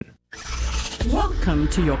Welcome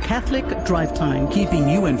to your Catholic Drive Time, keeping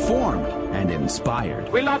you informed and inspired.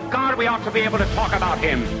 We love God, we ought to be able to talk about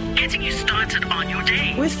Him. Getting you started on your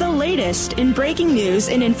day. With the latest in breaking news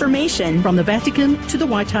and information. From the Vatican to the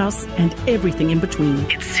White House and everything in between.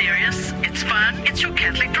 It's serious, it's fun, it's your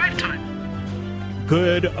Catholic Drive Time.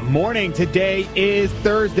 Good morning. Today is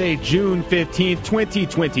Thursday, June 15th,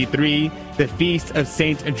 2023, the feast of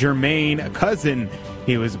Saint Germain Cousin.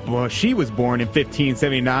 She was born in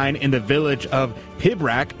 1579 in the village of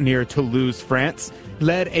Pibrac near Toulouse, France,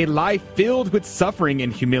 led a life filled with suffering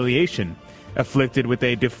and humiliation. Afflicted with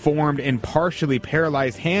a deformed and partially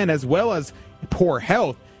paralyzed hand as well as poor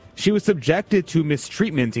health, she was subjected to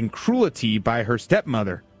mistreatment and cruelty by her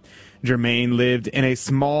stepmother. Germain lived in a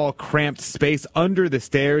small, cramped space under the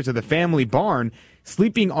stairs of the family barn,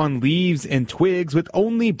 sleeping on leaves and twigs with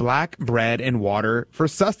only black bread and water for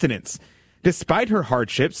sustenance. Despite her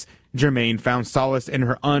hardships, Germain found solace in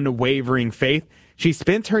her unwavering faith. She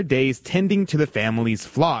spent her days tending to the family's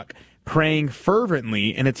flock, praying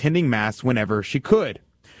fervently and attending Mass whenever she could.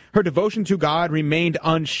 Her devotion to God remained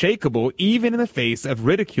unshakable even in the face of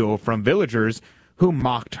ridicule from villagers who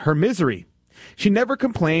mocked her misery. She never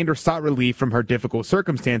complained or sought relief from her difficult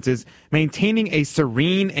circumstances, maintaining a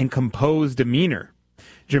serene and composed demeanor.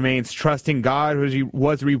 Germain's trust in God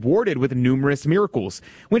was rewarded with numerous miracles.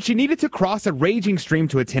 When she needed to cross a raging stream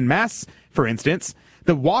to attend Mass, for instance,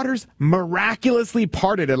 the waters miraculously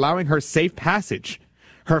parted, allowing her safe passage.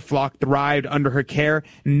 Her flock thrived under her care,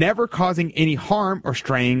 never causing any harm or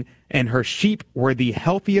straying, and her sheep were the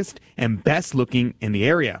healthiest and best looking in the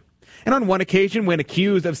area. And on one occasion, when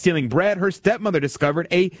accused of stealing bread, her stepmother discovered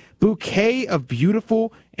a bouquet of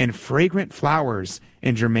beautiful and fragrant flowers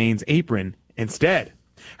in Germain's apron instead.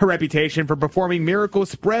 Her reputation for performing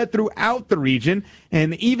miracles spread throughout the region,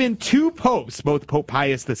 and even two popes, both Pope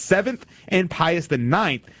Pius VII and Pius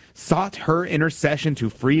IX, sought her intercession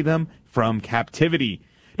to free them from captivity.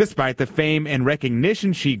 Despite the fame and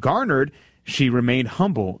recognition she garnered, she remained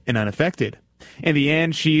humble and unaffected. In the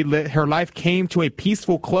end, her life came to a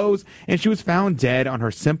peaceful close, and she was found dead on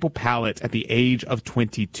her simple pallet at the age of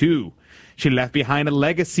 22. She left behind a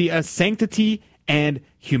legacy of sanctity and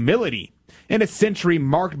humility. In a century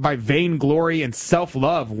marked by vainglory and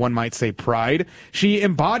self-love, one might say pride, she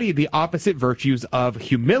embodied the opposite virtues of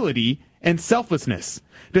humility and selflessness.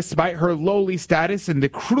 Despite her lowly status and the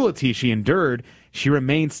cruelty she endured, she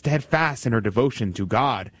remained steadfast in her devotion to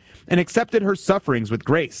God and accepted her sufferings with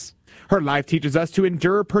grace. Her life teaches us to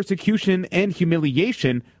endure persecution and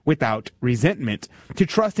humiliation without resentment, to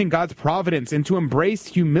trust in God's providence, and to embrace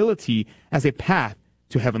humility as a path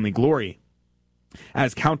to heavenly glory.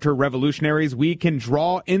 As counter-revolutionaries, we can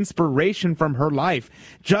draw inspiration from her life.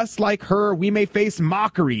 Just like her, we may face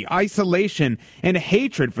mockery, isolation, and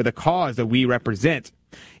hatred for the cause that we represent.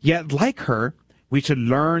 Yet, like her, we should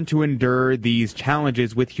learn to endure these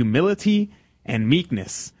challenges with humility and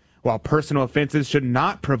meekness. While personal offenses should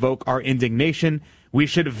not provoke our indignation, we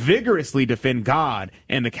should vigorously defend God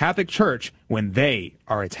and the Catholic Church when they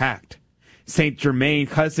are attacked. Saint Germain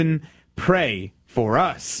Cousin, pray for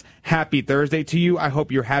us. Happy Thursday to you. I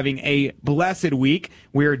hope you're having a blessed week.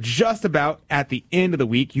 We're just about at the end of the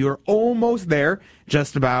week. You're almost there,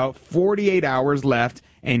 just about 48 hours left,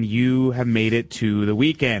 and you have made it to the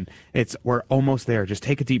weekend. We're almost there. Just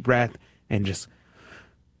take a deep breath and just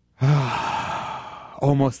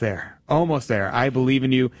almost there. Almost there. I believe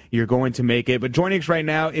in you. You're going to make it. But joining us right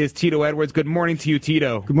now is Tito Edwards. Good morning to you,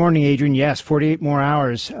 Tito. Good morning, Adrian. Yes, 48 more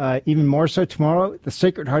hours. Even more so tomorrow, the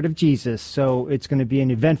Sacred Heart of Jesus. So it's going to be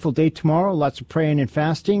an eventful day tomorrow. Lots of praying and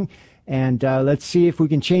fasting. And let's see if we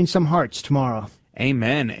can change some hearts tomorrow.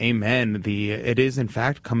 Amen. Amen. It is, in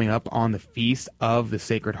fact, coming up on the Feast of the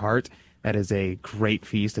Sacred Heart. That is a great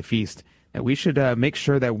feast, a feast that we should make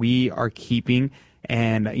sure that we are keeping.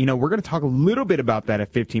 And, we're going to talk a little bit about that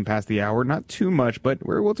at 15 past the hour. Not too much, but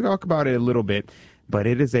we'll talk about it a little bit. But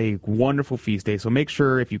it is a wonderful feast day. So make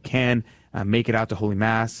sure, if you can, make it out to Holy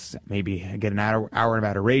Mass, maybe get an hour of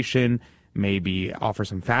adoration, maybe offer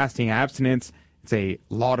some fasting, abstinence. It's a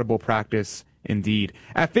laudable practice indeed.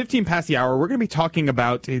 At 15 past the hour, we're going to be talking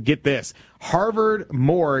about, get this, Harvard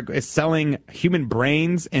morgue is selling human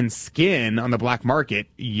brains and skin on the black market.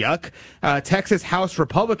 Yuck. Texas House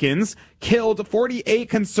Republicans killed 48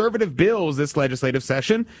 conservative bills this legislative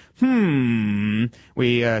session.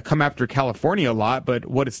 We come after California a lot, but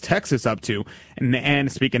what is Texas up to?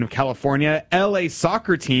 And speaking of California, LA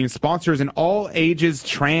soccer team sponsors an all-ages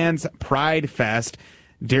trans pride fest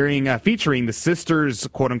featuring the sisters,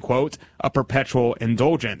 quote unquote, a perpetual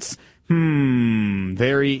indulgence.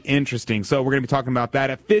 Very interesting. So we're going to be talking about that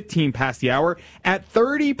at 15 past the hour. At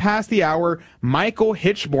 30 past the hour, Michael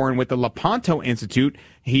Hitchborn with the Lepanto Institute.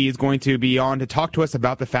 He is going to be on to talk to us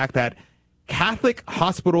about the fact that Catholic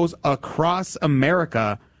hospitals across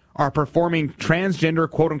America are performing transgender,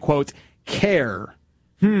 quote-unquote, care.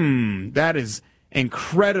 That is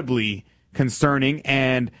incredibly concerning,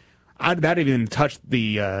 and that even touched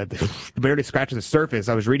barely scratched the surface.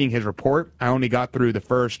 I was reading his report. I only got through the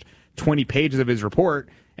first 20 pages of his report,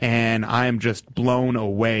 and I am just blown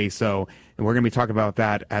away. So we're going to be talking about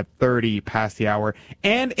that at 30 past the hour.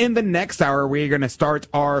 And in the next hour, we're going to start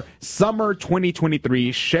our summer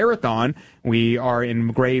 2023 Share-a-thon. We are in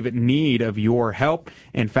grave need of your help.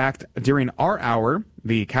 In fact, during our hour,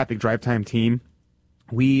 the Catholic Drive Time team,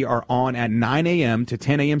 we are on at 9 a.m. to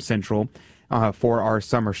 10 a.m. Central for our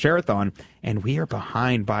summer Share-a-thon, and we are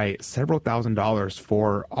behind by several $1,000s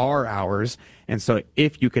for our hours. And so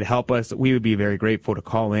if you could help us, we would be very grateful to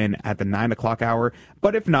call in at the 9 o'clock hour.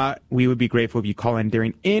 But if not, we would be grateful if you call in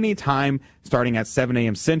during any time starting at 7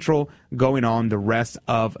 a.m. Central, going on the rest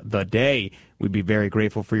of the day. We'd be very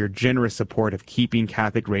grateful for your generous support of keeping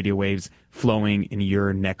Catholic radio waves flowing in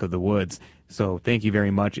your neck of the woods. So thank you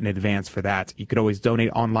very much in advance for that. You could always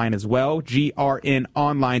donate online as well,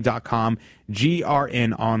 grnonline.com,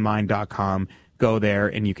 grnonline.com. Go there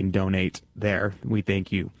and you can donate there. We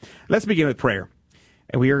thank you. Let's begin with prayer.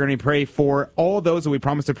 And we are going to pray for all those that we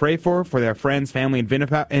promised to pray for their friends, family,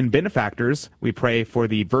 and benefactors. We pray for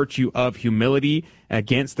the virtue of humility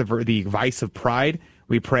against the vice of pride.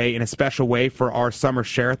 We pray in a special way for our summer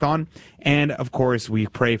Share-a-thon. And, of course, we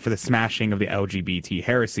pray for the smashing of the LGBT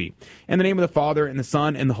heresy. In the name of the Father, and the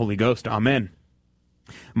Son, and the Holy Ghost. Amen.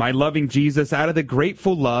 My loving Jesus, out of the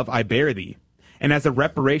grateful love I bear thee, and as a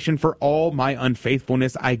reparation for all my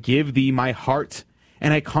unfaithfulness, I give thee my heart,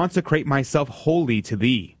 and I consecrate myself wholly to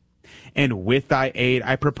thee. And with thy aid,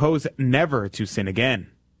 I propose never to sin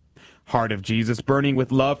again. Heart of Jesus, burning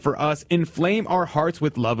with love for us, inflame our hearts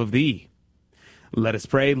with love of thee. Let us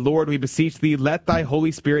pray. Lord, we beseech thee, let thy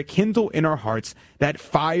Holy Spirit kindle in our hearts that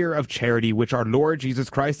fire of charity which our Lord Jesus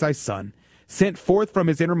Christ, thy Son, sent forth from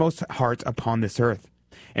his innermost heart upon this earth,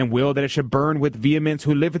 and will that it should burn with vehemence,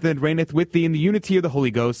 who liveth and reigneth with thee in the unity of the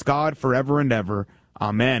Holy Ghost, God, forever and ever.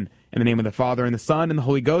 Amen. In the name of the Father, and the Son, and the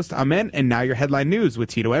Holy Ghost. Amen. And now your headline news with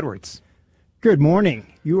Tito Edwards. Good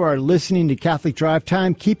morning. You are listening to Catholic Drive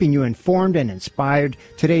Time, keeping you informed and inspired.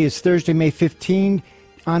 Today is Thursday, May 15,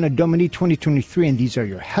 Anno Domini 2023, and these are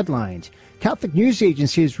your headlines. Catholic News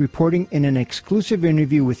Agency is reporting in an exclusive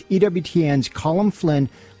interview with EWTN's Colin Flynn,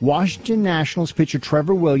 Washington Nationals pitcher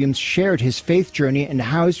Trevor Williams shared his faith journey and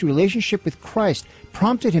how his relationship with Christ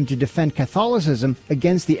prompted him to defend Catholicism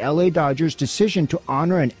against the LA Dodgers' decision to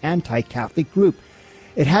honor an anti-Catholic group.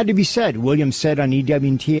 It had to be said, Williams said on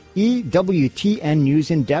EWTN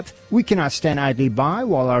News in Depth, "We cannot stand idly by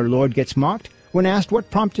while our Lord gets mocked." When asked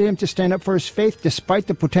what prompted him to stand up for his faith despite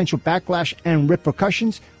the potential backlash and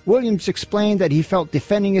repercussions, Williams explained that he felt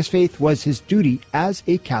defending his faith was his duty as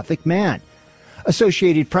a Catholic man.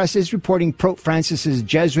 Associated Press is reporting Pope Francis's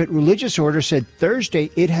Jesuit religious order said Thursday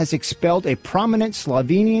it has expelled a prominent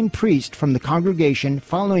Slovenian priest from the congregation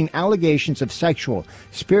following allegations of sexual,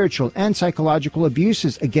 spiritual, and psychological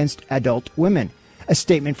abuses against adult women. A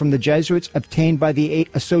statement from the Jesuits obtained by the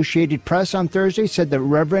Associated Press on Thursday said that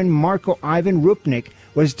Reverend Marko Ivan Rupnik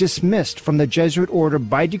was dismissed from the Jesuit order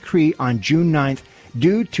by decree on June 9th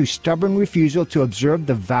due to stubborn refusal to observe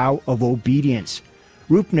the vow of obedience.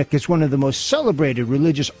 Rupnik is one of the most celebrated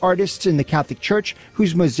religious artists in the Catholic Church,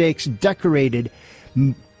 whose mosaics decorated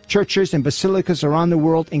churches and basilicas around the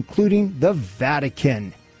world, including the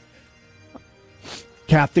Vatican.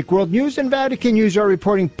 Catholic World News and Vatican News are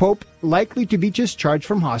reporting Pope likely to be discharged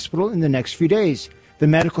from hospital in the next few days. The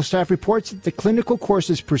medical staff reports that the clinical course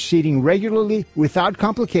is proceeding regularly without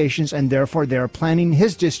complications, and therefore they are planning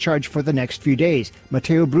his discharge for the next few days.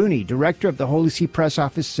 Matteo Bruni, director of the Holy See Press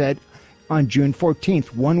Office, said on June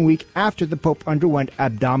 14th, 1 week after the Pope underwent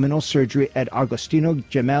abdominal surgery at Agostino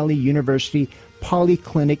Gemelli University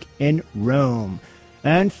Polyclinic in Rome.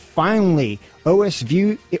 And finally,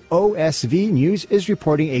 OSV News is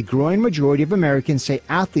reporting a growing majority of Americans say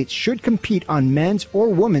athletes should compete on men's or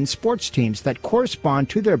women's sports teams that correspond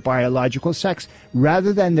to their biological sex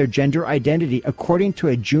rather than their gender identity, according to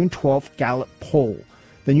a June 12th Gallup poll.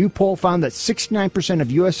 The new poll found that 69%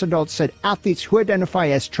 of U.S. adults said athletes who identify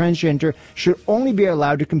as transgender should only be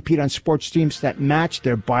allowed to compete on sports teams that match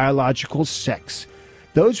their biological sex.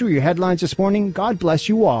 Those were your headlines this morning. God bless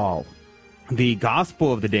you all. The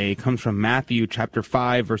gospel of the day comes from Matthew chapter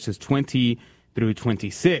 5, verses 20 through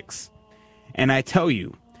 26. And I tell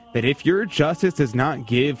you that if your justice does not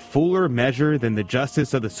give fuller measure than the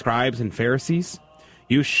justice of the scribes and Pharisees,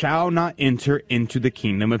 you shall not enter into the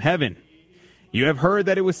kingdom of heaven. You have heard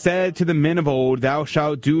that it was said to the men of old, Thou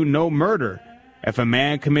shalt do no murder. If a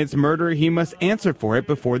man commits murder, he must answer for it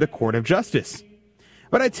before the court of justice.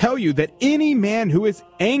 But I tell you that any man who is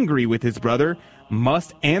angry with his brother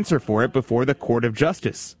must answer for it before the court of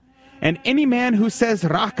justice. And any man who says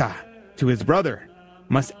Raka to his brother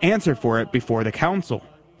must answer for it before the council.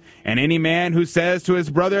 And any man who says to his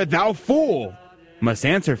brother, Thou fool, must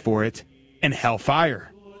answer for it in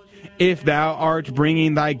hellfire. If thou art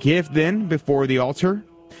bringing thy gift then before the altar,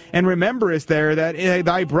 and rememberest there that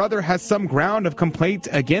thy brother has some ground of complaint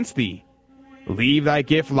against thee, leave thy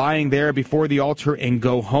gift lying there before the altar and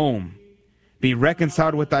go home. Be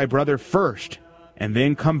reconciled with thy brother first, and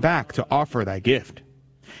then come back to offer thy gift.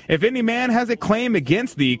 If any man has a claim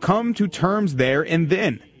against thee, come to terms there and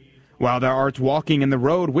then, while thou art walking in the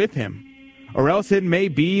road with him. Or else it may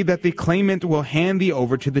be that the claimant will hand thee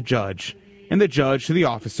over to the judge, and the judge to the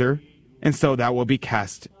officer, and so thou wilt be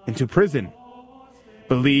cast into prison.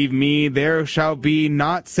 Believe me, there shall be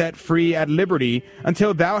not set free at liberty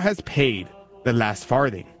until thou hast paid the last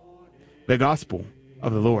farthing. The Gospel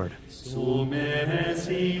of the Lord.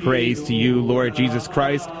 Praise to you, Lord Jesus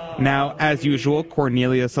Christ. Now, as usual,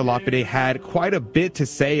 Cornelius a Lapide had quite a bit to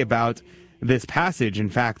say about this passage. In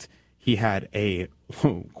fact, he had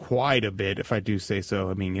quite a bit, if I do say so.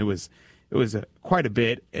 I mean, it was quite a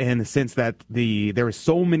bit in the sense that there were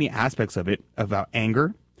so many aspects of it about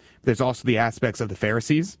anger. There's also the aspects of the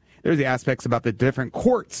Pharisees. There's the aspects about the different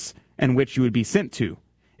courts in which you would be sent to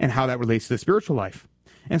and how that relates to the spiritual life.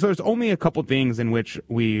 And so there's only a couple things in which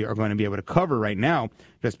we are going to be able to cover right now,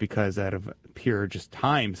 just because out of pure just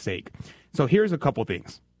time's sake. So here's a couple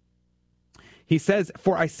things. He says,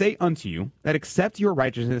 For I say unto you, that except your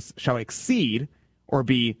righteousness shall exceed, or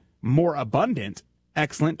be more abundant,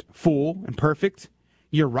 excellent, full, and perfect,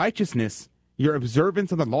 your righteousness, your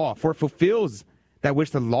observance of the law, for it fulfills that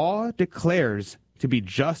which the law declares to be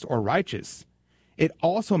just or righteous. It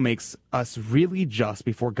also makes us really just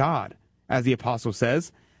before God. As the apostle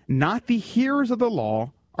says, not the hearers of the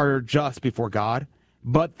law are just before God,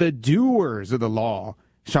 but the doers of the law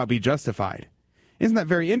shall be justified. Isn't that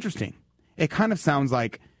very interesting? It kind of sounds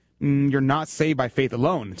like you're not saved by faith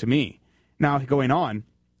alone to me. Now, going on,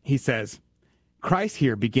 he says, Christ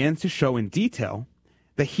here begins to show in detail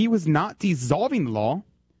that he was not dissolving the law,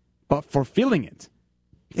 but fulfilling it.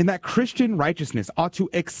 And that Christian righteousness ought to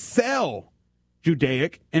excel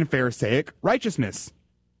Judaic and Pharisaic righteousness.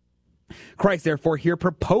 Christ, therefore, here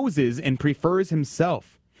proposes and prefers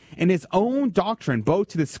himself in his own doctrine, both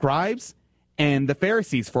to the scribes and the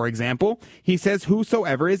Pharisees. For example, he says,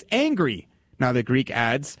 whosoever is angry. Now the Greek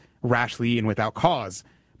adds, rashly and without cause.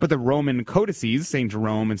 But the Roman codices, St.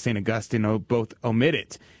 Jerome and St. Augustine, both omit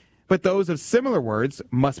it. But those of similar words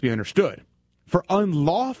must be understood. For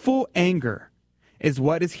unlawful anger is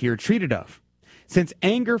what is here treated of. Since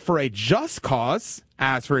anger for a just cause,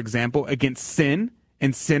 as for example against sin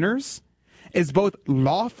and sinners, is both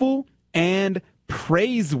lawful and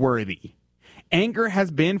praiseworthy. Anger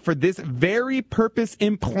has been for this very purpose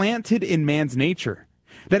implanted in man's nature,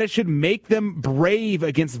 that it should make them brave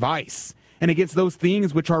against vice and against those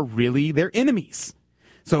things which are really their enemies.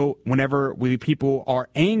 So whenever people are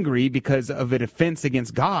angry because of an offense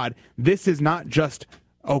against God, this is not just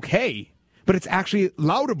okay, but it's actually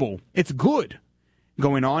laudable. It's good.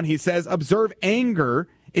 Going on, he says, observe anger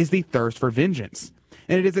is the thirst for vengeance.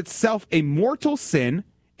 And it is itself a mortal sin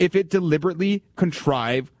if it deliberately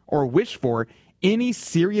contrive or wish for any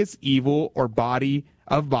serious evil or body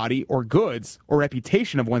or goods or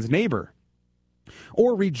reputation of one's neighbor,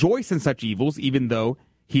 or rejoice in such evils even though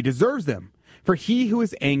he deserves them. For he who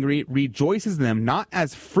is angry rejoices in them not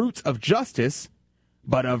as fruits of justice,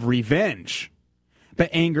 but of revenge. But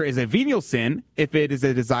anger is a venial sin if it is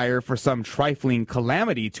a desire for some trifling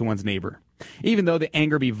calamity to one's neighbor, even though the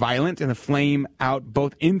anger be violent and the flame out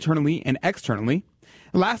both internally and externally.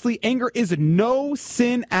 Lastly, anger is no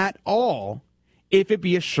sin at all if it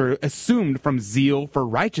be assumed from zeal for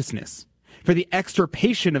righteousness, for the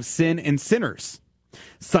extirpation of sin and sinners.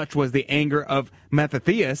 Such was the anger of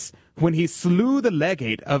Mattathias when he slew the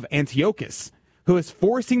legate of Antiochus, who was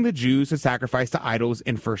forcing the Jews to sacrifice to idols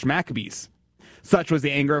in 1 Maccabees. Such was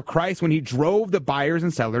the anger of Christ when he drove the buyers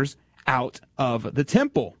and sellers out of the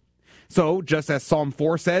temple. So, just as Psalm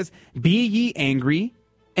 4 says, be ye angry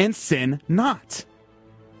and sin not.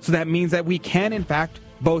 So that means that we can, in fact,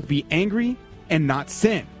 both be angry and not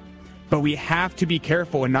sin. But we have to be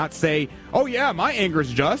careful and not say, oh yeah, my anger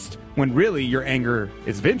is just, when really your anger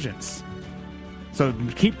is vengeance. So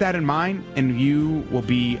keep that in mind, and you will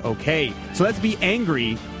be okay. So let's be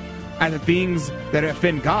angry at the things that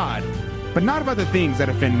offend God, but not about the things that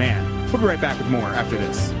offend man. We'll be right back with more after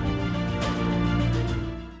this.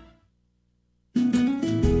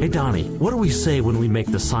 Hey, Donnie, what do we say when we make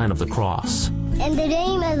the sign of the cross? In the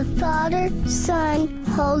name of the Father, Son,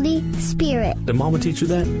 Holy Spirit. Did Mama teach you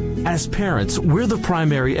that? As parents, we're the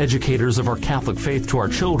primary educators of our Catholic faith to our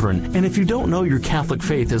children, and if you don't know your Catholic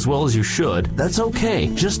faith as well as you should, that's okay.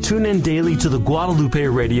 Just tune in daily to the Guadalupe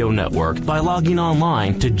Radio Network by logging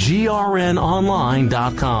online to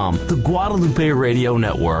grnonline.com. The Guadalupe Radio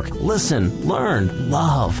Network. Listen, learn,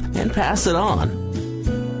 love, and pass it on.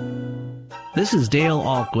 This is Dale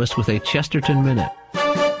Ahlquist with a Chesterton Minute.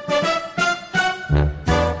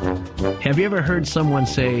 Have you ever heard someone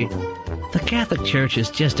say, the Catholic Church is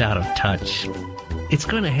just out of touch? It's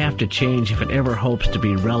going to have to change if it ever hopes to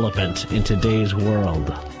be relevant in today's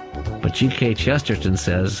world. But G.K. Chesterton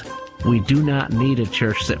says, we do not need a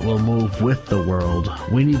church that will move with the world.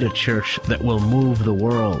 We need a church that will move the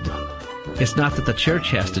world. It's not that the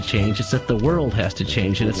church has to change, it's that the world has to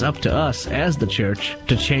change, and it's up to us, as the church,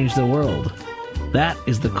 to change the world. That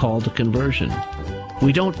is the call to conversion.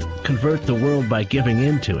 We don't convert the world by giving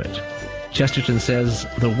in to it. Chesterton says,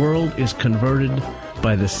 the world is converted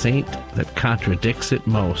by the saint that contradicts it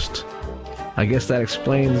most. I guess that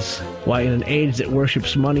explains why in an age that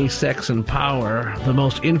worships money, sex, and power, the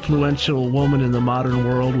most influential woman in the modern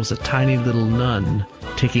world was a tiny little nun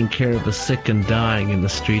taking care of the sick and dying in the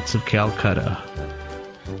streets of Calcutta.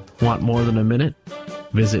 Want more than a minute?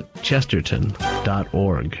 Visit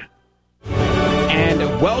chesterton.org. And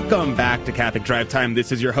welcome back to Catholic Drive Time.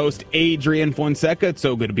 This is your host, Adrian Fonseca. It's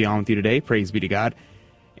so good to be on with you today. Praise be to God.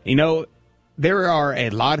 You know, there are a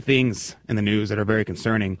lot of things in the news that are very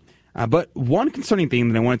concerning. But one concerning thing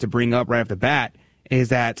that I wanted to bring up right off the bat is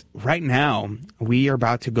that right now we are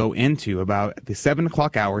about to go into about the 7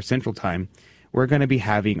 o'clock hour Central Time. We're going to be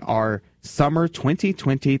having our summer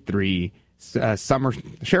 2023 summer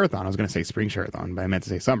Share-a-thon. I was going to say spring Share-a-thon, but I meant to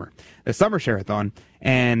say summer. The summer Share-a-thon.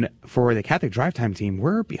 And for the Catholic Drive Time team,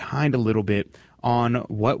 we're behind a little bit on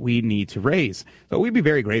what we need to raise. So we'd be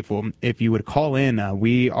very grateful if you would call in.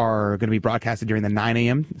 We are going to be broadcasted during the 9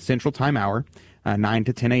 a.m. Central Time hour, 9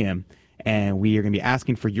 to 10 a.m. And we are going to be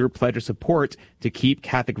asking for your pledge of support to keep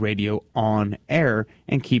Catholic radio on air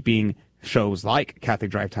and keeping shows like Catholic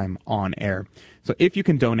Drive Time on air. So if you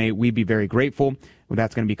can donate, we'd be very grateful. Well,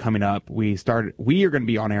 that's going to be coming up. We are going to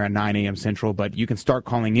be on air at 9 a.m. Central, but you can start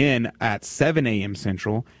calling in at 7 a.m.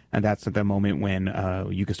 Central, and that's at the moment when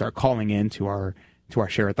you can start calling in to our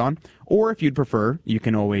Share-a-thon. Or if you'd prefer, you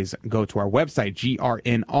can always go to our website,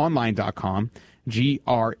 grnonline.com,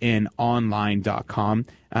 grnonline.com.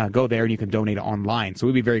 Go there and you can donate online. So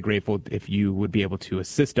we'd be very grateful if you would be able to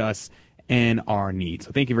assist us in our needs.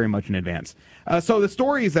 So thank you very much in advance. So the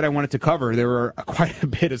stories that I wanted to cover, there were quite a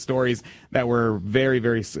bit of stories that were very,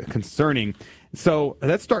 very concerning. So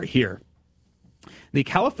let's start here. The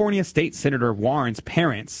California state senator warns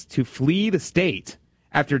parents to flee the state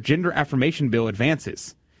after gender affirmation bill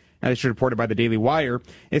advances. Now, this is reported by the Daily Wire.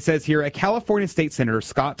 It says here, a California state senator,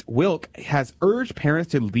 Scott Wilk, has urged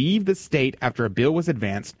parents to leave the state after a bill was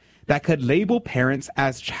advanced that could label parents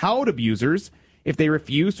as child abusers if they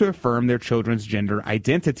refuse to affirm their children's gender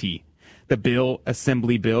identity. The bill,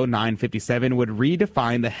 Assembly Bill 957, would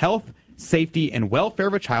redefine the health, safety, and welfare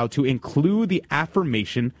of a child to include the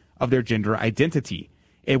affirmation of their gender identity.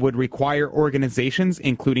 It would require organizations,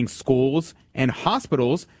 including schools and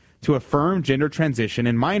hospitals, to affirm gender transition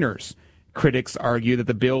in minors. Critics argue that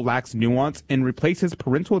the bill lacks nuance and replaces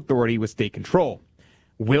parental authority with state control.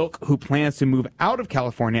 Wilk, who plans to move out of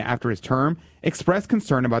California after his term, expressed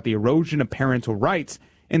concern about the erosion of parental rights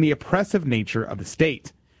and the oppressive nature of the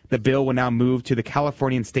state. The bill will now move to the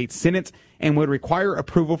Californian State Senate and would require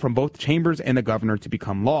approval from both chambers and the governor to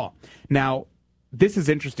become law. Now, this is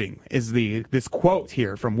interesting, is this quote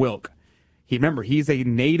here from Wilk. Remember, he's a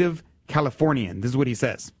native Californian. This is what he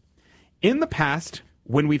says. In the past,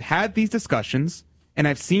 when we've had these discussions and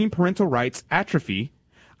I've seen parental rights atrophy,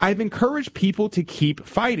 I've encouraged people to keep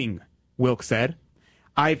fighting, Wilk said.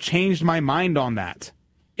 I've changed my mind on that.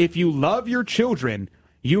 If you love your children,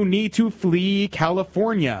 you need to flee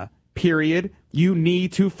California, period. You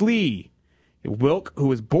need to flee. Wilk, who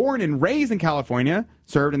was born and raised in California,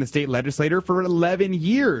 served in the state legislature for 11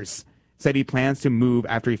 years, said he plans to move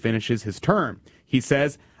after he finishes his term. He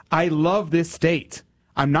says, I love this state.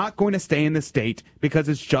 I'm not going to stay in this state because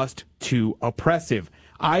it's just too oppressive.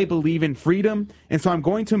 I believe in freedom, and so I'm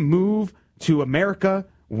going to move to America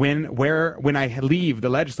when I leave the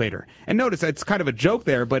legislature. And notice, it's kind of a joke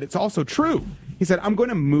there, but it's also true. He said, I'm going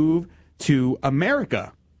to move to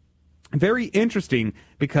America. Very interesting,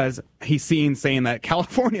 because he's seen saying that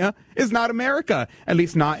California is not America, at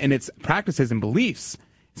least not in its practices and beliefs.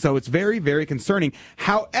 So it's very, very concerning.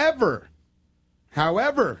 However,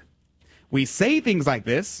 we say things like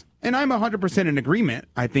this, and I'm 100% in agreement.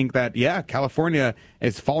 I think that, yeah, California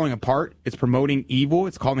is falling apart. It's promoting evil.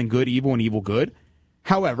 It's calling good evil and evil good.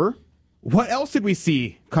 However, what else did we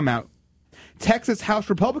see come out? Texas House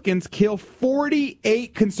Republicans kill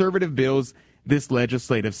 48 conservative bills this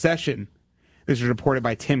legislative session. This is reported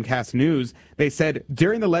by Timcast News. They said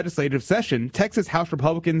during the legislative session, Texas House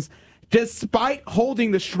Republicans, despite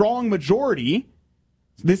holding the strong majority,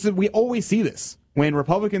 we always see this. When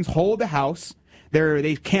Republicans hold the House,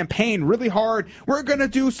 they campaign really hard. We're going to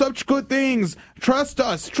do such good things. Trust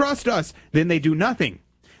us, trust us. Then they do nothing.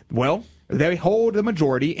 Well, they hold the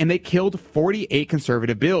majority, and they killed 48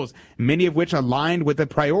 conservative bills, many of which aligned with the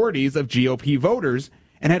priorities of GOP voters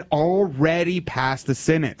and had already passed the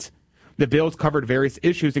Senate. The bills covered various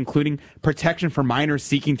issues, including protection for minors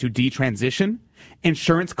seeking to detransition,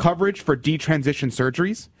 insurance coverage for detransition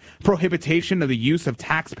surgeries, prohibition of the use of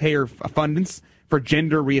taxpayer funds for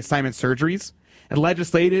gender reassignment surgeries, and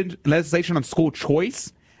legislation on school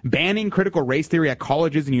choice, banning critical race theory at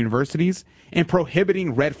colleges and universities, and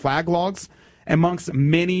prohibiting red flag laws, amongst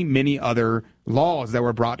many, many other laws that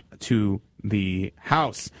were brought to the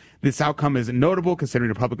House. This outcome is notable considering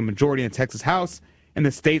the Republican majority in the Texas House and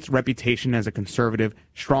the state's reputation as a conservative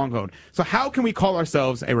stronghold. So how can we call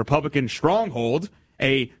ourselves a Republican stronghold,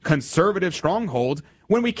 a conservative stronghold,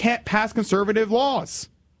 when we can't pass conservative laws?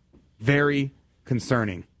 Very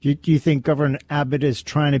concerning. Do you think Governor Abbott is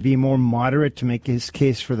trying to be more moderate to make his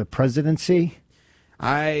case for the presidency?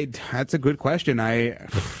 That's a good question. I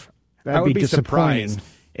would be surprised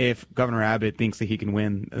if Governor Abbott thinks that he can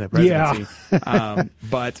win the presidency. Yeah.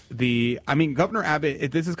 But Governor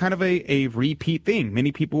Abbott, this is kind of a repeat thing.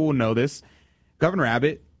 Many people will know this. Governor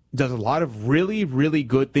Abbott does a lot of really, really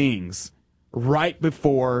good things right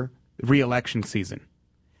before re-election season.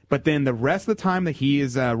 But then the rest of the time that he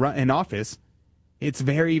is in office, it's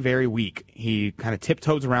very, very weak. He kind of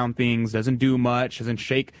tiptoes around things, doesn't do much, doesn't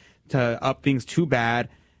shake to up things too bad.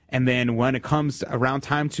 And then when it comes around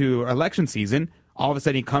time to election season, all of a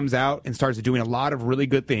sudden he comes out and starts doing a lot of really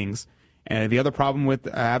good things. And the other problem with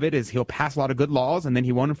Abbott is he'll pass a lot of good laws and then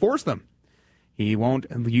he won't enforce them. He won't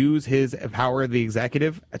use his power of the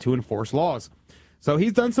executive to enforce laws. So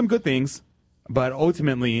he's done some good things, but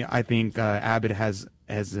ultimately I think Abbott has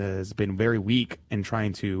been very weak in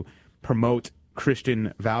trying to promote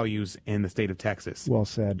Christian values in the state of Texas. Well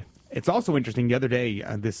said. It's also interesting. The other day,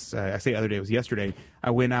 I say other day, it was yesterday,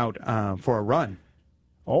 I went out for a run.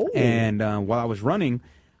 Oh. And while I was running,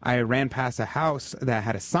 I ran past a house that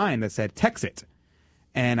had a sign that said Texit.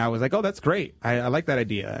 And I was like, oh, that's great. I like that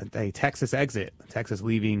idea. A Texas exit, Texas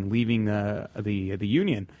leaving the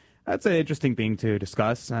Union. That's an interesting thing to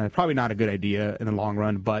discuss. Probably not a good idea in the long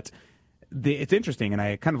run, but it's interesting. And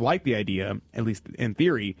I kind of like the idea, at least in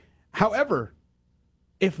theory. However,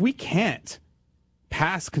 if we can't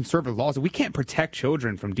pass conservative laws, if we can't protect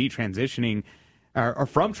children from detransitioning or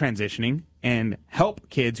from transitioning and help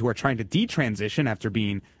kids who are trying to detransition after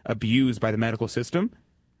being abused by the medical system,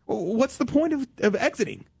 what's the point of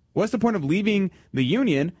exiting? What's the point of leaving the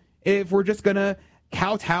union if we're just going to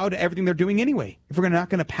kowtow to everything they're doing anyway? If we're not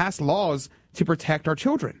going to pass laws to protect our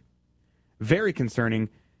children? Very concerning.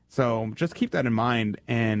 So just keep that in mind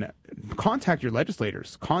and contact your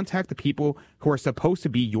legislators. Contact the people who are supposed to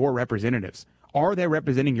be your representatives. Are they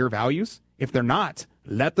representing your values? If they're not,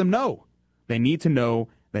 let them know. They need to know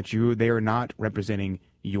that they are not representing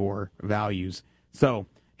your values. So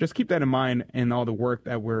just keep that in mind in all the work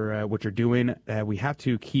that what you're doing. We have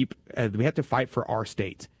to fight for our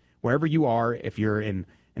state. Wherever you are, if you're in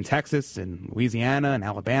Texas, in Louisiana, in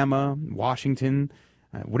Alabama, Washington,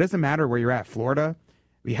 what does it matter where you're at, Florida?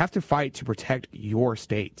 We have to fight to protect your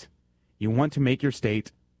state. You want to make your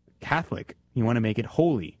state Catholic. You want to make it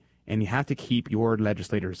holy. And you have to keep your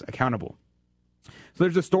legislators accountable. So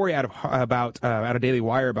there's a story out of Daily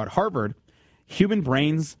Wire about Harvard. Human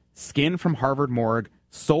brains, skin from Harvard morgue,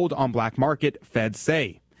 sold on black market, feds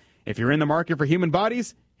say. If you're in the market for human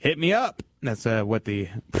bodies, hit me up. That's what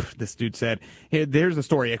this dude said. There's the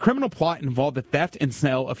story. A criminal plot involved the theft and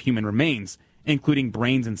sale of human remains, including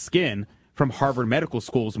brains and skin, from Harvard Medical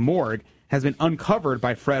School's morgue has been uncovered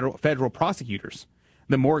by federal prosecutors.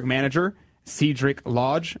 The morgue manager, Cedric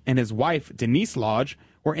Lodge, and his wife, Denise Lodge,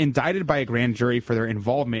 were indicted by a grand jury for their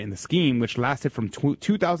involvement in the scheme, which lasted from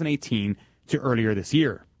 2018 to earlier this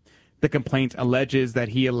year. The complaint alleges that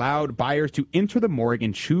he allowed buyers to enter the morgue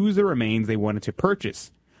and choose the remains they wanted to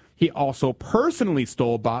purchase. He also personally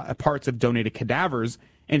stole parts of donated cadavers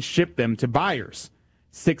and shipped them to buyers.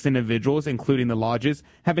 6 individuals, including the lodges,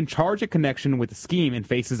 have been charged in connection with the scheme and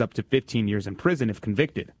faces up to 15 years in prison if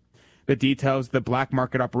convicted. The details of the black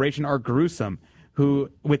market operation are gruesome,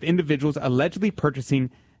 with individuals allegedly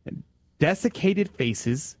purchasing desiccated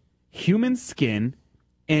faces, human skin,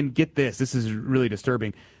 and get this is really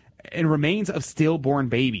disturbing, and remains of stillborn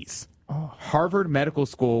babies. Harvard Medical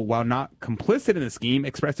School, while not complicit in the scheme,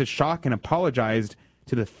 expressed its shock and apologized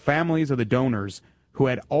to the families of the donors who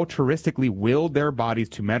had altruistically willed their bodies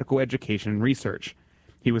to medical education and research.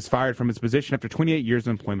 He was fired from his position after 28 years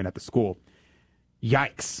of employment at the school.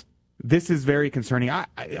 Yikes. This is very concerning.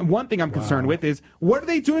 One thing I'm concerned with is, what are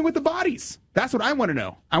they doing with the bodies? That's what I want to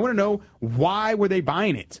know. I want to know, why were they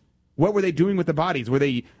buying it? What were they doing with the bodies? Were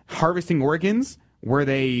they harvesting organs? Were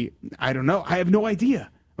they, I don't know. I have no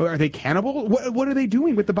idea. Are they cannibal? What are they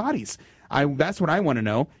doing with the bodies? That's what I want to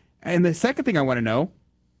know. And the second thing I want to know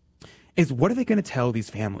is, what are they going to tell these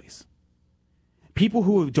families? People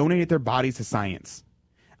who have donated their bodies to science.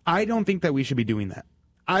 I don't think that we should be doing that.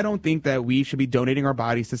 I don't think that we should be donating our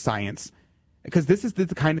bodies to science, because this is the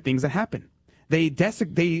kind of things that happen. They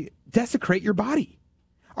desecrate your body.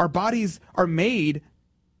 Our bodies are made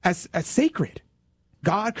as sacred.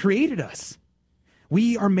 God created us.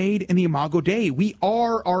 We are made in the Imago Dei. We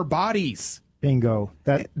are our bodies. Bingo.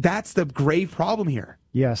 That's the grave problem here.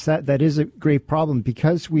 Yes, that is a grave problem,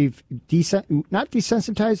 because we've not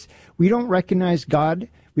desensitized. We don't recognize God.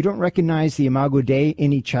 We don't recognize the Imago Dei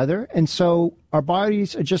in each other. And so our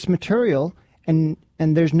bodies are just material, and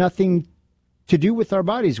there's nothing to do with our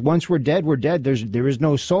bodies. Once we're dead, we're dead. There is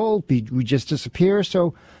no soul. We just disappear.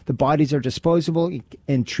 So the bodies are disposable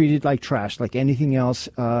and treated like trash, like anything else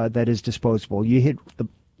that is disposable. You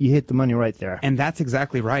hit the money right there. And that's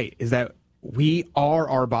exactly right, is that we are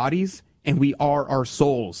our bodies and we are our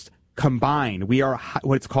souls combined. We are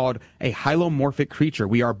what's called a hylomorphic creature.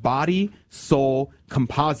 We are body, soul,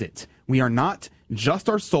 composite. We are not just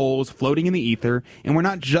our souls floating in the ether, and we're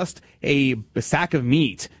not just a sack of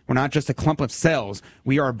meat. We're not just a clump of cells.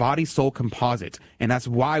 We are a body-soul composite, and that's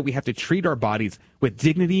why we have to treat our bodies with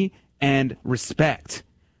dignity and respect.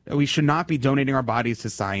 We should not be donating our bodies to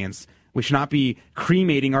science. We should not be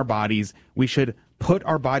cremating our bodies. We should put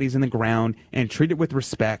our bodies in the ground and treat it with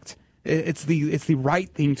respect. It's the right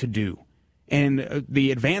thing to do. And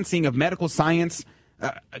the advancing of medical science,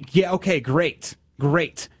 great.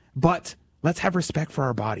 But let's have respect for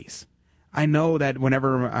our bodies. I know that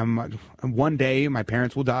whenever one day my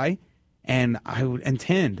parents will die, and I would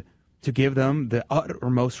intend to give them the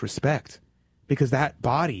uttermost respect, because that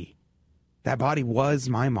body was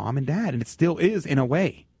my mom and dad, and it still is in a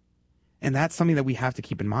way. And that's something that we have to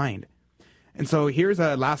keep in mind. And so here's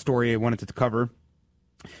a last story I wanted to cover,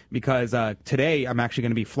 because today I'm actually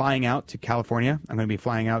going to be flying out to California. I'm going to be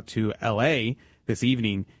flying out to L.A. this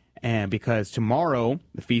evening, and because tomorrow,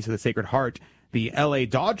 the Feast of the Sacred Heart, the L.A.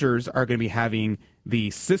 Dodgers are going to be having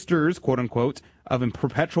the Sisters, quote-unquote, of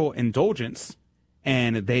Perpetual Indulgence,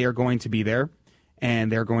 and they are going to be there,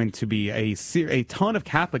 and they're going to be a ton of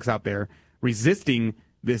Catholics out there resisting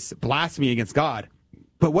this blasphemy against God.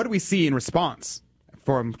 But what do we see in response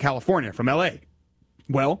from California, from L.A.?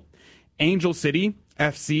 Well, Angel City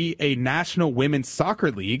FC, a National Women's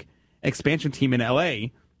Soccer League expansion team in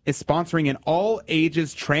L.A., is sponsoring an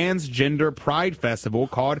all-ages transgender pride festival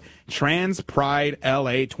called Trans Pride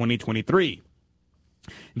LA 2023.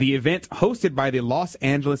 The event, hosted by the Los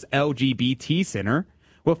Angeles LGBT Center,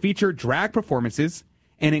 will feature drag performances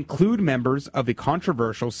and include members of the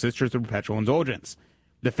controversial Sisters of Perpetual Indulgence.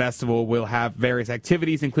 The festival will have various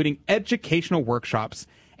activities, including educational workshops,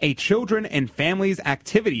 a children and families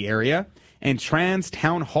activity area, and trans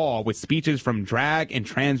town hall with speeches from drag and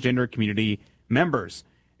transgender community members.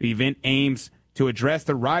 The event aims to address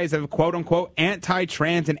the rise of quote-unquote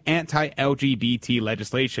anti-trans and anti-LGBT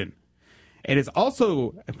legislation. It is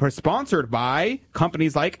also sponsored by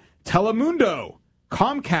companies like Telemundo,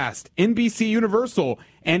 Comcast, NBC Universal,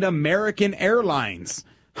 and American Airlines.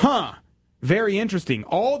 Very interesting.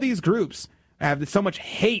 All these groups have so much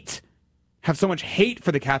hate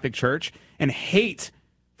for the Catholic Church, and hate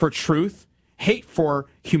for truth, hate for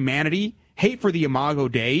humanity, hate for the Imago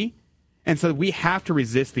Dei. And so we have to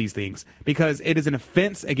resist these things, because it is an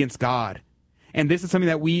offense against God. And this is something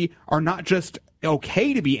that we are not just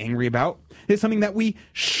okay to be angry about. It's something that we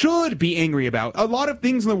should be angry about. A lot of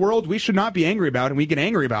things in the world we should not be angry about, and we get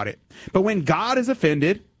angry about it. But when God is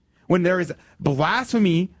offended, when there is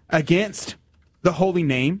blasphemy against the holy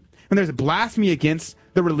name, when there's blasphemy against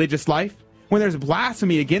the religious life, when there's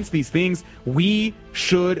blasphemy against these things, we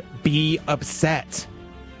should be upset,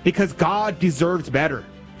 because God deserves better.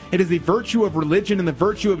 It is the virtue of religion and the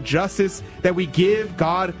virtue of justice that we give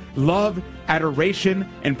God love, adoration,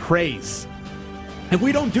 and praise. If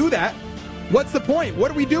we don't do that, what's the point?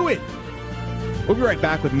 What are we doing? We'll be right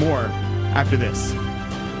back with more after this.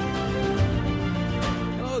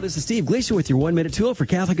 This is Steve Gleason with your 1-minute tool for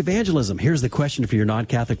Catholic evangelism. Here's the question for your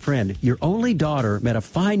non-Catholic friend. Your only daughter met a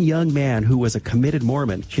fine young man who was a committed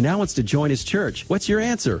Mormon. She now wants to join his church. What's your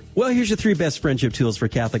answer? Well, here's your 3 best friendship tools for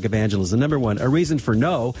Catholic evangelism. Number 1, a reason for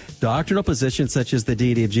no, doctrinal positions such as the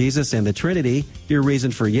deity of Jesus and the Trinity. Your reason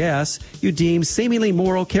for yes, you deem seemingly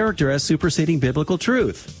moral character as superseding biblical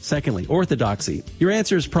truth. Secondly, orthodoxy. Your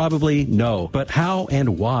answer is probably no, but how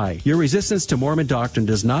and why? Your resistance to Mormon doctrine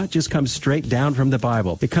does not just come straight down from the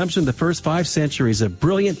Bible. It comes from the first 5 centuries of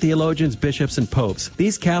brilliant theologians, bishops, and popes.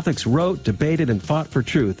 These Catholics wrote, debated, and fought for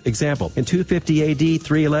truth. Example, in 250 AD,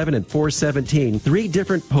 311, and 417, 3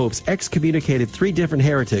 different popes excommunicated 3 different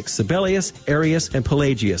heretics, Sabellius, Arius, and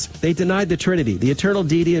Pelagius. They denied the Trinity, the eternal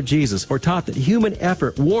deity of Jesus, or taught that human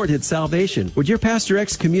effort warranted salvation. Would your pastor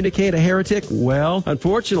excommunicate a heretic? Well,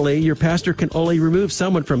 unfortunately, your pastor can only remove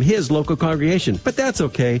someone from his local congregation. But that's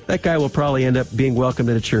okay. That guy will probably end up being welcomed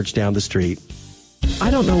at a church down the street.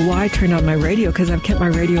 I don't know why I turned on my radio, because I've kept my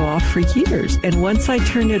radio off for years. And once I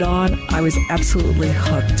turned it on, I was absolutely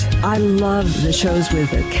hooked. I love the shows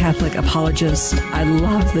with a Catholic apologist. I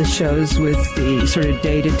love the shows with the sort of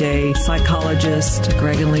day-to-day psychologist,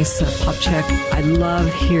 Greg and Lisa Popchak. I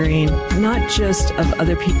love hearing not just of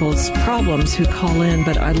other people's problems who call in,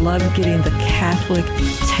 but I love getting the Catholic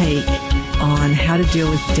take on how to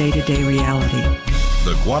deal with day-to-day reality.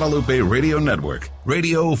 The Guadalupe Radio Network,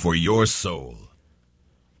 radio for your soul.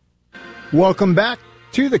 Welcome back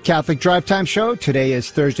to the Catholic Drive Time Show. Today is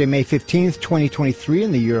Thursday, May 15th, 2023,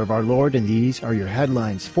 in the year of our Lord, and these are your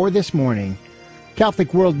headlines for this morning.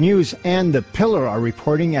 Catholic World News and The Pillar are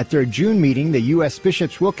reporting at their June meeting the U.S.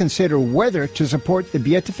 bishops will consider whether to support the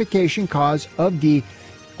beatification cause of the,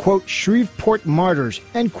 quote, Shreveport martyrs,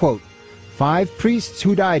 end quote. 5 priests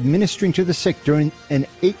who died ministering to the sick during an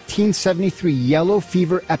 1873 yellow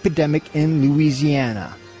fever epidemic in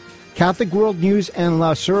Louisiana. Catholic World News and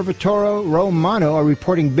L'Osservatore Romano are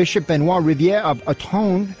reporting Bishop Benoit Riviere of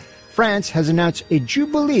Autun, France, has announced a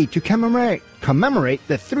jubilee to commemorate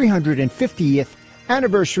the 350th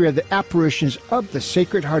anniversary of the apparitions of the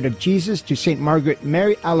Sacred Heart of Jesus to St. Margaret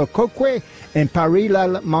Mary Alacoque and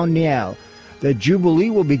Paris-la-Monielle. The jubilee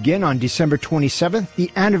will begin on December 27th, the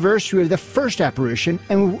anniversary of the first apparition,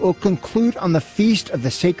 and will conclude on the Feast of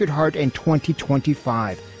the Sacred Heart in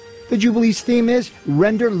 2025. The Jubilee's theme is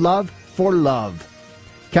Render Love for Love.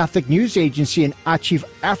 Catholic News Agency in Achif,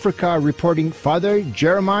 Africa, reporting Father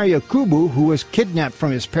Jeremiah Yakubu, who was kidnapped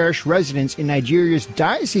from his parish residence in Nigeria's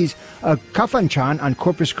Diocese of Kafanchan on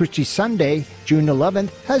Corpus Christi Sunday, June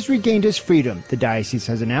 11th, has regained his freedom, the diocese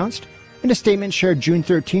has announced. In a statement shared June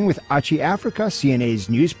 13 with Achi Africa, CNA's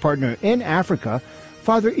news partner in Africa,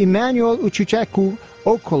 Father Emmanuel Uchucheku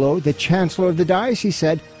Okolo, the chancellor of the diocese,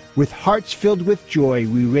 said, "With hearts filled with joy,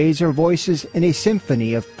 we raise our voices in a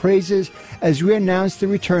symphony of praises as we announce the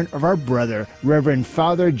return of our brother, Reverend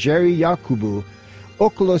Father Jerry Yakubu."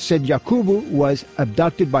 Okolo said Yakubu was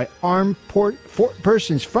abducted by armed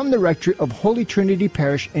persons from the rectory of Holy Trinity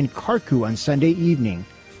Parish in Karku on Sunday evening.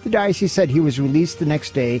 The diocese said he was released the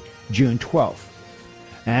next day, June 12th.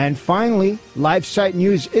 And finally, LiveSite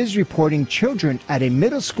News is reporting children at a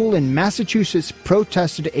middle school in Massachusetts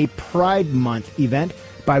protested a Pride Month event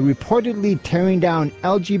by reportedly tearing down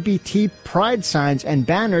LGBT pride signs and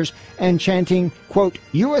banners and chanting, quote,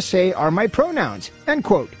 "USA are my pronouns," end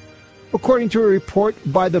quote. According to a report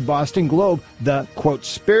by the Boston Globe, the, quote,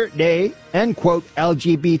 Spirit Day, end quote,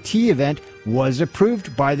 LGBT event was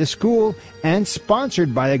approved by the school and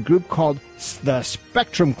sponsored by a group called the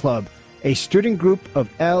Spectrum Club, a student group of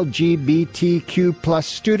LGBTQ plus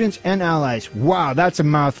students and allies. Wow, that's a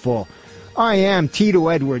mouthful. I am Tito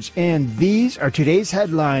Edwards, and these are today's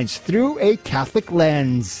headlines through a Catholic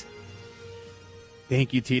lens.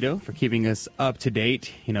 Thank you, Tito, for keeping us up to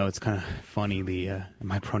date. You know, it's kind of funny.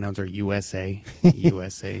 My pronouns are USA.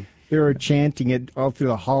 USA. They were chanting it all through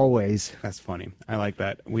the hallways. That's funny. I like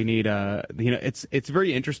that. We need, it's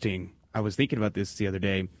very interesting. I was thinking about this the other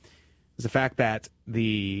day. Is the fact that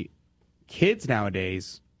the kids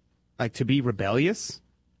nowadays, like, to be rebellious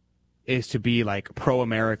is to be like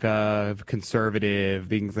pro-America, conservative,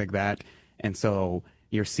 things like that. And so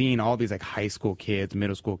you're seeing all these like high school kids,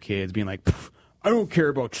 middle school kids being like, I don't care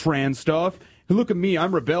about trans stuff. Look at me,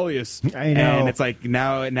 I'm rebellious. I know. And it's like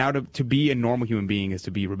now to be a normal human being is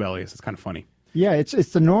to be rebellious. It's kind of funny. Yeah, it's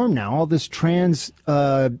the norm now. All this trans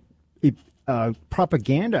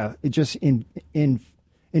propaganda, it just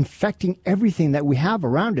infecting everything that we have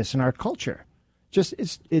around us in our culture. Just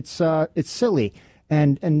it's silly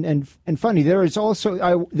and funny. There is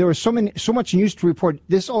also there was so much news to report.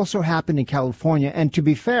 This also happened in California, and to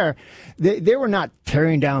be fair, they were not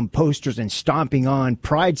tearing down posters and stomping on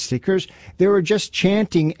pride stickers. They were just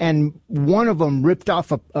chanting, and one of them ripped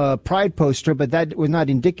off a pride poster, but that was not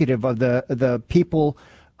indicative of the people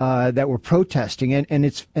that were protesting.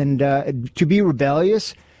 And to be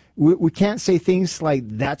rebellious. We can't say things like,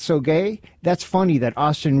 that's so gay. That's funny that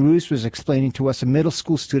Austin Roos was explaining to us. A middle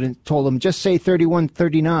school student told him, just say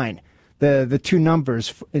 3139, the two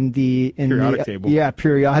numbers in the periodic table. Yeah,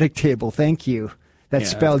 periodic table. Thank you.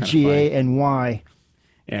 That's spelled G-A-N-Y.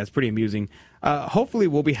 Yeah, it's pretty amusing. Hopefully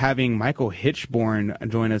we'll be having Michael Hitchborn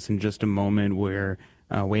join us in just a moment. We're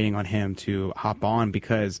waiting on him to hop on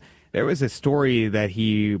because there was a story that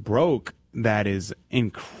he broke that is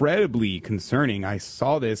incredibly concerning. I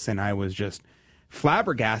saw this and I was just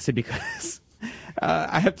flabbergasted because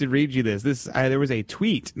I have to read you this. There was a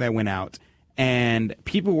tweet that went out and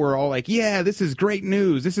people were all like, yeah, this is great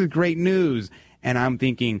news. This is great news. And I'm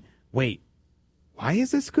thinking, wait, why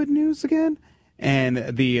is this good news again? And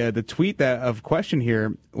the tweet that of question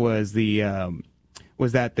here was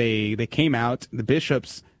that they came out, the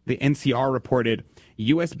bishops, the NCR reported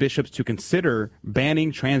U.S. bishops to consider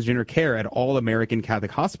banning transgender care at all American Catholic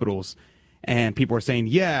hospitals. And people are saying,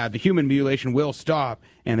 yeah, the human mutilation will stop.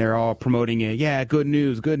 And they're all promoting it. Yeah, good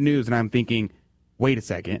news, good news. And I'm thinking, wait a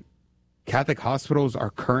second. Catholic hospitals are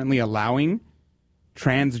currently allowing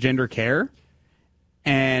transgender care?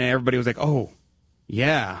 And everybody was like, oh,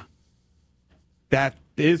 yeah, that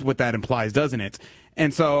is what that implies, doesn't it?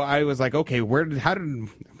 And so I was like, okay,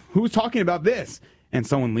 who's talking about this? And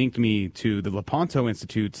someone linked me to the Lepanto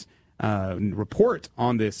Institute's report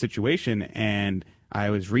on this situation, and I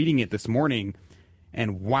was reading it this morning,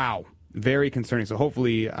 and wow, very concerning. So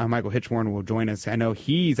hopefully Michael Hitchborn will join us. I know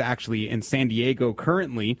he's actually in San Diego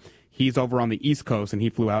currently. He's over on the East Coast, and he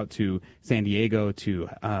flew out to San Diego to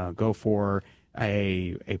go for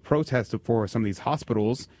a protest for some of these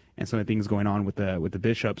hospitals and some of the things going on with the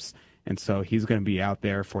bishops. And so he's going to be out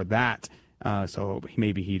there for that. So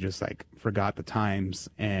maybe he just forgot the times,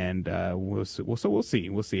 and we'll see.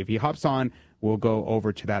 We'll see if he hops on. We'll go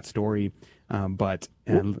over to that story. But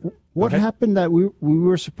what happened that we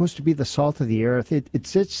were supposed to be the salt of the earth? It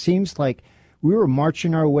seems like we were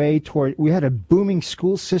marching our way toward. We had a booming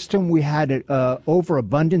school system. We had an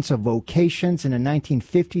overabundance of vocations in the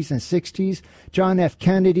 1950s and 60s. John F.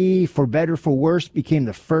 Kennedy, for better for worse, became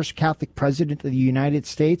the first Catholic president of the United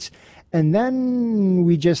States. And then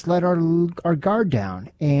we just let our guard down,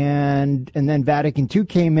 and then Vatican II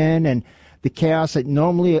came in, and the chaos that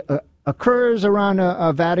normally occurs around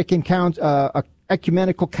a Vatican a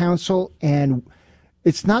ecumenical council. And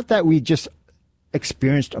it's not that we just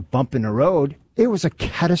experienced a bump in the road; it was a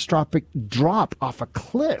catastrophic drop off a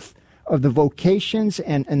cliff of the vocations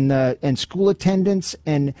and school attendance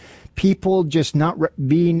and people just not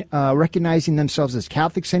recognizing themselves as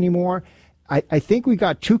Catholics anymore. I think we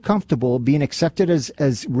got too comfortable being accepted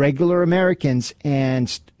as regular Americans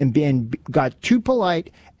and got too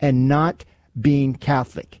polite and not being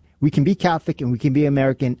Catholic. We can be Catholic and we can be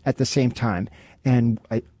American at the same time. And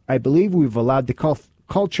I believe we've allowed the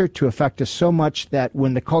culture to affect us so much that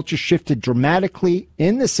when the culture shifted dramatically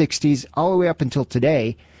in the 60s all the way up until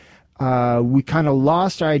today, we kind of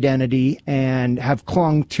lost our identity and have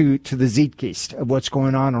clung to the zeitgeist of what's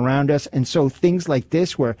going on around us. And so things like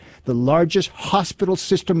this, where the largest hospital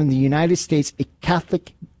system in the United States, a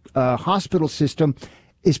Catholic hospital system,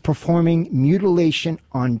 is performing mutilation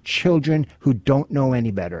on children who don't know any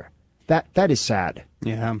better. That is sad.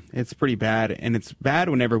 Yeah, it's pretty bad. And it's bad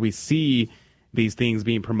whenever we see these things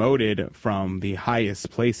being promoted from the highest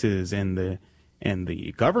places in the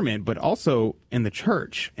government, but also in the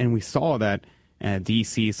church. And we saw that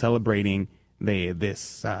D.C. celebrating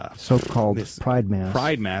this so-called Pride Mass.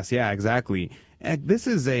 Pride Mass, yeah, exactly. This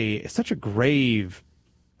is such a grave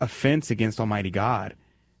offense against Almighty God.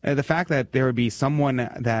 The fact that there would be someone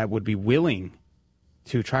that would be willing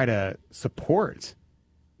to try to support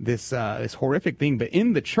this horrific thing, but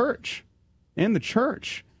in the church,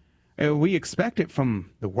 we expect it from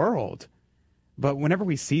the world. But whenever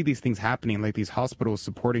we see these things happening, like these hospitals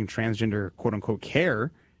supporting transgender quote-unquote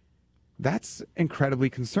care, that's incredibly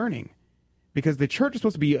concerning because the church is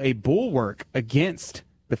supposed to be a bulwark against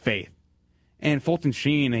the faith. And Fulton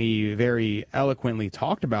Sheen, he very eloquently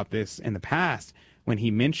talked about this in the past when he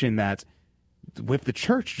mentioned that if the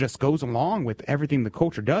church just goes along with everything the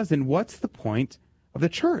culture does, then what's the point of the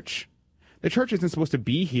church? The church isn't supposed to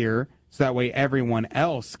be here so that way everyone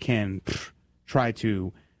else can try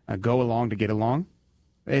to go along to get along.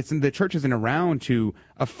 The church isn't around to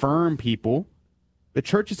affirm people. The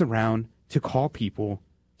church is around to call people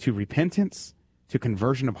to repentance, to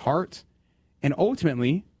conversion of heart, and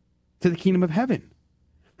ultimately to the kingdom of heaven.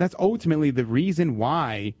 That's ultimately the reason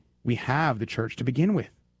why we have the church to begin with.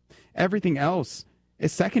 Everything else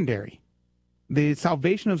is secondary. The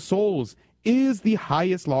salvation of souls is the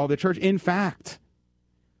highest law of the church. In fact,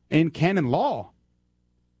 in canon law,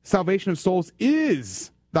 salvation of souls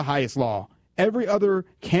is the highest law. Every other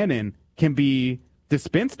canon can be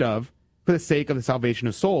dispensed of for the sake of the salvation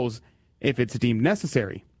of souls if it's deemed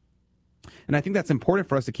necessary. And I think that's important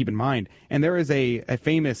for us to keep in mind. And there is a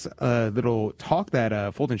famous little talk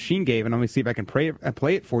that Fulton Sheen gave, and let me see if I can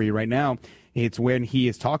play it for you right now. It's when he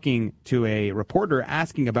is talking to a reporter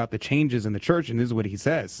asking about the changes in the church, and this is what he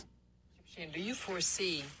says. Sheen, do you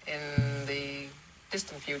foresee in the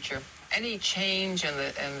distant future any change in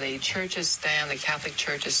the church's stand, the Catholic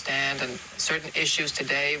Church's stand, and certain issues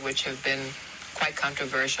today which have been quite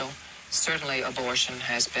controversial? Certainly abortion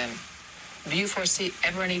has been. Do you foresee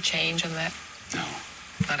ever any change in that? No.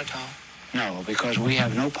 Not at all? No, because we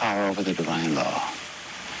have no power over the divine law.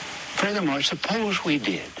 Furthermore, suppose we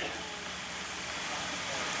did.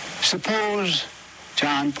 Suppose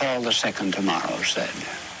John Paul II tomorrow said,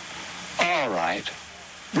 all right,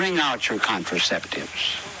 bring out your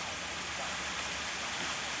contraceptives.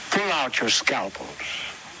 Pull out your scalpels.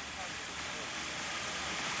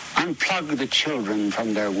 Unplug the children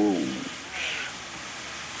from their wombs.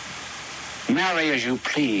 Marry as you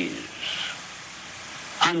please.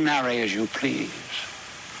 Unmarry as you please.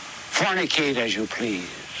 Fornicate as you please.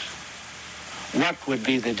 What would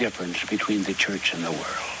be the difference between the church and the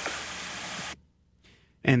world?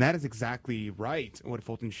 And that is exactly right. What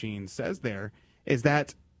Fulton Sheen says there is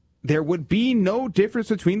that there would be no difference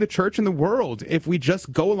between the church and the world if we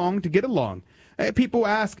just go along to get along. People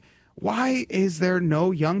ask, why is there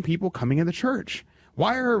no young people coming in the church?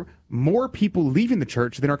 Why are more people leaving the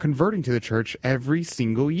church than are converting to the church every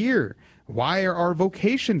single year? Why are our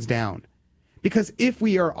vocations down? Because if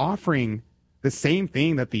we are offering the same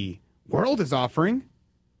thing that the world is offering,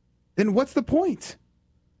 then what's the point?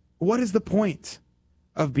 What is the point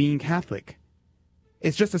of being Catholic?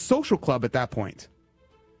 It's just a social club at that point.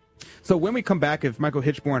 So when we come back, if Michael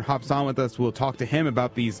Hitchborn hops on with us, we'll talk to him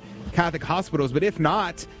about these Catholic hospitals. But if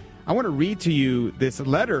not, I want to read to you this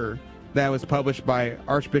letter that was published by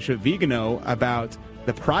Archbishop Vigano about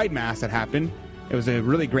the Pride Mass that happened. It was a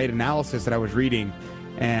really great analysis that I was reading,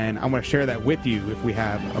 and I want to share that with you if we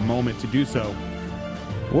have a moment to do so.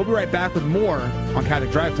 We'll be right back with more on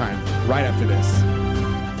Catholic Drive Time right after this.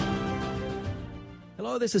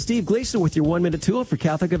 Hello, this is Steve Gleason with your one-minute tool for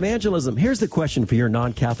Catholic evangelism. Here's the question for your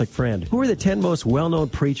non-Catholic friend. Who are the 10 most well-known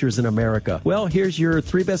preachers in America? Well, here's your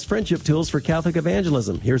 3 best friendship tools for Catholic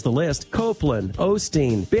evangelism. Here's the list. Copeland,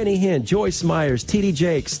 Osteen, Benny Hinn, Joyce Myers, T.D.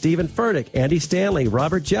 Jakes, Stephen Furtick, Andy Stanley,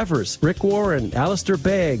 Robert Jeffers, Rick Warren, Alistair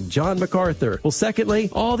Begg, John MacArthur. Well, secondly,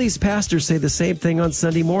 all these pastors say the same thing on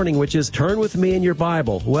Sunday morning, which is, turn with me in your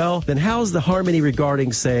Bible. Well, then how's the harmony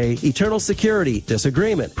regarding, say, eternal security?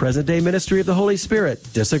 Disagreement. Present-day ministry of the Holy Spirit?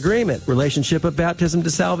 Disagreement. Relationship of baptism to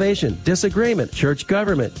salvation? Disagreement. Church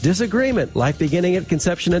government? Disagreement. Life beginning at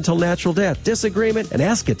conception until natural death? Disagreement. And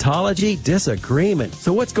eschatology? Disagreement.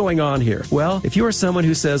 So what's going on here? Well, if you are someone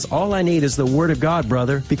who says, all I need is the Word of God,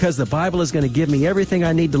 brother, because the Bible is going to give me everything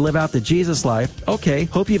I need to live out the Jesus life, okay,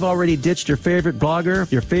 hope you've already ditched your favorite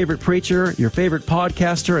blogger, your favorite preacher, your favorite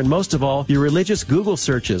podcaster, and most of all, your religious Google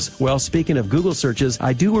searches. Well, speaking of Google searches,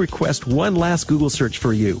 I do request one last Google search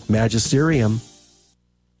for you. Magisterium.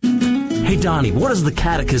 Hey, Donnie, what does the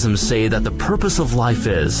Catechism say that the purpose of life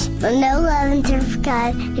is? To know, love, and serve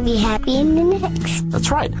God, to be happy in the next. That's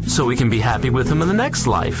right, so we can be happy with Him in the next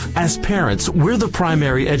life. As parents, we're the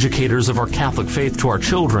primary educators of our Catholic faith to our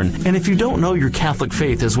children, and if you don't know your Catholic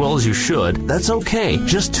faith as well as you should, that's okay.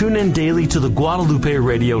 Just tune in daily to the Guadalupe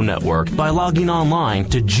Radio Network by logging online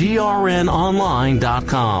to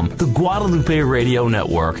grnonline.com. The Guadalupe Radio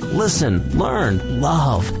Network. Listen, learn,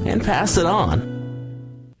 love, and pass it on.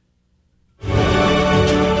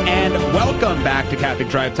 Welcome back to Catholic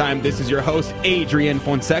Drive Time. This is your host, Adrian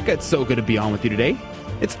Fonseca. It's so good to be on with you today.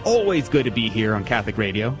 It's always good to be here on Catholic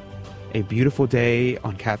Radio. A beautiful day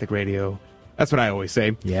on Catholic Radio. That's what I always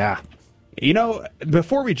say. Yeah. You know,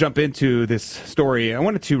 before we jump into this story, I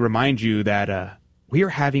wanted to remind you that we are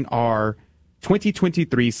having our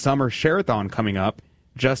 2023 Summer Share-a-thon coming up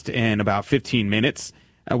just in about 15 minutes.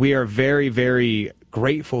 We are very, very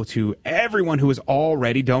grateful to everyone who has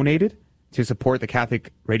already donated to support the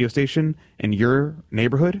Catholic radio station in your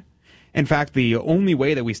neighborhood. In fact, the only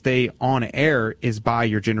way that we stay on air is by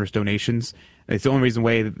your generous donations. It's the only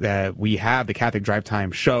way that we have the Catholic Drive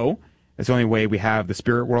Time show. It's the only way we have the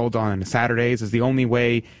Spirit World on Saturdays. It's the only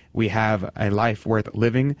way we have a Life Worth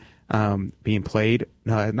Living being played.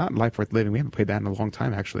 No, not Life Worth Living. We haven't played that in a long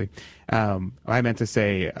time, actually. I meant to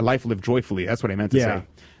say A Life Lived Joyfully. That's what I meant to say.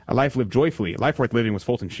 A Life Lived Joyfully. Life Worth Living was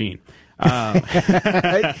Fulton Sheen.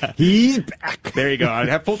 He's back. There you go. I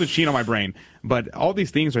have Fulton Sheen on my brain. But all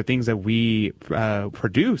these things are things that we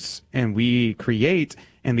produce and we create,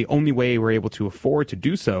 and the only way we're able to afford to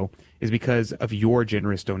do so is because of your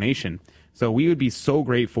generous donation. So we would be so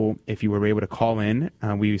grateful if you were able to call in.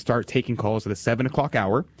 We start taking calls at the 7 o'clock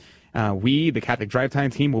hour. We, the Catholic Drive Time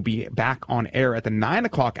team, will be back on air at the 9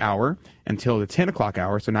 o'clock hour until the 10 o'clock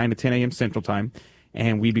hour, so 9 to 10 a.m. Central Time.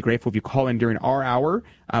 And we'd be grateful if you call in during our hour.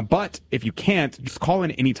 But if you can't, just call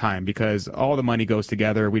in anytime, because all the money goes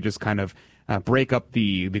together. We just kind of break up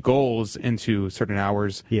the goals into certain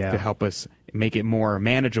hours to help us make it more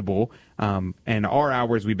manageable. And our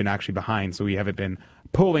hours, we've been actually behind, so we haven't been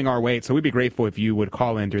pulling our weight. So we'd be grateful if you would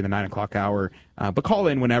call in during the 9 o'clock hour. But call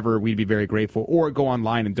in whenever. We'd be very grateful. Or go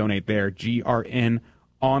online and donate there,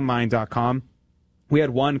 grnonline.com. We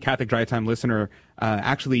had one Catholic Drive Time listener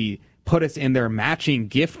actually put us in their matching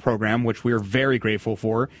gift program, which we are very grateful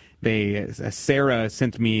for. Sarah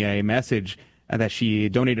sent me a message that she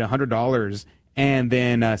donated $100 and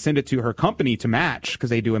then sent it to her company to match, because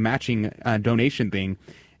they do a matching donation thing.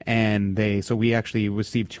 And so we actually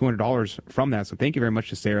received $200 from that. So thank you very much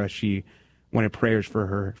to Sarah. She wanted prayers for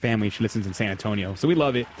her family. She listens in San Antonio. So we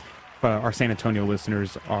love it. Our San Antonio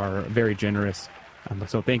listeners are very generous.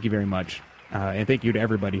 So thank you very much. And thank you to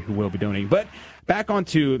everybody who will be donating. But back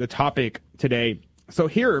onto the topic today. So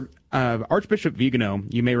here, Archbishop Vigano,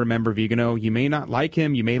 you may remember Vigano. You may not like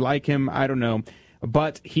him. You may like him. I don't know.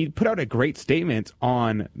 But he put out a great statement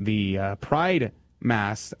on the Pride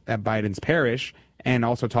Mass at Biden's parish, and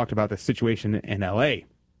also talked about the situation in L.A.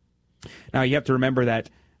 Now, you have to remember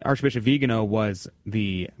that Archbishop Vigano was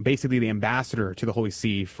basically the ambassador to the Holy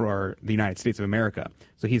See for the United States of America.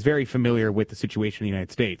 So he's very familiar with the situation in the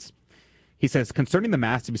United States. He says, concerning the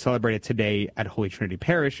Mass to be celebrated today at Holy Trinity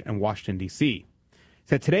Parish in Washington, D.C. He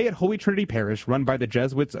said, today at Holy Trinity Parish, run by the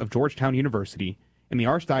Jesuits of Georgetown University in the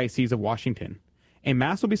Archdiocese of Washington, a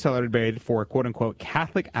Mass will be celebrated for, quote-unquote,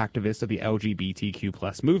 Catholic activists of the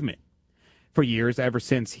LGBTQ+ movement. For years, ever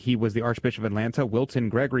since he was the Archbishop of Atlanta, Wilton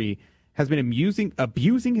Gregory has been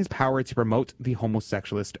abusing his power to promote the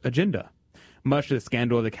homosexualist agenda, much to the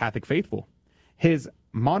scandal of the Catholic faithful. His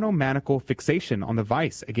monomaniacal fixation on the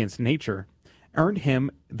vice against nature earned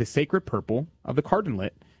him the sacred purple of the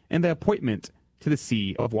cardinalate and the appointment to the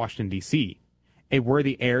See of Washington, D.C., a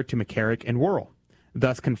worthy heir to McCarrick and Worrell,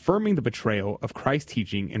 thus confirming the betrayal of Christ's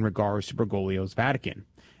teaching in regards to Bergoglio's Vatican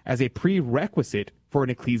as a prerequisite for an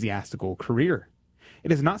ecclesiastical career.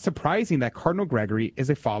 It is not surprising that Cardinal Gregory is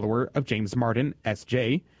a follower of James Martin,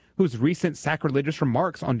 S.J., whose recent sacrilegious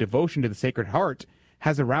remarks on devotion to the Sacred Heart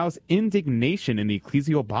has aroused indignation in the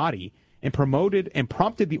ecclesial body and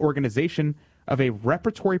prompted the organization of a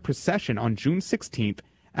repertory procession on June 16th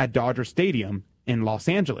at Dodger Stadium in Los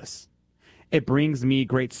Angeles. It brings me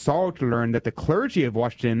great sorrow to learn that the clergy of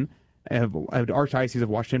Washington, of the Archdiocese of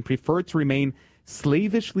Washington, preferred to remain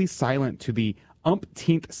slavishly silent to the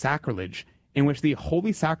umpteenth sacrilege in which the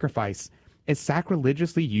holy sacrifice is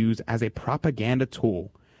sacrilegiously used as a propaganda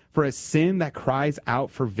tool for a sin that cries out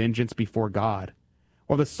for vengeance before God,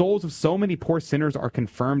 while the souls of so many poor sinners are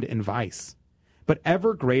confirmed in vice. But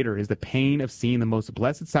ever greater is the pain of seeing the most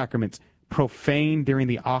blessed sacraments profaned during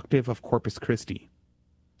the octave of Corpus Christi,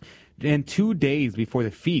 and 2 days before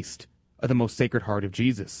the feast of the most Sacred Heart of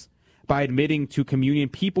Jesus, by admitting to communion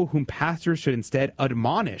people whom pastors should instead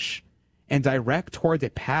admonish and direct towards a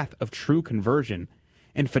path of true conversion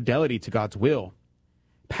and fidelity to God's will.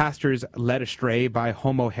 Pastors led astray by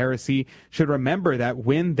homo heresy should remember that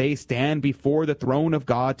when they stand before the throne of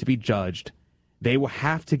God to be judged, they will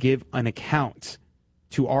have to give an account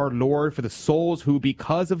to our Lord for the souls who,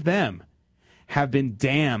 because of them, have been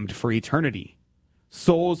damned for eternity,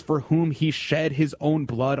 souls for whom he shed his own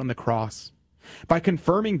blood on the cross. By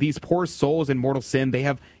confirming these poor souls in mortal sin, they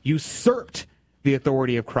have usurped the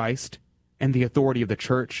authority of Christ and the authority of the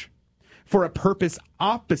Church for a purpose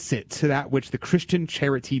opposite to that which the Christian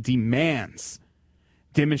charity demands,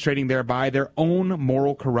 demonstrating thereby their own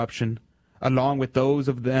moral corruption, along with those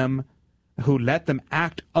of them who let them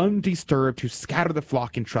act undisturbed to scatter the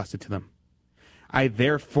flock entrusted to them. I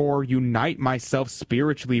therefore unite myself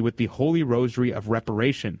spiritually with the Holy Rosary of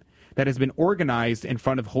Reparation that has been organized in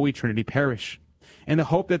front of Holy Trinity Parish, in the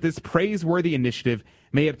hope that this praiseworthy initiative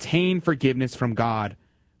may obtain forgiveness from God,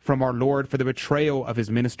 from our Lord for the betrayal of his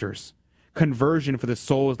ministers, conversion for the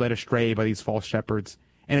souls led astray by these false shepherds,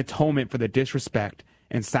 and atonement for the disrespect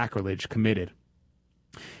and sacrilege committed.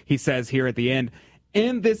 He says here at the end,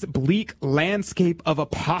 in this bleak landscape of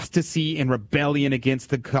apostasy and rebellion against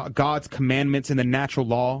the God's commandments and the natural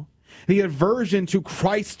law, the aversion to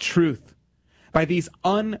Christ's truth by these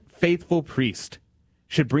unfaithful priests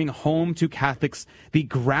should bring home to Catholics the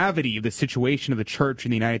gravity of the situation of the church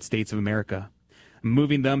in the United States of America,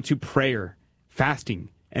 moving them to prayer, fasting,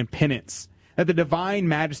 and penance, that the divine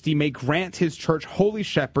majesty may grant his church holy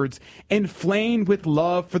shepherds inflamed with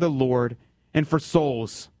love for the Lord and for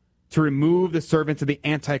souls, to remove the servants of the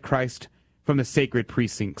Antichrist from the sacred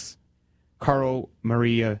precincts. Carlo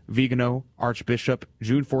Maria Vigano, Archbishop,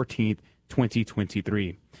 June 14th,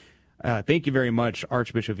 2023. Thank you very much,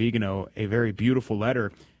 Archbishop Vigano. A very beautiful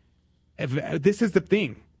letter. This is the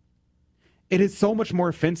thing. It is so much more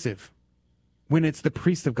offensive when it's the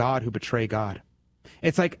priests of God who betray God.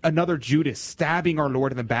 It's like another Judas stabbing our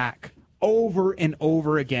Lord in the back over and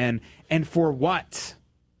over again. And for what?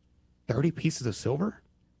 30 pieces of silver?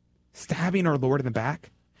 Stabbing our Lord in the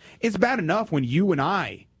back? It's bad enough when you and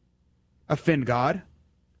I offend God.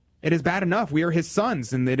 It is bad enough. We are his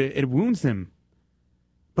sons and that it wounds him.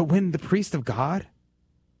 But when the priests of God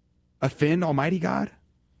offend Almighty God,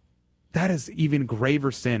 that is even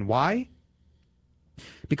graver sin. Why?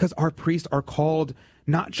 Because our priests are called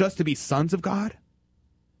not just to be sons of God,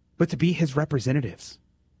 but to be his representatives,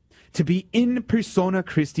 to be in persona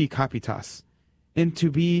Christi Capitas, and to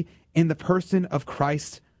be in the person of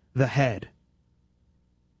Christ the head.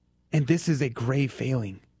 And this is a grave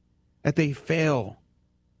failing, that they fail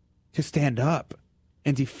to stand up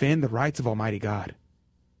and defend the rights of Almighty God,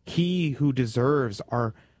 he who deserves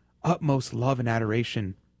our utmost love and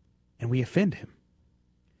adoration, and we offend him.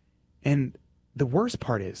 And the worst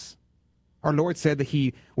part is, our Lord said that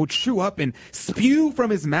he would chew up and spew from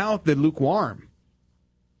his mouth the lukewarm.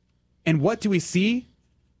 And what do we see?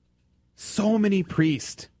 So many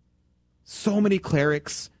priests, so many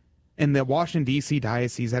clerics in the Washington, D.C.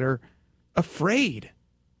 diocese that are afraid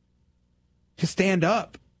to stand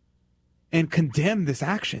up and condemn these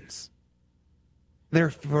actions. They're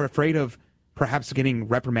afraid of perhaps getting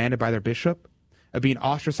reprimanded by their bishop, of being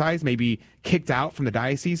ostracized, maybe kicked out from the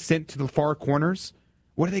diocese, sent to the far corners.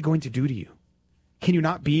 What are they going to do to you? Can you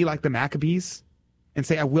not be like the Maccabees and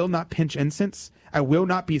say, I will not pinch incense, I will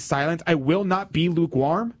not be silent, I will not be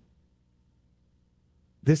lukewarm?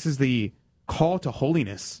 This is the call to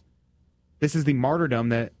holiness. This is the martyrdom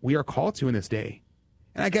that we are called to in this day.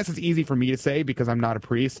 And I guess it's easy for me to say because I'm not a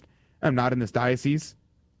priest. I'm not in this diocese.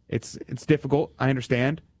 It's difficult, I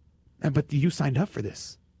understand. But you signed up for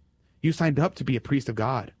this. You signed up to be a priest of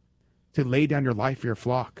God, to lay down your life for your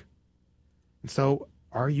flock. And so,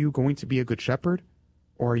 are you going to be a good shepherd,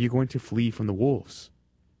 or are you going to flee from the wolves?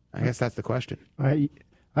 I guess that's the question. I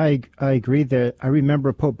agree that I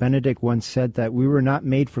remember Pope Benedict once said that we were not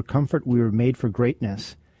made for comfort, we were made for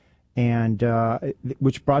greatness. And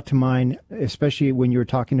which brought to mind, especially when you were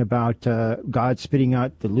talking about God spitting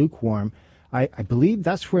out the lukewarm, I believe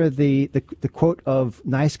that's where the quote of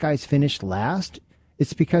nice guys finish last.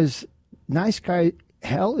 It's because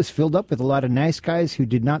hell is filled up with a lot of nice guys who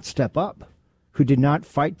did not step up, who did not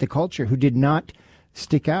fight the culture, who did not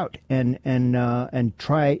stick out and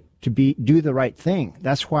try to do the right thing.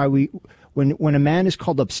 That's why when a man is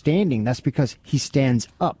called upstanding, that's because he stands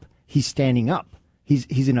up. He's standing up.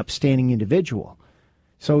 He's an upstanding individual.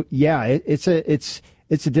 So yeah, it's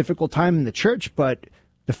a difficult time in the church, but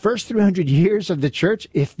the first 300 years of the church,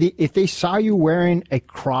 if they saw you wearing a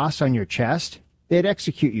cross on your chest, they'd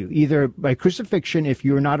execute you, either by crucifixion if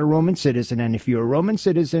you're not a Roman citizen, and if you're a Roman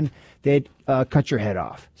citizen, they'd cut your head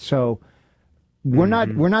off. So we're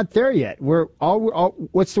not there yet.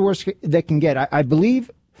 What's the worst that can get? I believe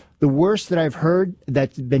the worst that I've heard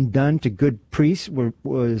that's been done to good priests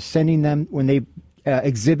was sending them when they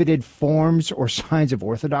exhibited forms or signs of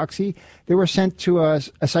orthodoxy. They were sent to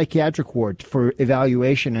a psychiatric ward for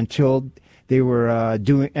evaluation until they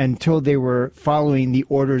were following the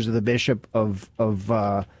orders of the bishop of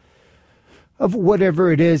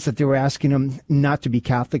whatever it is that they were asking them not to be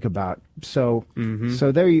Catholic about. So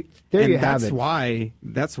there you have it.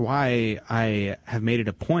 That's why I have made it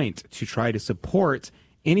a point to try to support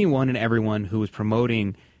anyone and everyone who is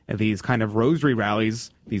promoting these kind of rosary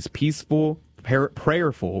rallies, these peaceful,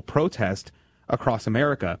 prayerful protest across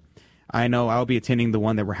America. I know I'll be attending the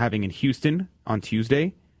one that we're having in Houston on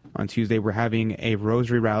Tuesday. On Tuesday, we're having a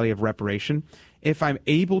rosary rally of reparation. If I'm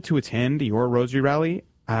able to attend your rosary rally,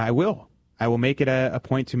 I will. I will make it a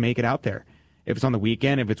point to make it out there. If it's on the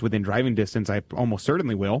weekend, if it's within driving distance, I almost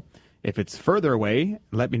certainly will. If it's further away,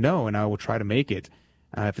 let me know, and I will try to make it.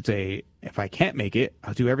 If I can't make it,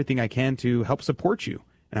 I'll do everything I can to help support you,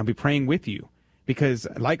 and I'll be praying with you. Because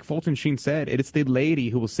like Fulton Sheen said, it is the laity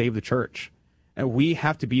who will save the church. And we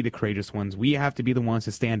have to be the courageous ones. We have to be the ones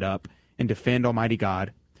to stand up and defend Almighty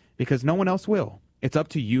God, because no one else will. It's up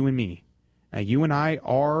to you and me. You and I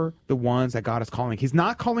are the ones that God is calling. He's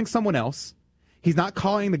not calling someone else. He's not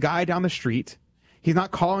calling the guy down the street. He's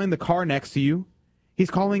not calling the car next to you.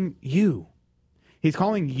 He's calling you. He's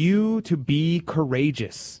calling you to be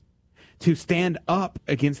courageous, to stand up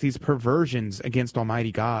against these perversions against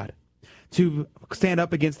Almighty God, to stand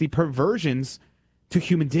up against the perversions to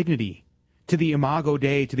human dignity, to the imago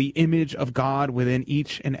Dei, to the image of God within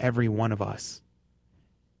each and every one of us.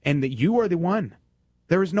 And that you are the one.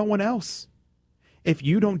 There is no one else. If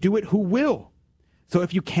you don't do it, who will? So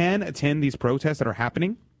if you can attend these protests that are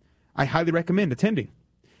happening, I highly recommend attending.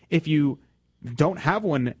 If you don't have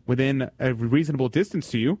one within a reasonable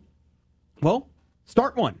distance to you, well,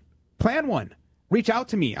 start one. Plan one. Reach out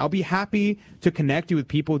to me. I'll be happy to connect you with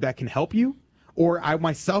people that can help you, or I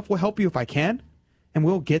myself will help you if I can, and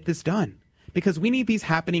we'll get this done. Because we need these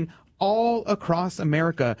happening all across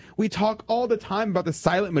America. We talk all the time about the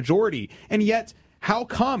silent majority, and yet how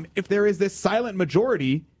come, if there is this silent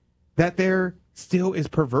majority, that there still is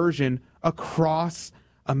perversion across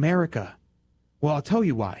America? Well, I'll tell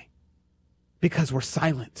you why. Because we're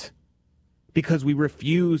silent. Because we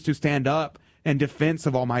refuse to stand up in defense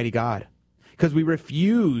of Almighty God. Because we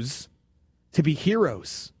refuse to be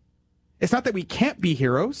heroes. It's not that we can't be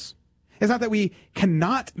heroes. It's not that we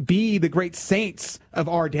cannot be the great saints of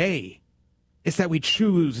our day. It's that we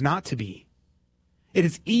choose not to be. It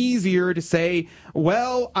is easier to say,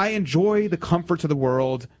 well, I enjoy the comforts of the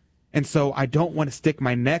world, and so I don't want to stick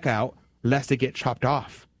my neck out lest it get chopped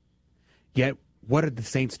off. Yet, what did the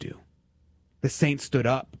saints do? The saints stood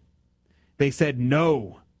up. They said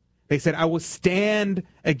no. They said, I will stand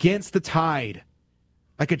against the tide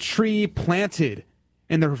like a tree planted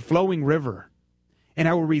in the flowing river, and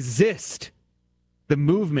I will resist the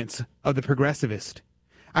movements of the progressivist.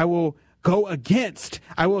 I will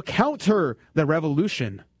counter the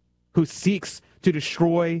revolution who seeks to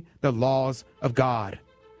destroy the laws of God.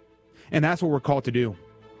 And that's what we're called to do.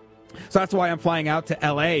 So that's why I'm flying out to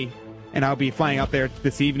L.A., and I'll be flying out there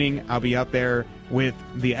this evening. I'll be out there with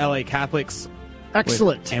the L.A. Catholics.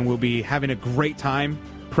 Excellent. And we'll be having a great time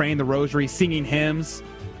praying the rosary, singing hymns.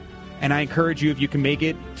 And I encourage you, if you can make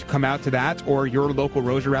it, to come out to that or your local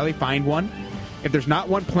rosary rally. Find one. If there's not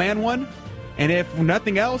one, plan one. And if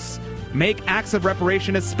nothing else, make acts of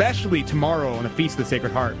reparation, especially tomorrow on the Feast of the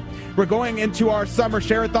Sacred Heart. We're going into our summer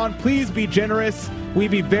share-a-thon. Please be generous.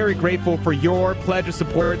 We'd be very grateful for your pledge of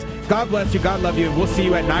support. God bless you. God love you. And we'll see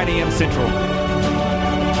you at 9 a.m. Central.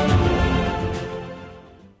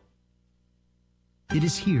 It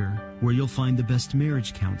is here where you'll find the best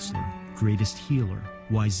marriage counselor, greatest healer,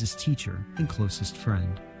 wisest teacher, and closest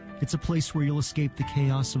friend. It's a place where you'll escape the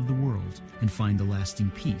chaos of the world and find the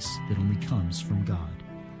lasting peace that only comes from God.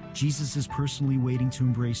 Jesus is personally waiting to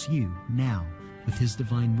embrace you now with his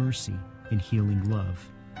divine mercy and healing love.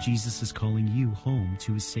 Jesus is calling you home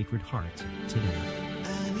to his Sacred Heart today.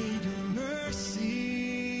 I need a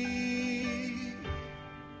mercy.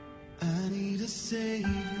 I need a Savior.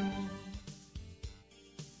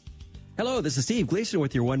 Hello, this is Steve Gleason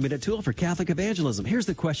with your 1-minute tool for Catholic evangelism. Here's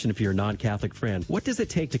the question for your non-Catholic friend. What does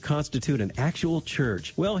it take to constitute an actual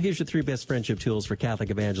church? Well, here's your 3 best friendship tools for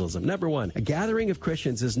Catholic evangelism. Number 1, a gathering of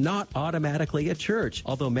Christians is not automatically a church.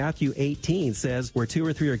 Although Matthew 18 says, where 2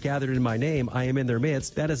 or 3 are gathered in my name, I am in their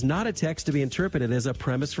midst, that is not a text to be interpreted as a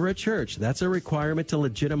premise for a church. That's a requirement to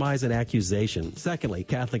legitimize an accusation. Secondly,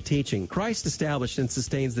 Catholic teaching. Christ established and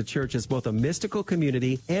sustains the church as both a mystical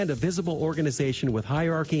community and a visible organization with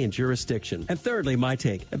hierarchy and jurisdiction. And thirdly, my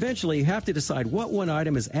take. Eventually, you have to decide what one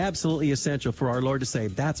item is absolutely essential for our Lord to say,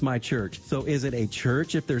 that's my church. So is it a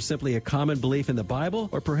church if there's simply a common belief in the Bible?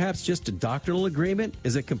 Or perhaps just a doctrinal agreement?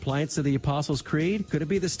 Is it compliance to the Apostles' Creed? Could it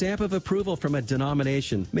be the stamp of approval from a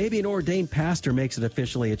denomination? Maybe an ordained pastor makes it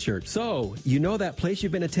officially a church. So, you know that place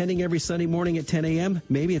you've been attending every Sunday morning at 10 a.m.?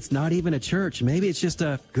 Maybe it's not even a church. Maybe it's just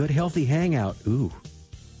a good, healthy hangout. Ooh.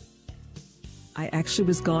 I actually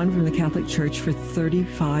was gone from the Catholic Church for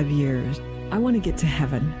 35 years. I want to get to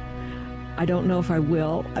heaven. I don't know if I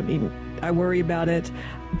will. I mean, I worry about it.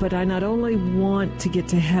 But I not only want to get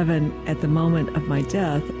to heaven at the moment of my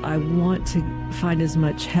death, I want to find as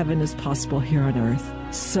much heaven as possible here on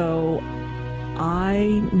earth. So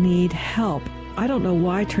I need help. I don't know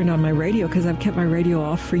why I turned on my radio, because I've kept my radio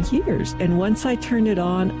off for years. And once I turned it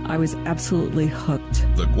on, I was absolutely hooked.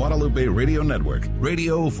 The Guadalupe Radio Network,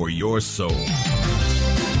 radio for your soul.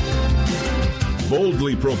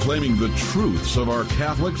 boldly proclaiming the truths of our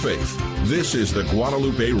Catholic faith. This is the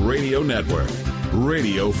Guadalupe Radio Network,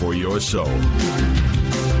 radio for your soul.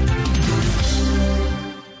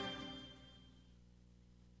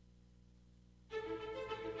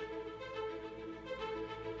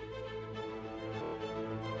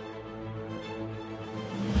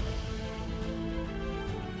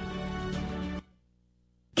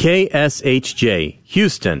 KSHJ,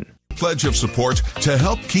 Houston. Pledge of support to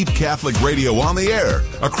help keep Catholic radio on the air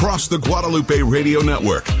across the Guadalupe Radio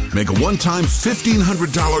Network. Make a one-time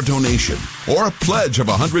 $1,500 donation or a pledge of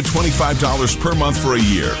 $125 per month for a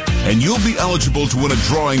year, and you'll be eligible to win a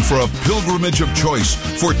drawing for a pilgrimage of choice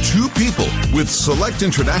for 2 people with select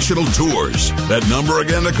international tours. That number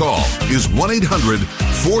again to call is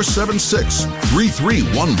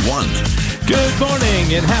 1-800-476-3311. Good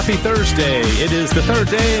morning and happy Thursday. It is the third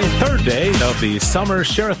day of the Summer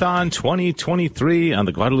Share-a-thon 2023 on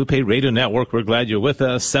the Guadalupe Radio Network. We're glad you're with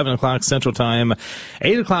us. 7 o'clock Central Time,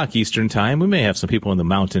 8 o'clock Eastern Time. We may have some people in the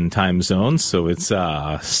Mountain Time Zone, so it's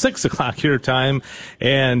 6 o'clock your time.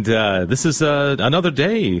 And this is another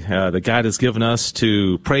day that God has given us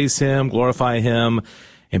to praise Him, glorify Him,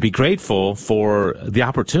 and be grateful for the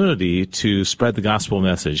opportunity to spread the gospel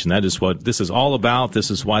message. And that is what this is all about. This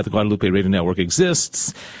is why the Guadalupe Radio Network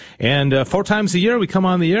exists. And 4 times a year we come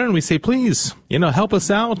on the air and we say, please, help us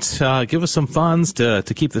out. Give us some funds to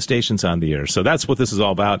keep the stations on the air. So that's what this is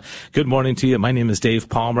all about. Good morning to you. My name is Dave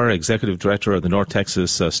Palmer, Executive Director of the North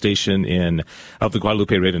Texas station of the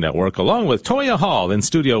Guadalupe Radio Network, along with Toya Hall in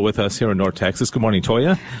studio with us here in North Texas. Good morning,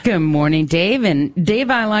 Toya. Good morning, Dave. And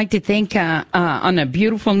Dave, I like to think on a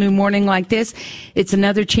beautiful new morning like this, it's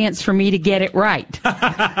another chance for me to get it right.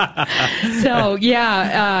 So,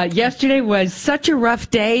 yesterday was such a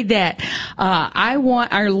rough day that I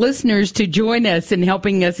want our listeners to join us in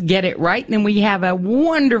helping us get it right. And we have a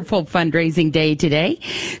wonderful fundraising day today.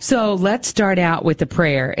 So let's start out with a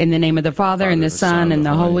prayer. In the name of the Father, and the Son, and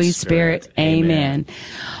the Holy Spirit. Amen.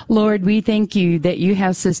 Lord, we thank you that you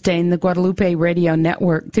have sustained the Guadalupe Radio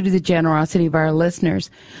Network through the generosity of our listeners.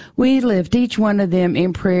 We lift each one of them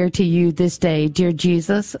in prayer to you this day, dear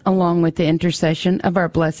Jesus, along with the intercession of our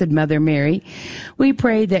Blessed Mother Mary. We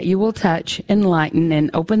pray that you will touch, enlighten,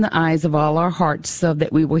 and open the eyes of all our hearts so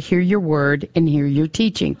that we will hear your word and hear your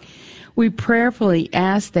teaching. We prayerfully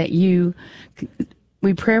ask for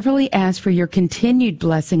your continued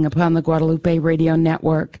blessing upon the Guadalupe Radio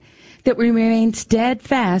Network, that we remain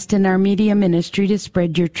steadfast in our media ministry to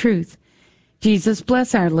spread your truth. Jesus,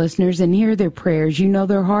 bless our listeners and hear their prayers. You know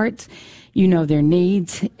their hearts, you know their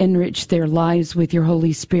needs. Enrich their lives with your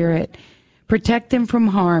Holy Spirit. Protect them from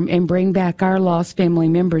harm and bring back our lost family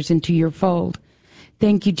members into your fold.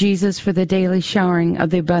 Thank you, Jesus, for the daily showering of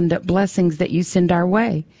the abundant blessings that you send our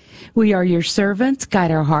way. We are your servants.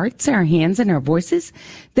 Guide our hearts, our hands, and our voices,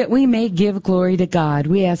 that we may give glory to God.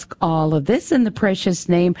 We ask all of this in the precious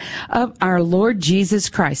name of our Lord Jesus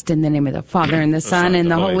Christ, in the name of the Father, and the Son, and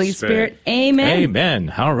the Holy Spirit. Amen.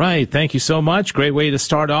 Amen. All right. Thank you so much. Great way to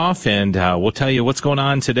start off, and we'll tell you what's going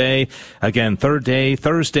on today. Again,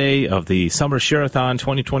 Thursday of the Summer Share-a-thon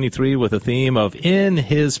 2023 with a theme of In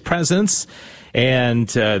His Presence. And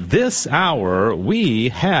this hour, we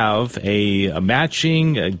have a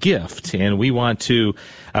matching gift, and we want to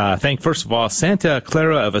thank, first of all, Santa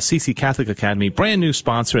Clara of Assisi Catholic Academy, brand new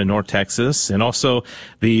sponsor in North Texas, and also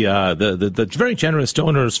the very generous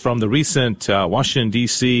donors from the recent Washington,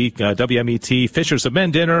 D.C. WMET Fishers of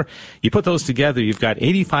Men dinner. You put those together, you've got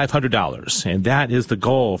 $8,500, and that is the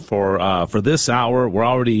goal for this hour. We're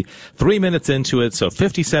already 3 minutes into it, so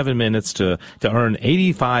 57 minutes to earn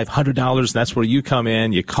 $8,500. That's where you come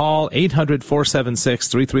in. You call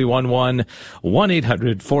 800-476-3311,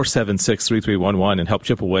 1-800-476-3311, and help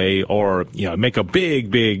chip away, or make a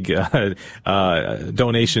big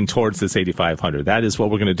donation towards this $8,500. That is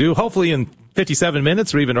what we're going to do. Hopefully in 57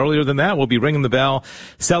 minutes or even earlier than that, we'll be ringing the bell,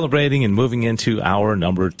 celebrating, and moving into hour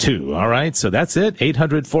number 2. All right, so that's it.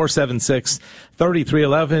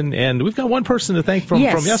 800-476-3311, and we've got one person to thank from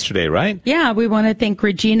yesterday, right? Yeah, we want to thank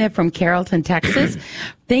Regina from Carrollton, Texas.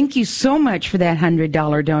 Thank you so much for that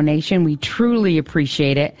 $100 donation. We truly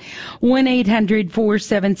appreciate it.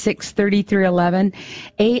 1-800-476-3311,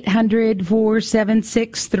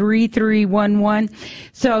 800-476-3311.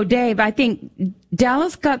 So, Dave, I think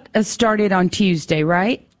Dallas got us started on Tuesday,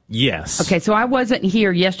 right? Yes. Okay, so I wasn't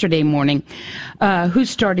here yesterday morning. Who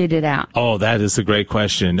started it out? Oh, that is a great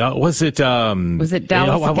question. Was it Dallas?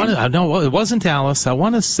 No, it wasn't Dallas. I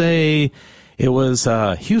want to say it was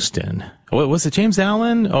Houston. Was it James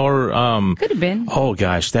Allen or could have been? Oh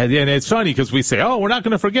gosh, and it's funny because we say, "Oh, we're not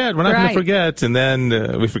going to forget, we're not going to forget," and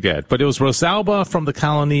then we forget. But it was Rosalba from the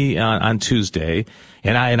Colony on Tuesday,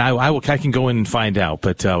 and I can go in and find out.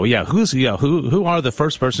 But who are the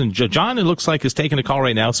first person? John, it looks like, is taking a call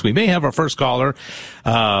right now, so we may have our first caller.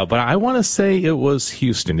 But I want to say it was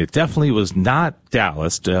Houston. It definitely was not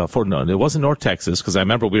Dallas. It wasn't North Texas, because I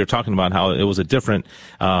remember we were talking about how it was a different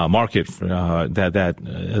market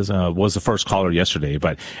that was the first caller yesterday.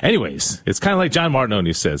 But anyways, it's kind of like John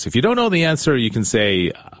Martinoni says, if you don't know the answer, you can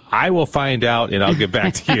say, I will find out and I'll get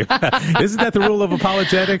back to you. Isn't that the rule of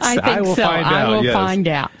apologetics? I will find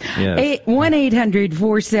out. Yes.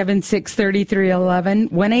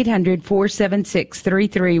 1-800-476-3311.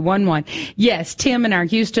 1-800-476-3311. Yes, Tim in our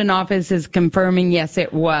Houston office is confirming, yes,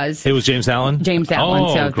 it was. It was James Allen? James Allen.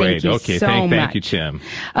 Oh, so great. Thank you so much. Thank you, Tim.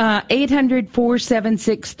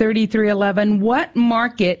 800-476-3311. What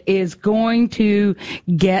market is going to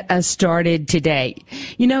get us started today?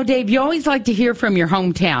 You know, Dave, you always like to hear from your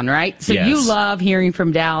hometown, right? So you love hearing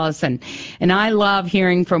from Dallas, and I love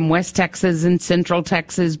hearing from West Texas and Central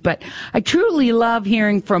Texas, but I truly love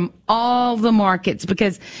hearing from all the markets,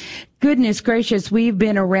 because goodness gracious, we've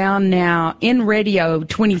been around now in radio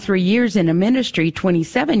 23 years, in a ministry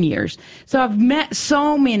 27 years. So I've met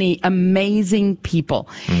so many amazing people.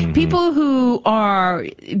 Mm-hmm. People who are,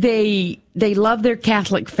 they love their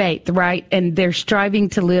Catholic faith, right? And they're striving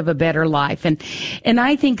to live a better life. And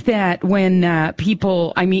I think that when I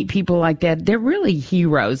meet people like that, they're really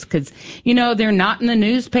heroes, because, you know, they're not in the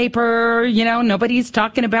newspaper, you know, nobody's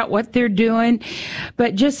talking about what they're doing,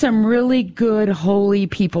 but just some really good, holy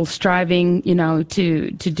people striving, you know,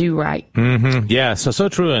 to do right. Mm-hmm. Yeah, so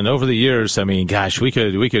true. And over the years, I mean, gosh, we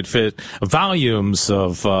could fit volumes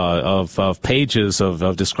of pages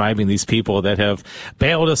of describing these people that have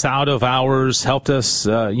bailed us out of hours, helped us,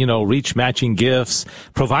 reach matching gifts,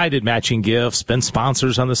 provided matching gifts, been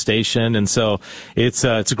sponsors on the station. And so it's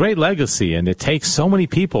a great legacy, and it takes so many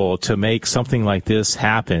people to make something like this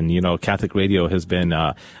happen. You know, Catholic radio has been,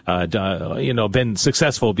 been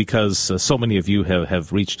successful because so many of you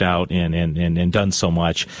have reached out and done so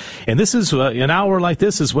much. And this is, an hour like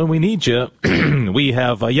this is when we need you. We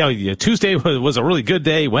have, Tuesday was a really good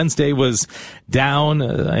day. Wednesday was down.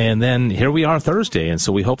 And then here we are Thursday. And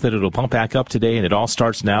so we hope that it'll pump back up today, and it all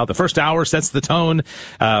starts now. The first hour sets the tone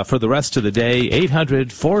for the rest of the day.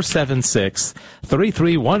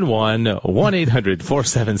 800-476-3311.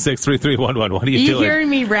 1-800-476-3311. What are you doing? You hearing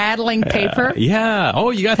me rattling paper? Yeah. Oh,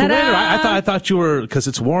 you got the winner. I thought you were, because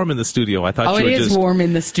it's warm in the studio. I thought you were just... it is warm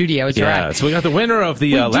in the studio. It's right. Yeah, so we got the winner of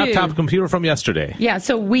the laptop computer from yesterday. Yeah,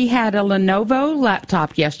 so we had a Lenovo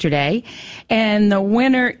laptop yesterday, and the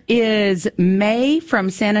winner is May from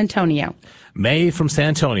San Antonio. May from San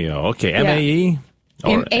Antonio. Okay, M-A-E?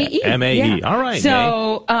 M-A-E. M-A-E. Yeah. All right.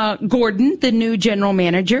 So, Gordon, the new general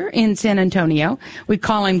manager in San Antonio, we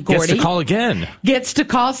call him Gordy. Gets to call again. Gets to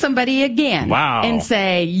call somebody again. Wow. And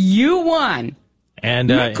say, you won.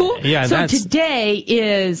 And, isn't that cool? Yeah, so today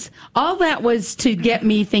is, all that was to get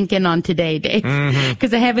me thinking on today, Dave,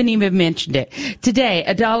 because I haven't even mentioned it. Today,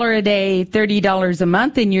 $1 a day, $30 a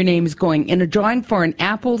month, and your name is going in a drawing for an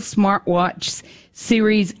Apple smartwatch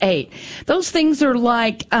Series 8. Those things are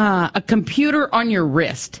like a computer on your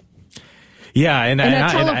wrist. Yeah, and a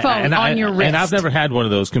telephone on your wrist. And I've never had one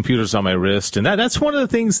of those computers on my wrist, and that's one of the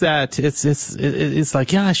things that it's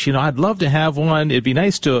like, gosh, you know, I'd love to have one. It'd be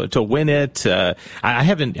nice to win it. I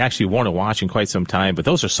haven't actually worn a watch in quite some time, but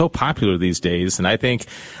those are so popular these days, and I think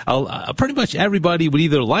pretty much everybody would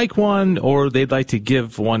either like one or they'd like to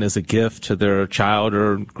give one as a gift to their child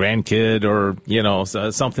or grandkid or, you know,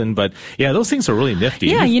 something. But yeah, those things are really nifty.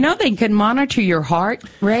 Yeah, you know, they can monitor your heart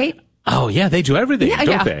rate. Oh, yeah, they do everything,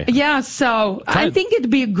 don't they? Yeah, so I think it'd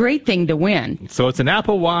be a great thing to win. So it's an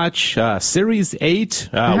Apple Watch Series 8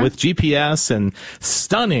 with GPS and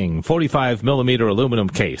stunning 45-millimeter aluminum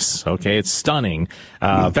case. Okay, it's stunning.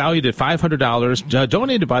 Valued at $500.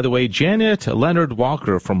 Donated, by the way, Janet Leonard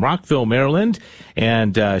Walker from Rockville, Maryland.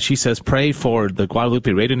 And she says, pray for the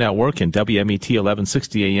Guadalupe Radio Network and WMET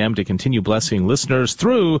 1160 AM to continue blessing listeners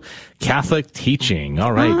through Catholic teaching.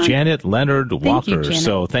 All right, Janet Leonard Walker.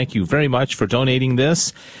 So thank you very much for donating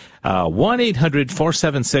this.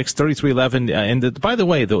 1-800-476-3311. And by the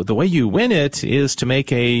way, the way you win it is to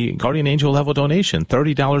make a Guardian Angel level donation,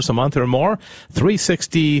 $30 a month or more,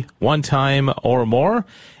 $360 one time or more.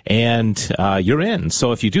 And you're in.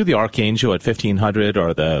 So if you do the Archangel at $1,500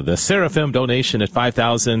 or the Seraphim donation at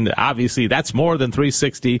 $5,000, obviously that's more than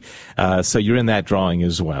 $360. So you're in that drawing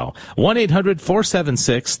as well.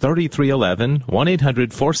 1-800-476-3311.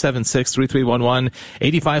 1-800-476-3311.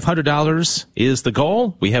 $8,500 is the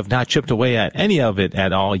goal. We have not chipped away at any of it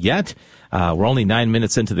at all yet. We're only 9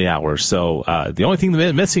 minutes into the hour, so the only thing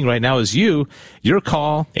that's missing right now is your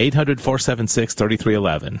call,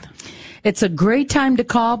 800-476-3311. It's a great time to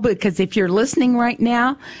call because if you're listening right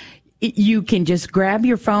now, you can just grab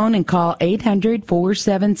your phone and call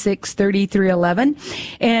 800-476-3311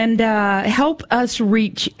 and help us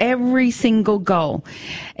reach every single goal.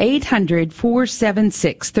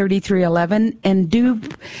 800-476-3311 and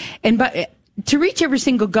to reach every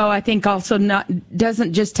single goal, I think also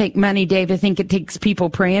doesn't just take money, Dave. I think it takes people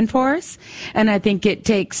praying for us, and I think it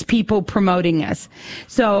takes people promoting us.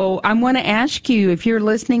 So I want to ask you, if you're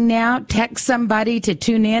listening now, text somebody to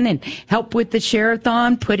tune in and help with the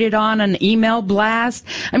Share-a-thon, put it on an email blast.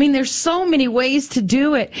 I mean, there's so many ways to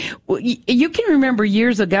do it. You can remember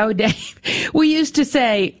years ago, Dave, we used to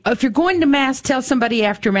say, if you're going to Mass, tell somebody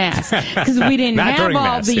after Mass, because we didn't have all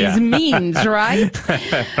Mass, these means, right?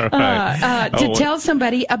 To tell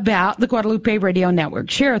somebody about the Guadalupe Radio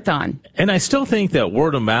Network Share-a-thon. And I still think that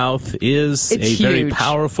word of mouth is very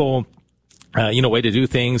powerful way to do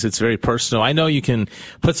things. It's very personal. I know you can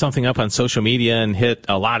put something up on social media and hit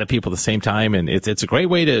a lot of people at the same time, and it's a great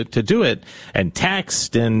way to do it, and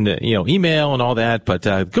text and, email and all that. But,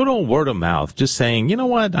 good old word of mouth, just saying, you know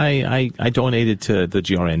what, I donated to the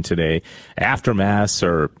GRN today after Mass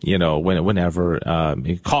or, whenever,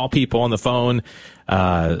 call people on the phone.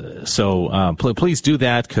 Please do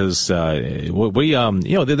that because,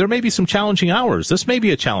 there may be some challenging hours. This may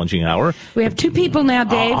be a challenging hour. We have 2 people now,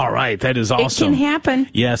 Dave. All right. That is awesome. It can happen.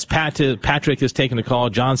 Yes. Patrick is taking a call.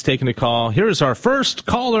 John's taking a call. Here's our first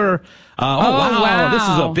caller. Wow. This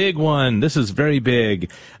is a big one. This is very big.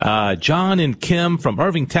 John and Kim from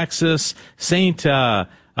Irving, Texas. St.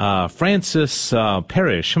 Francis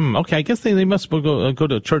Parish. Okay, I guess they must go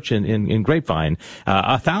to church in Grapevine.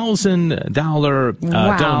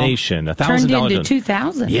 $1,000 donation. Turned into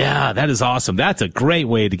 $2,000. Yeah, that is awesome. That's a great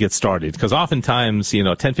way to get started because oftentimes,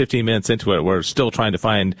 10, 15 minutes into it, we're still trying to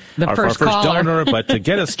find our first donor. But to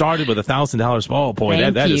get us started with $1,000, oh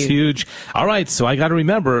boy, that is huge. All right, so I got to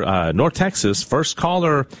remember North Texas, first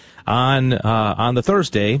caller on the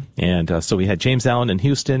Thursday, and so we had James Allen in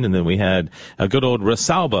Houston, and then we had a good old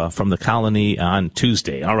Rosalba from the Colony on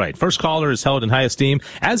Tuesday. All right, first caller is held in high esteem,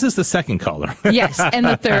 as is the second caller. Yes, and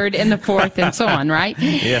the third, and the fourth, and so on, right?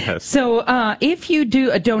 Yes. So if you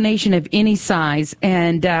do a donation of any size,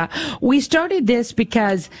 and we started this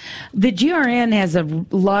because the GRN has a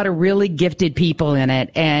lot of really gifted people in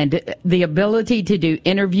it, and the ability to do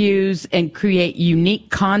interviews and create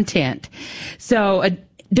unique content. So a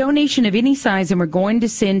donation of any size, and we're going to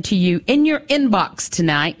send to you in your inbox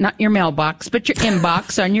tonight, not your mailbox, but your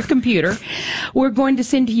inbox on your computer. We're going to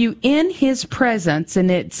send to you in his presence, and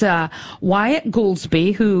it's Wyatt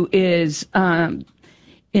Goolsby, who is the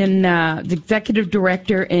executive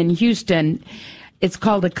director in Houston. It's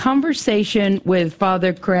called A Conversation with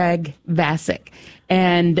Father Craig Vasic.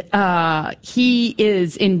 And he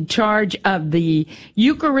is in charge of the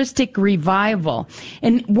Eucharistic revival.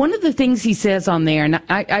 And one of the things he says on there, and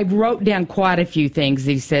I wrote down quite a few things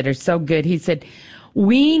he said are so good. He said,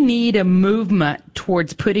 we need a movement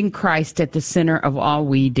towards putting Christ at the center of all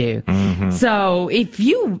we do. Mm-hmm. So if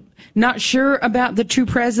you not sure about the true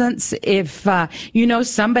presence, if you know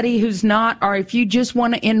somebody who's not, or if you just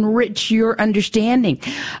want to enrich your understanding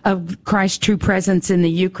of Christ's true presence in the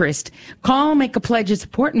Eucharist, call, make a pledge of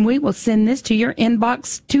support, and we will send this to your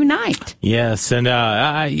inbox tonight. Yes, and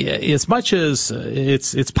as much as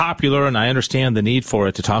it's popular, and I understand the need for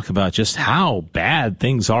it to talk about just how bad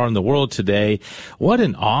things are in the world today, what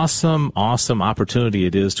an awesome opportunity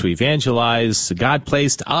it is to evangelize. God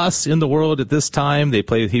placed us in the world at this time.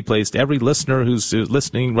 He placed every listener who's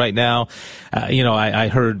listening right now. I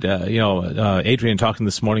heard Adrian talking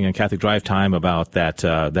this morning on Catholic Drive Time about that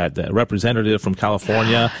representative from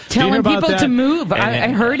California telling people to move. I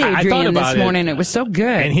heard Adrian this morning. It was so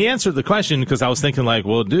good. And he answered the question because I was thinking like,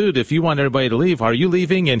 well, dude, if you want everybody to leave, are you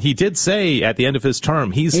leaving? And he did say at the end of his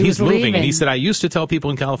term, he's moving. And he said, I used to tell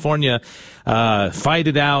people in California, fight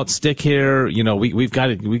it out, stick here. We've got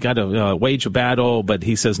to wage a battle. But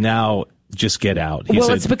he says now, just get out. He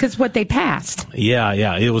said, it's because what they passed.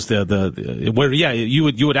 Yeah. It was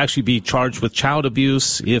you would actually be charged with child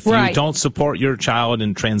abuse if you don't support your child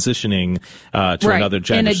in transitioning to another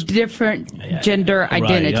gender. In a different gender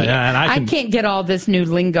identity. And I can't get all this new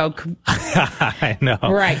lingo. I know.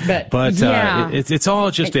 Right, but yeah. It's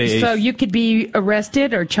all just so you could be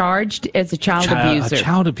arrested or charged as a child abuser. A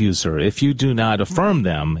child abuser if you do not affirm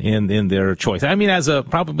them in their choice. I mean,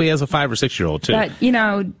 probably as a 5 or 6 year old too. But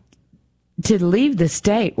to leave the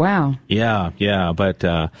state. Wow. Yeah. But,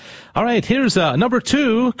 all right, here's, number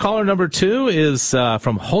 2. Caller number 2 is,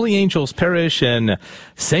 from Holy Angels Parish in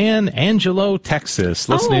San Angelo, Texas,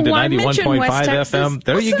 listening to 91.5 FM.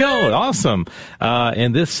 There you go. Awesome.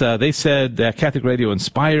 And this, they said that Catholic Radio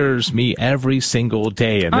inspires me every single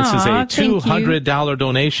day. And this is a $200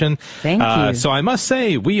 donation. Thank you. So I must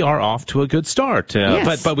say we are off to a good start.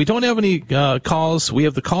 Yes. But we don't have any, calls. We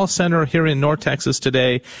have the call center here in North Texas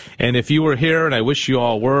today. And if you were here, and I wish you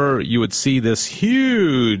all were, you would see this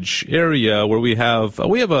huge area where we have a,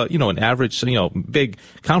 an average, big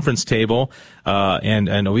conference table.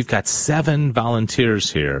 And we've got 7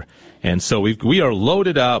 volunteers here. And so we are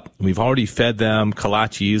loaded up. We've already fed them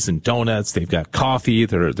kolaches and donuts. They've got coffee.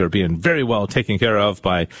 They're being very well taken care of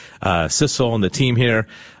by, Sissel and the team here.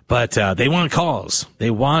 But, they want calls.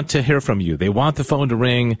 They want to hear from you. They want the phone to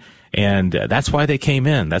ring. And that's why they came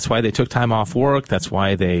in. That's why they took time off work. That's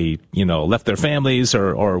why they, left their families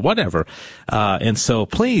or whatever. And so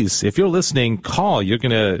please, if you're listening, call. You're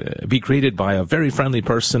going to be greeted by a very friendly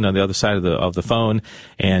person on the other side of the phone,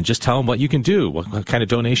 and just tell them what you can do, what kind of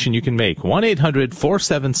donation you can make.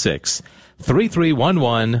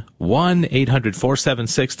 1-800-476-3311,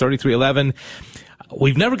 1-800-476-3311.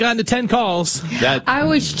 We've never gotten to 10 calls. I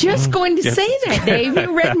was just going to say that, Dave.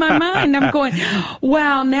 You read my mind. I'm going,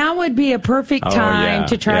 wow, now would be a perfect time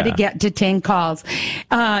to try to get to 10 calls.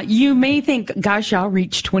 You may think, gosh, I'll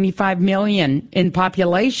reach 25 million in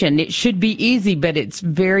population. It should be easy, but it's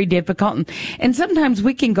very difficult. And sometimes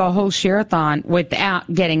we can go a whole share-a-thon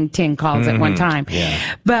without getting 10 calls at one time.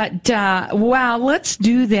 Yeah. But, wow, let's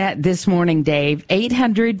do that this morning, Dave.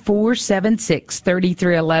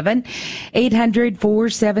 800-476-3311.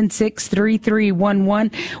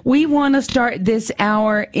 800-476-3311. We want to start this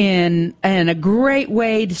hour in a great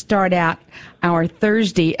way to start out our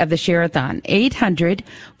Thursday of the Share-a-thon.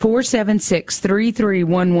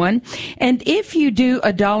 800-476-3311. And if you do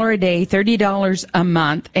 $1 a day, $30 a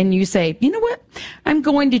month, and you say, you know what, I'm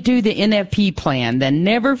going to do the NFP plan, the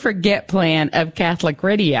Never Forget plan of Catholic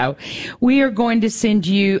Radio, we are going to send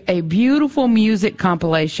you a beautiful music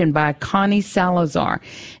compilation by Connie Salazar.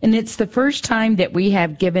 And it's the first time that we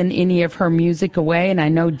have given any of her music away, and I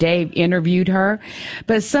know Dave interviewed her,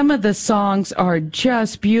 but some of the songs are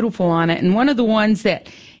just beautiful on it. And one of the ones that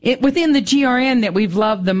within the GRN that we've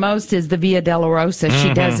loved the most is the Via Dolorosa.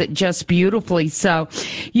 She does it just beautifully. So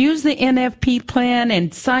use the NFP plan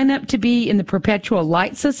and sign up to be in the Perpetual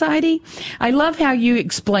Light Society. I love how you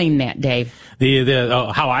explain that, Dave.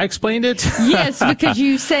 How I explained it? Yes, because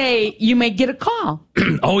you say you may get a call.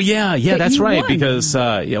 Oh, yeah, that's right. Won. Because,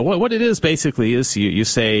 what it is basically is you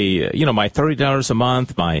say, my $30 a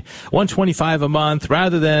month, my $125 a month,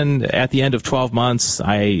 rather than at the end of 12 months,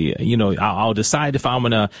 I'll decide if I'm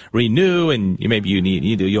going to renew, and maybe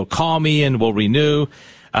you'll call me and we'll renew.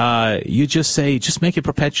 You just say, just make it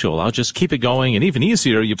perpetual. I'll just keep it going. And even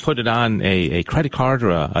easier, you put it on a credit card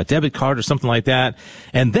or a debit card or something like that.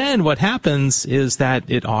 And then what happens is that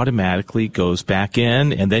it automatically goes back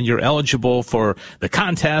in, and then you're eligible for the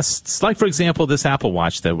contests. Like, for example, this Apple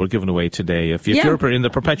Watch that we're giving away today. If you're in the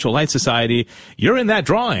Perpetual Light Society, you're in that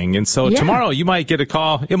drawing. And so tomorrow you might get a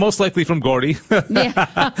call, most likely from Gordy.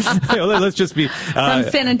 Let's just be, from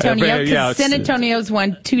San Antonio. Because San Antonio's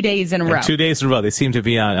won 2 days in a row. 2 days in a row. They seem to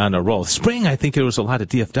be on a roll. Spring, I think there was a lot of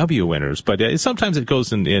DFW winners, but sometimes it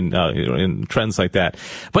goes in trends like that.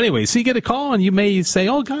 But anyway, so you get a call and you may say,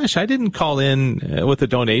 oh gosh, I didn't call in with a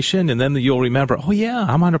donation, and then you'll remember, oh yeah,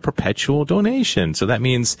 I'm on a perpetual donation. So that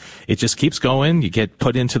means it just keeps going. You get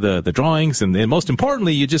put into the drawings, and most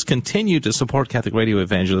importantly, you just continue to support Catholic Radio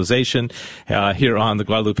evangelization here on the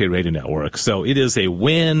Guadalupe Radio Network. So it is a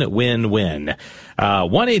win-win-win.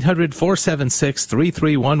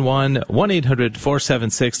 1-800-476-3311,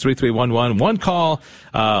 1-800-476-3311. One call,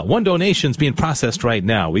 one donation's being processed right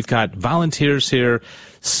now. We've got volunteers here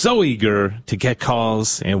so eager to get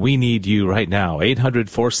calls, and we need you right now.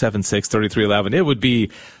 800-476-3311. It would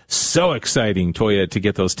be so exciting, Toya, to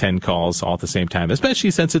get those 10 calls all at the same time,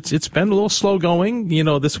 especially since it's been a little slow going,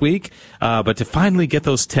 this week. But to finally get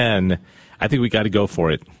those 10, I think we got to go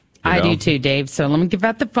for it. I do too, Dave. So let me give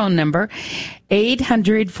out the phone number.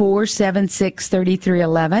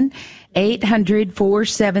 800-476-3311.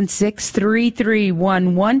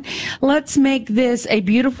 800-476-3311. Let's make this a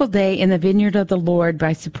beautiful day in the vineyard of the Lord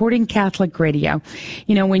by supporting Catholic Radio.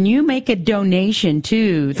 When you make a donation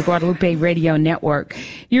to the Guadalupe Radio Network,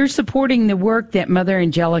 you're supporting the work that Mother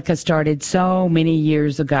Angelica started so many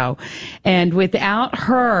years ago. And without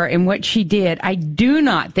her and what she did, I do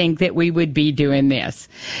not think that we would be doing this.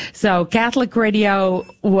 So Catholic Radio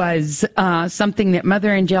was something that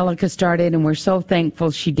Mother Angelica started, and we're so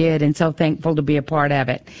thankful she did. And so so thankful to be a part of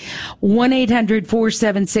it.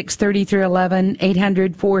 1-800-476-3311,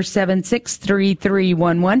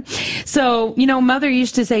 800-476-3311. So, Mother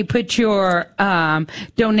used to say, put your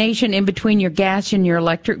donation in between your gas and your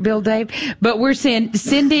electric bill, Dave. But we're saying,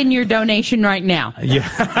 send in your donation right now.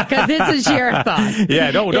 Yeah. Because this is Share-a-thon. Yeah,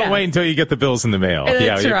 don't wait until you get the bills in the mail.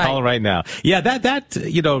 That's you're right. calling right now. Yeah, that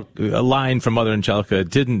a line from Mother Angelica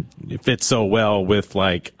didn't fit so well with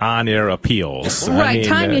like on-air appeals. Right,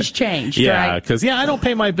 time has changed. Yeah, right? because I don't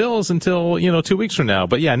pay my bills until 2 weeks from now.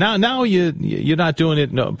 But yeah, now you're not doing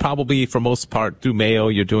it. No, probably for most part through mail.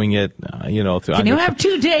 You're doing it. Through. Can you have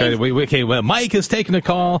 2 days? Okay, well, Mike is taking a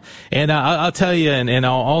call, and I'll tell you, and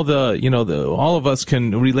all all of us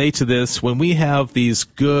can relate to this. When we have these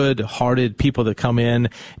good-hearted people that come in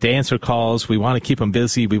to answer calls, we want to keep them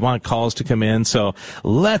busy. We want calls to come in. So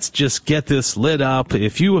let's just get this lit up.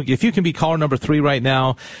 If you can be caller number 3 right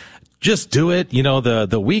now, just do it.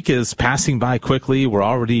 The week is passing by quickly. We're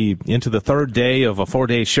already into the 3rd day of a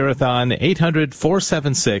 4-day Share-a-thon.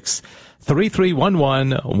 800-476-3311,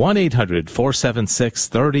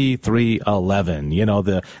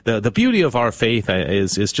 1-800-476-3311. The beauty of our faith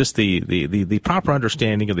is just the proper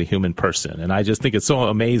understanding of the human person. And I just think it's so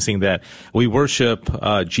amazing that we worship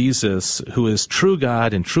Jesus, who is true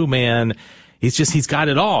God and true man. He's got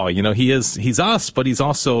it all. He's us, but he's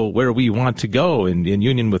also where we want to go in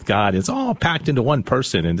union with God. It's all packed into one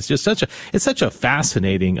person. And it's just such a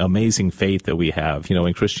fascinating, amazing faith that we have,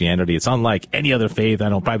 in Christianity. It's unlike any other faith. I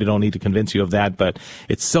probably don't need to convince you of that, but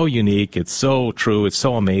it's so unique. It's so true. It's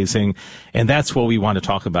so amazing. And that's what we want to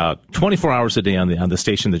talk about 24 hours a day on the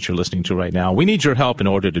station that you're listening to right now. We need your help in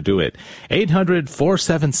order to do it.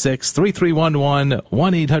 800-476-3311,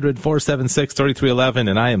 1-800-476-3311.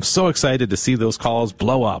 And I am so excited to see those calls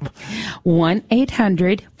blow up.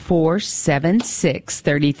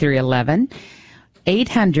 1-800-476-3311,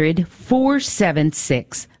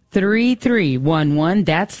 800-476-3311.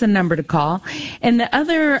 That's the number to call. And the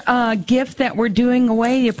other gift that we're doing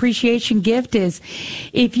away, the appreciation gift, is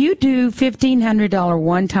if you do $1,500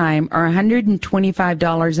 one time or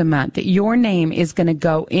 $125 a month, your name is going to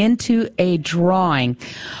go into a drawing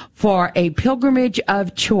for a pilgrimage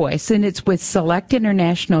of choice, and it's with Select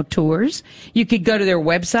International Tours. You could go to their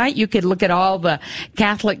website. You could look at all the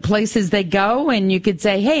Catholic places they go, and you could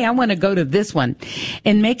say, hey, I want to go to this one,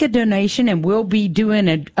 and make a donation, and we'll be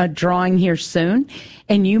doing a drawing here soon,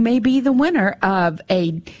 and you may be the winner of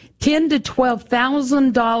a $10,000 to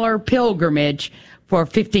 $12,000 pilgrimage for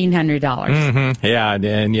 $1,500. Mm-hmm. Yeah,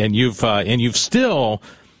 and you've still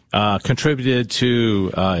contributed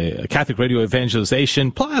to Catholic Radio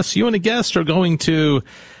Evangelization. Plus, you and a guest are going to,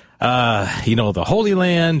 the Holy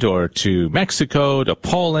Land, or to Mexico, to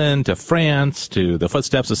Poland, to France, to the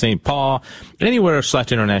footsteps of St. Paul, anywhere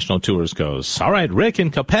Select International Tours goes. All right, Rick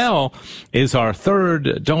in Capel is our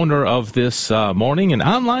 3rd donor of this morning, an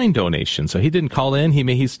online donation. So he didn't call in.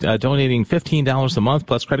 He's donating $15 a month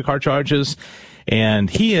plus credit card charges, and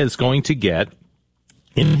he is going to get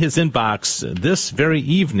in his inbox this very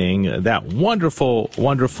evening that wonderful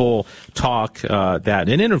talk, an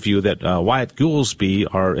interview that Wyatt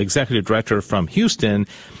Goolsby, our executive director from Houston,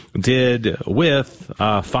 did with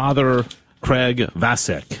Father Craig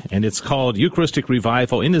Vasek, and it's called Eucharistic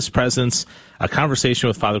Revival in His Presence, a conversation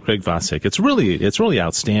with Father Craig Vasek. It's really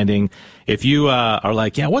outstanding. If you are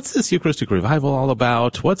like, yeah, what's this Eucharistic Revival all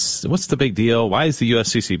about? What's the big deal? Why is the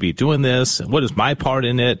USCCB doing this? What is my part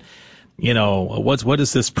in it? What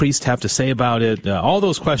does this priest have to say about it? All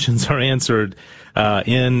those questions are answered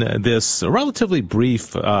in this relatively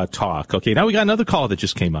brief talk. Okay, now we got another call that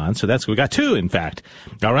just came on, so we got 2, in fact.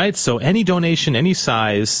 All right, so any donation, any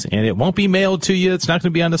size, and it won't be mailed to you. It's not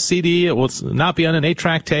going to be on a CD. It will not be on an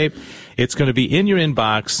 8-track tape. It's going to be in your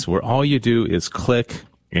inbox, where all you do is click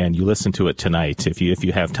and you listen to it tonight if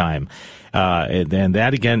you have time. And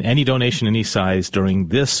that, again, any donation, any size during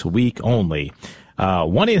this week only.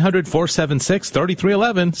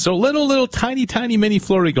 1-800-476-3311. So little tiny mini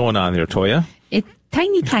flurry going on there, Toya. It's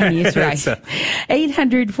tiny is right.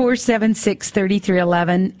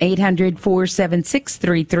 800-476-3311,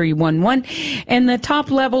 800-476-3311. And the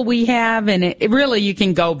top level we have, and it really, you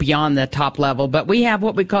can go beyond the top level, but we have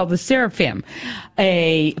what we call the Seraphim,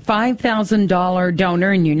 a $5,000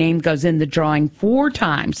 donor, and your name goes in the drawing 4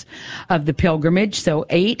 times of the pilgrimage. So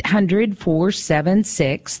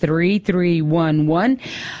 800-476-3311.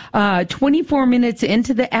 24 minutes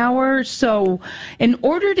into the hour. So in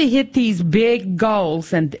order to hit these big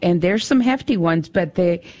goals, and there's some hefty ones, but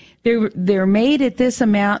they're made at this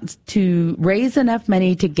amount to raise enough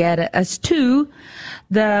money to get us to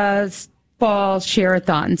the fall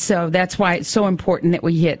Share-a-thon. So that's why it's so important that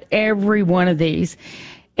we hit every one of these.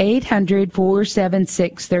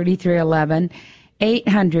 800-476-3311.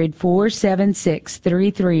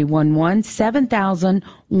 800-476-3311.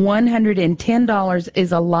 $7,110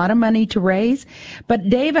 is a lot of money to raise. But,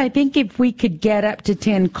 Dave, I think if we could get up to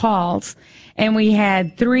 10 calls and we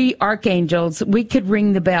had 3 archangels, we could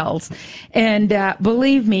ring the bells. And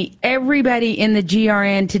believe me, everybody in the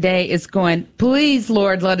GRN today is going, please,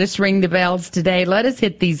 Lord, let us ring the bells today. Let us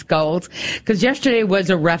hit these goals, because yesterday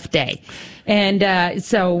was a rough day. And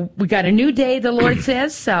so we got a new day, the Lord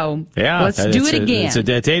says, so let's do it again. It's a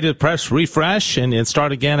day to press refresh and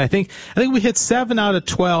start again. I think we hit 7 out of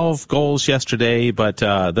 12 goals yesterday, but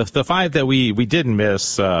the 5 that we didn't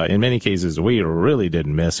miss, in many cases we really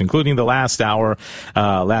didn't miss, including the last hour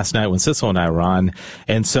last night when Sissel and I were on.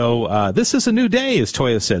 And so this is a new day, as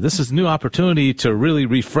Toya said. This is a new opportunity to really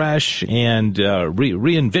refresh and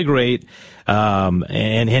reinvigorate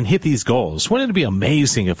and hit these goals. Wouldn't it be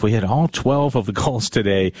amazing if we hit all 12 of the goals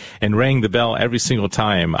today and rang the bell every single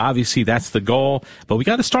time? Obviously, that's the goal, but we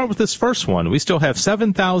got to start with this first one. We still have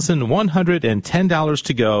 $7,110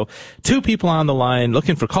 to go. 2 people on the line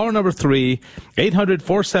looking for caller number 3,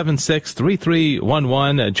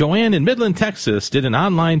 800-476-3311. Joanne in Midland, Texas did an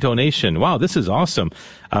online donation. Wow, this is awesome.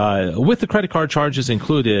 With the credit card charges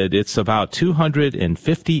included, it's about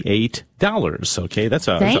 $258. Okay,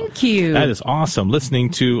 Thank you. That is awesome.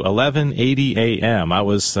 Listening to 1180 AM. I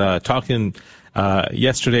was talking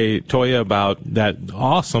yesterday, Toya, about that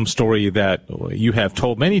awesome story that you have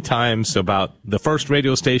told many times about the first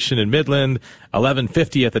radio station in Midland,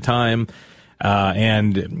 1150 at the time.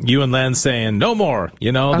 And you and Len saying no more.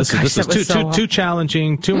 This is too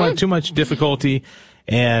challenging, too much difficulty.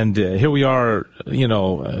 And here we are,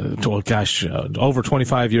 over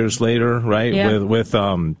 25 years later, right? Yeah. With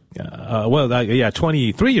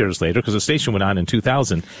 23 years later, because the station went on in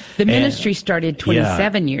 2000. The ministry started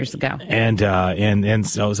 27 years ago. And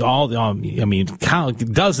so it was all,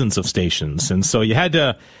 dozens of stations. And so you had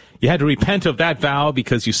to repent of that vow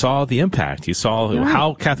because you saw the impact. You saw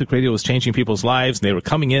how Catholic radio was changing people's lives, and they were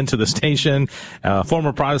coming into the station,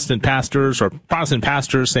 former Protestant pastors or Protestant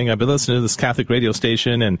pastors saying, I've been listening to this Catholic radio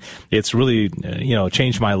station, and it's really,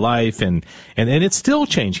 changed my life, and it's still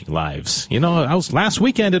changing lives. I was last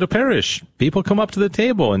weekend at a parish. People come up to the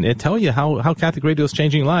table and tell you how Catholic radio is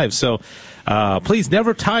changing lives. So, please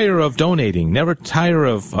never tire of donating, never tire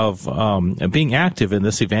of being active in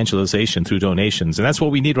this evangelization through donations. And that's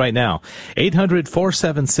what we need right now.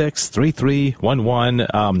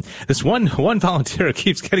 800-476-3311. This one volunteer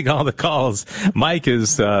keeps getting all the calls. Mike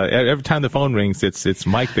is, every time the phone rings, it's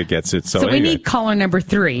Mike that gets it. So anyway. We need caller number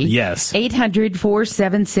 3. Yes.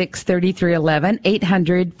 800-476-3311.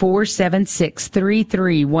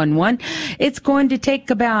 800-476-3311. It's going to take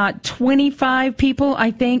about 25 people,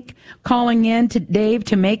 I think, calling in to Dave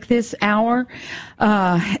to make this hour.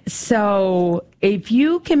 So if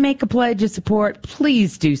you can make a pledge of support,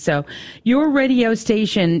 please do so. Your radio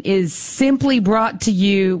station is simply brought to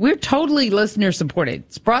you. We're totally listener supported.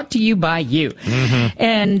 It's brought to you by you. Mm-hmm.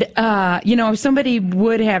 And, if somebody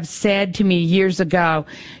would have said to me years ago,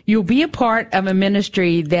 you'll be a part of a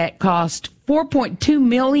ministry that cost $4.2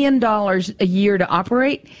 million a year to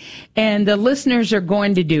operate, and the listeners are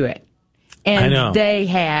going to do it. And they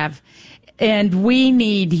have. And we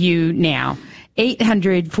need you now.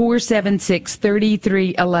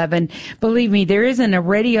 800-476-3311. Believe me, there isn't a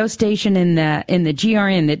radio station in the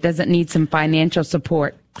GRN that doesn't need some financial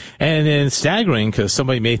support. And it's staggering because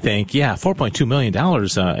somebody may think, $4.2 million,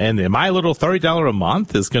 and my little $30 a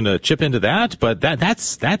month is going to chip into that. But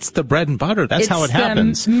that's the bread and butter. That's how it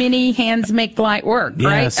happens. Many hands make light work,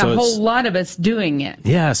 right? So a whole lot of us doing it.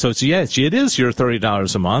 Yeah. So it is your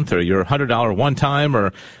 $30 a month, or your $100 one time,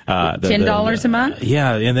 or $10 a month.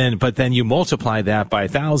 Yeah, but then you multiply that by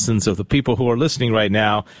thousands of the people who are listening right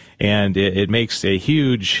now, and it makes a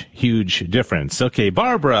huge, huge difference. Okay,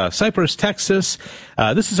 Barbara, Cypress, Texas.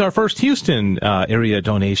 This is our first Houston area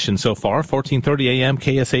donation so far, 1430 AM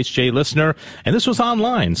KSHJ listener, and this was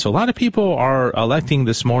online. So a lot of people are electing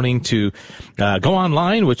this morning to go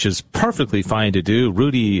online, which is perfectly fine to do.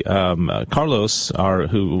 Rudy Carlos,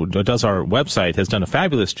 who does our website, has done a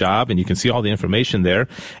fabulous job, and you can see all the information there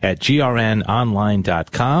at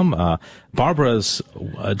grnonline.com. Barbara's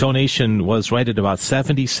donation was right at about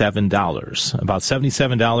 $77. About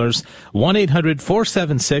 $77.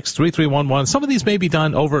 1-800-476-3311. Some of these may be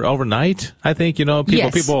done overnight. I think,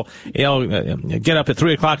 people get up at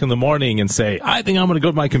 3:00 in the morning and say, I think I'm going to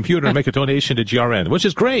go to my computer and make a donation to GRN, which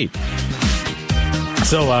is great.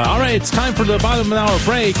 So, all right, it's time for the bottom of the hour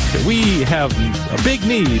break. We have a big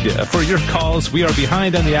need for your calls. We are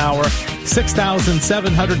behind on the hour.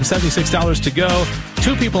 $6,776 to go.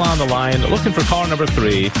 2 people on the line looking for caller number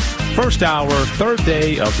 3. First hour, third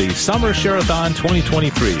day of the Summer Share-a-thon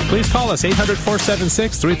 2023. Please call us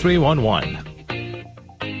 800-476-3311.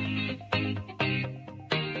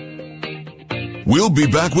 We'll be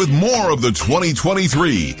back with more of the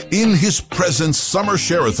 2023 In His Presence Summer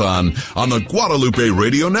Share-a-thon on the Guadalupe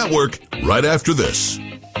Radio Network right after this.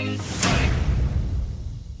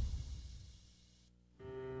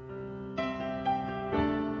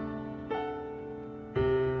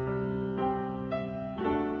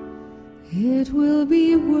 It will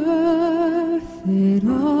be worth it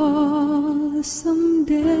all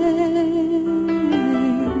someday.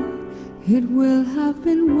 It will have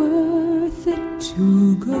been worth it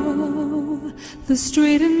to go the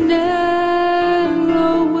straight and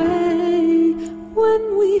narrow way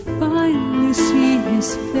when we finally see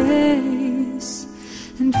His face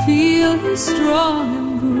and feel His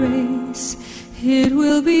strong embrace. It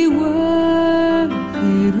will be worth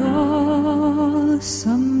it all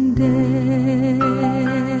someday.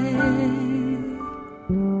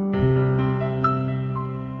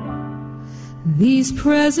 These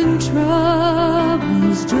present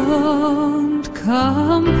troubles don't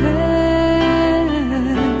compare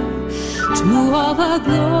to all the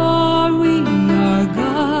glory our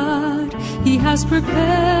God He has prepared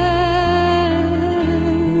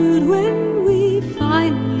when we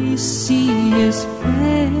finally see His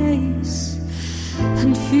face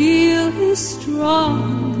and feel His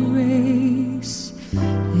strong embrace.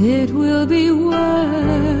 It will be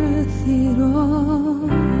worth it all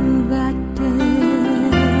that day.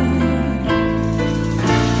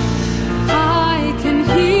 I can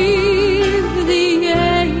hear the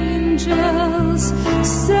angels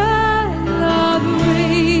celebrate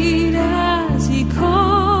as He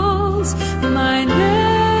calls my name.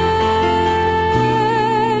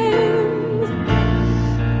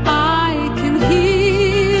 I can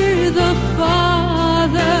hear the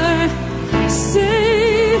Father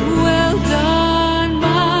say, "Well done,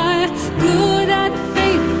 my good and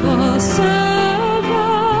faithful servant.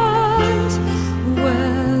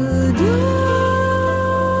 Well done."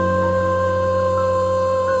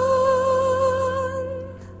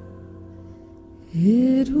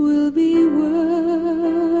 It will be worth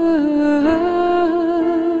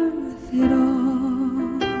it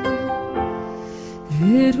all.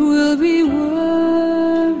 It will be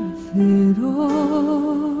worth it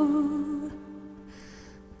all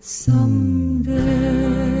someday.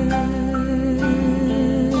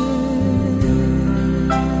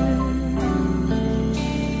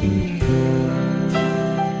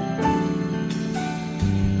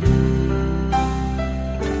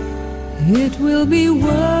 It will be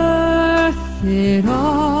worth it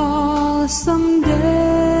all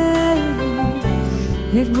someday.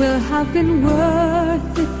 It will have been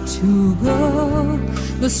worth it to go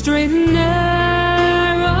the straight and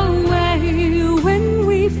narrow way when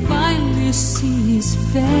we finally see His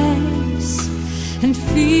face and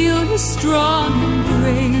feel His strong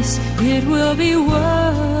embrace. It will be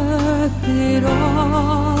worth it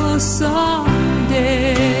all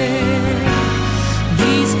someday.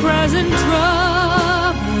 These present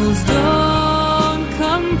troubles don't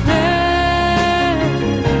compare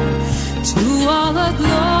to all the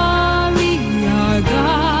glory our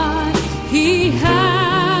God He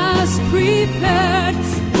has prepared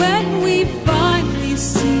when we finally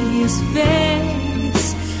see His face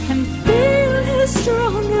and feel His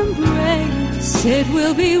strong embrace. It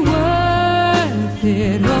will be worth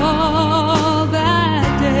it all that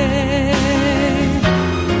day.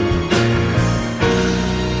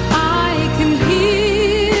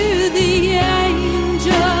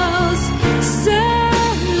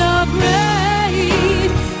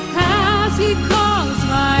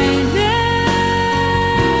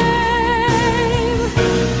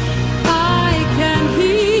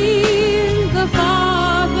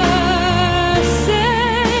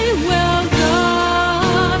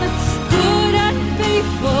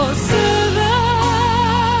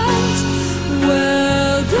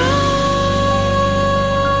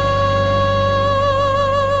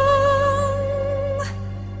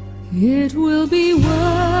 It will be worth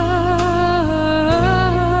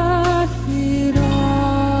it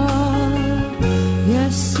all.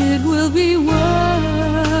 Yes, it will be worth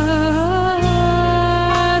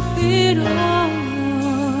it all.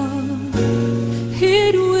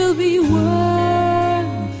 It will be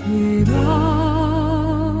worth it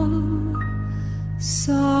all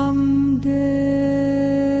someday.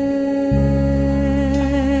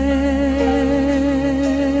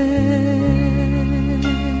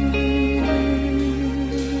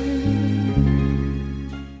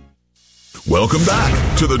 Welcome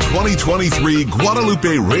back to the 2023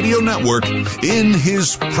 Guadalupe Radio Network In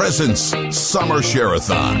His Presence Summer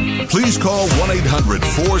Share-a-thon. Please call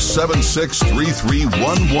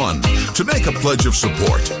 1-800-476-3311 to make a pledge of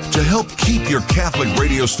support to help keep your Catholic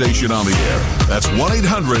radio station on the air. That's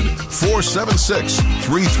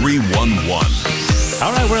 1-800-476-3311.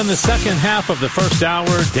 All right, we're in the second half of the first hour,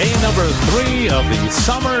 day number 3 of the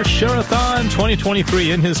Summer Share-a-thon 2023.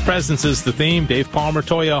 In His Presence is the theme. Dave Palmer,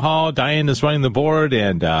 Toya Hall, Diane is running the board,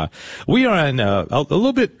 and we are in a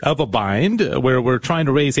little bit of a bind where we're trying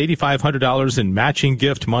to raise $8,500 in matching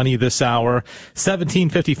gift money this hour.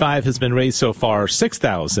 $1,755 has been raised so far.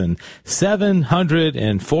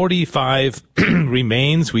 $6,745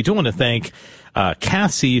 remains. We do want to thank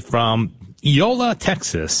Cassie from Eola,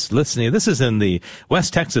 Texas, listening. This is in the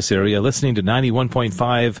West Texas area, listening to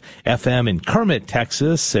 91.5 FM in Kermit,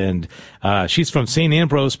 Texas. And she's from St.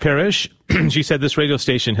 Ambrose Parish. She said this radio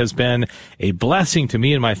station has been a blessing to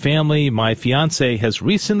me and my family. My fiance has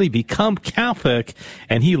recently become Catholic,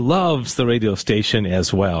 and he loves the radio station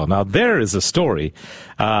as well. Now, there is a story.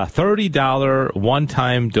 $30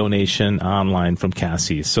 one-time donation online from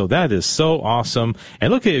Cassie. So that is so awesome.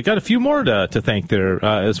 And look, you got a few more to thank there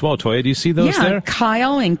as well. Toya, do you see those there?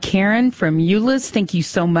 Kyle and Karen from Euless, thank you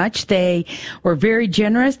so much. They were very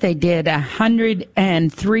generous. They did a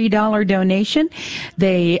 $103 donation.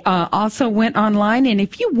 They also went online, and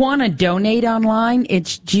if you want to donate online,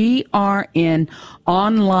 it's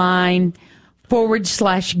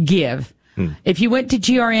grnonline.com/give. If you went to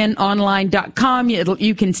grnonline.com,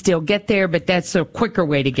 you can still get there, but that's a quicker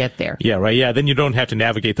way to get there. Yeah, right. Yeah, then you don't have to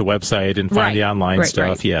navigate the website and find the online stuff.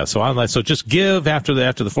 Right. Yeah, so online. So just give after the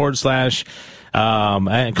 /.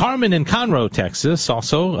 And Carmen in Conroe, Texas,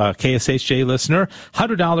 also KSHJ listener,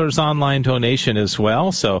 $100 online donation as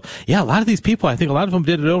well. So yeah, a lot of these people, I think a lot of them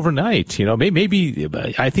did it overnight. You know, maybe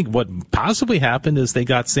I think what possibly happened is they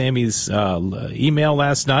got Sammy's email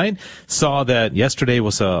last night, saw that yesterday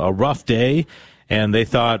was a rough day, and they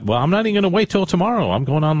thought, well, I'm not even going to wait till tomorrow. I'm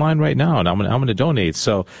going online right now, and I'm going to donate.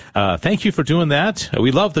 So thank you for doing that.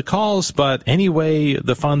 We love the calls, but any way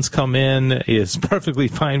the funds come in is perfectly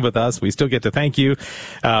fine with us. We still get to thank you.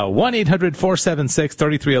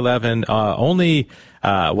 1-800-476-3311. Only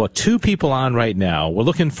 2 people on right now. We're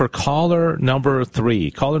looking for caller number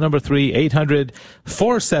 3. Caller number 3,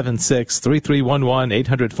 800-476-3311,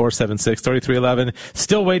 800-476-3311.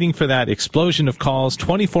 Still waiting for that explosion of calls.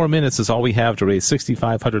 24 minutes is all we have to raise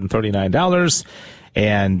 $6,539.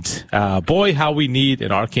 And boy, how we need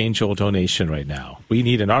an Archangel donation right now. We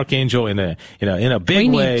need an Archangel in a big way. We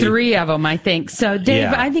need 3 of them, I think. So,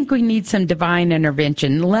 Dave, I think we need some divine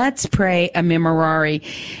intervention. Let's pray a memorare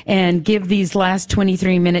and give these last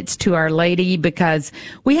 23 minutes to Our Lady, because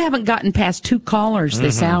we haven't gotten past 2 callers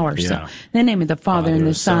this hour. So, in the name of the Father and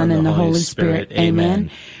the Son and the Holy Spirit. Amen.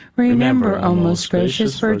 Remember, O most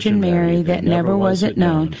gracious Virgin Mary, that never was it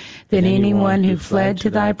known that anyone who fled to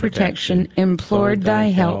thy protection, implored thy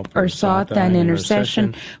help, or sought thine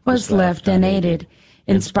intercession was left unaided.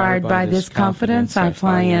 Inspired by this confidence, I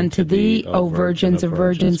fly unto thee, O Virgins of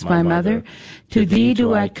Virgins, my Mother. To thee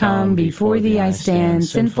do I come, before thee I stand,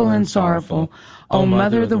 sinful and sorrowful. O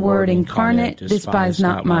Mother of the Word incarnate, despise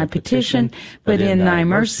not my petition, but in thy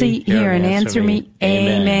mercy hear and answer me.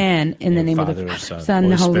 Amen. In the name of the Son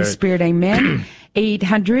and the Holy Spirit. Amen.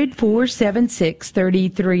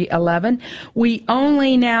 800-476-3311. We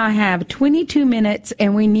only now have 22 minutes,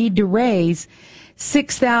 and we need to raise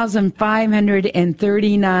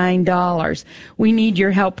 $6,539. We need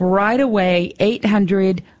your help right away.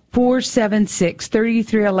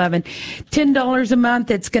 800-476-3311. $10 a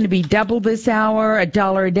month, it's going to be double this hour.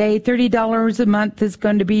 $1 a day. $30 a month is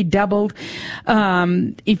going to be doubled.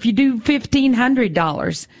 If you do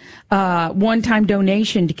 $1,500, one-time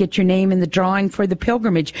donation to get your name in the drawing for the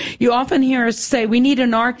pilgrimage. You often hear us say, we need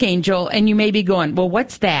an archangel, and you may be going, well,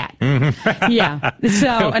 what's that? Yeah.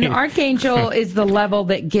 So an archangel is the level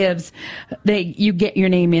that gives, that you get your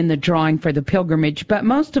name in the drawing for the pilgrimage. But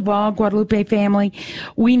most of all, Guadalupe family,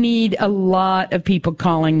 we need a lot of people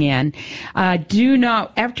calling in. Do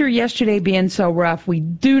not, after yesterday being so rough, we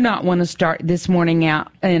do not want to start this morning out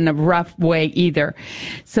in a rough way either.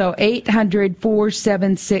 So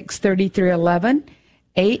 800-476-3311,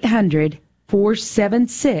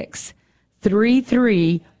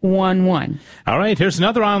 800-476-3311. All right, here's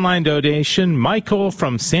another online donation. Michael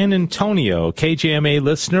from San Antonio, KJMA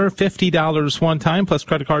listener, $50 one time plus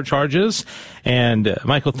credit card charges. And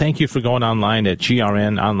Michael, thank you for going online at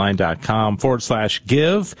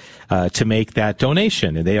grnonline.com/give to make that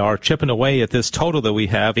donation. And they are chipping away at this total that we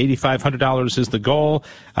have. $8,500 is the goal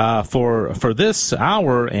for this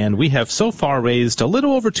hour, and we have so far raised a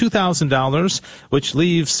little over $2,000, which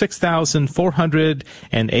leaves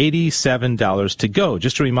 $6,487 to go.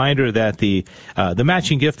 Just a reminder that the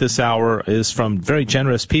matching gift this hour is from very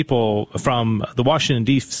generous people from the Washington,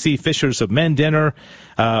 D.C. Fishers of Men Dinner.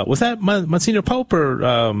 Was that Monsignor Pope or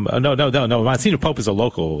no? Monsignor Pope is a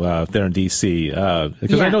local there in D.C.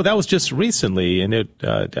 Because I know that was just recently. And do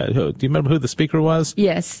you remember who the speaker was?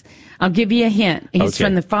 Yes. I'll give you a hint. He's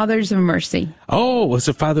from the Fathers of Mercy. Oh, was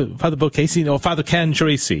it Father Bill Casey? No, Father Ken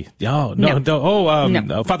Geraci. Oh, no.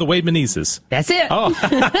 Oh, Father Wade Menezes. That's it. Oh.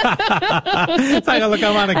 It's like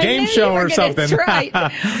I'm on a game show or something. That's right.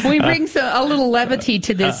 We bring a little levity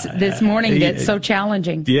to this morning that's so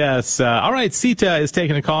challenging. Yes. All right. Sita is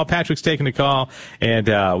taking a call. Patrick's taking a call. And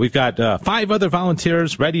we've got 5 other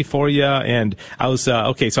volunteers ready for you. And I was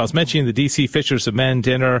mentioning the D.C. Fishers of Men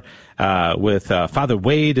dinner with Father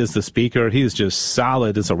Wade as the speaker. He's just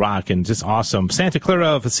solid as a rock and just awesome. Santa Clara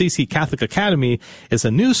of Assisi Catholic Academy is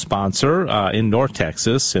a new sponsor in North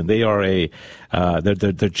Texas, and they are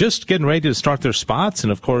they're just getting ready to start their spots.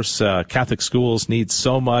 And of course, Catholic schools need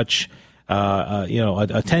so much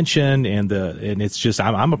attention, and it's just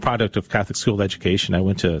I'm a product of Catholic school education. I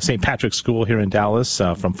went to St. Patrick's School here in Dallas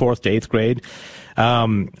from 4th to 8th grade.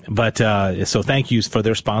 So thank you for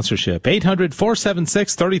their sponsorship.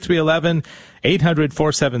 800-476-3311,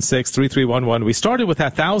 800-476-3311. We started with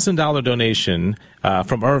that $1,000 donation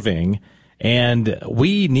from Irving, and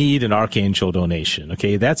we need an Archangel donation.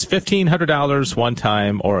 Okay, that's $1,500 one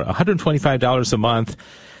time, or $125 a month.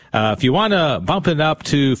 If you want to bump it up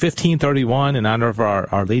to $1,531 in honor of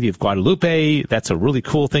Our Lady of Guadalupe, that's a really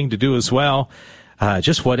cool thing to do as well.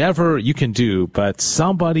 Just whatever you can do, but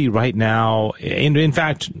somebody right now, in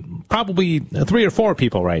fact, probably 3 or 4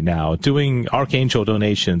 people right now doing Archangel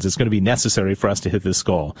donations is going to be necessary for us to hit this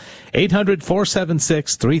goal.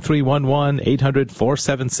 800-476-3311,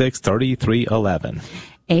 800-476-3311.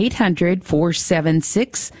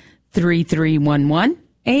 800-476-3311.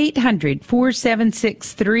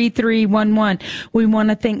 800-476-3311. We want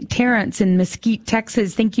to thank Terrence in Mesquite,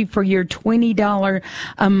 Texas. Thank you for your $20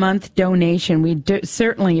 a month donation. We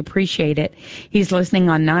certainly appreciate it. He's listening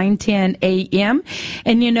on 910 AM.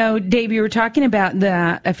 And, you know, Dave, you were talking about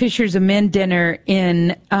the Fishers of Men dinner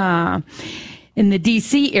in the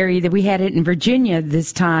D.C. area that we had it in Virginia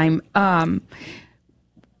this time.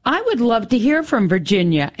 I would love to hear from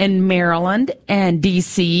Virginia and Maryland and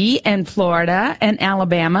D.C. and Florida and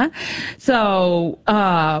Alabama. So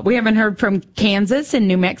we haven't heard from Kansas and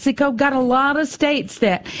New Mexico. Got a lot of states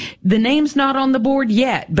that the name's not on the board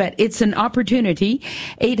yet, but it's an opportunity.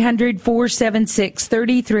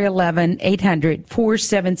 800-476-3311,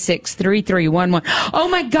 800-476-3311. Oh,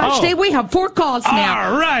 my gosh, Dave, we have 4 calls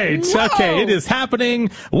now. All right. Whoa. Okay, it is happening.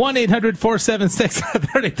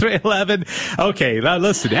 1-800-476-3311. Okay, now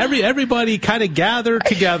listen. Everybody kind of gather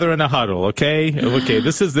together in a huddle, okay? Okay,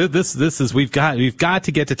 this is we've got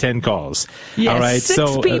to get to 10 calls. Yes, all right.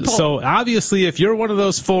 6 people. So obviously if you're one of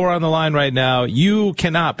those 4 on the line right now, you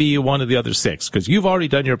cannot be one of the other 6 because you've already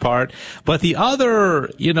done your part. But the other,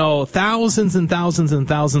 thousands and thousands and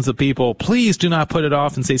thousands of people, please do not put it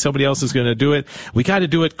off and say somebody else is going to do it. We got to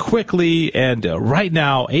do it quickly, and right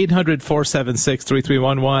now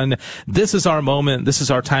 800-476-3311. This is our moment. This is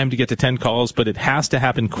our time to get to 10 calls, but it has to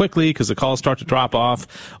happen quickly because the calls start to drop off.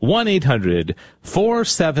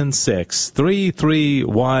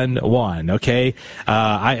 1-800-476-3311. Okay.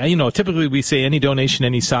 Typically we say any donation,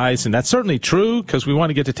 any size, and that's certainly true because we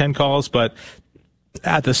want to get to 10 calls, but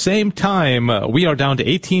at the same time, we are down to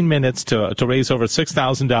 18 minutes to raise over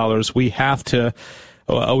 $6,000. We have to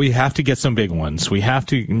get some big ones. We have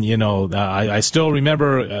to, I still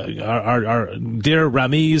remember our dear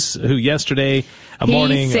Ramiz, who yesterday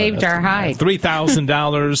morning saved our hide.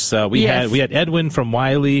 $3,000. We had Edwin from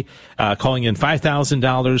Wiley calling in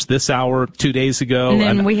 $5,000 this hour 2 days ago, and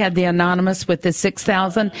then we had the anonymous with the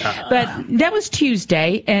 $6,000. But that was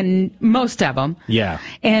Tuesday, and most of them. Yeah.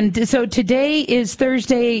 And so today is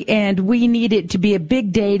Thursday, and we need it to be a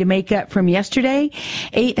big day to make up from yesterday.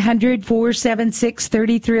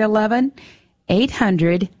 800-476-3311,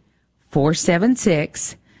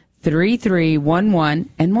 800-476-3311,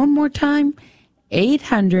 and one more time,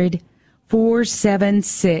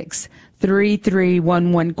 800-476-3311.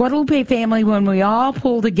 800-476-3311. Guadalupe family, when we all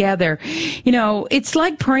pull together, it's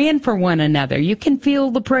like praying for one another. You can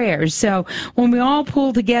feel the prayers. So when we all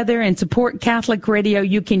pull together and support Catholic Radio,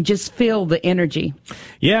 you can just feel the energy.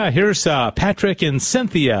 Yeah, here's Patrick and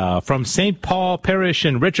Cynthia from St. Paul Parish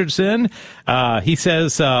in Richardson. He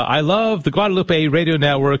says, I love the Guadalupe Radio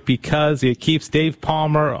Network because it keeps Dave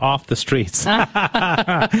Palmer off the streets.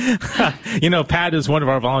 Pat is one of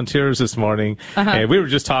our volunteers this morning. And we were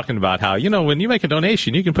just talking about how, when you make a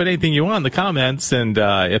donation, you can put anything you want in the comments. And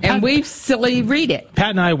we silly read it.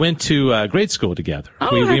 Pat and I went to grade school together.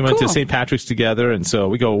 We went to St. Patrick's together. And so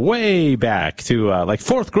we go way back to like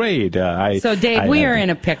fourth grade. So, Dave, we are in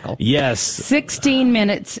a pickle. Yes. 16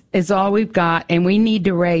 minutes is all we've got, and we need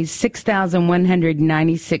to raise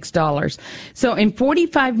 $6,196. So in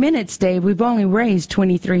 45 minutes, Dave, we've only raised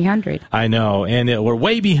 $2,300. I know, and we're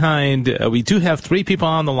way behind. We do have 3 people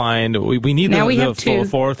on the line. We need the full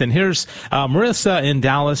fourth. And here's Marissa in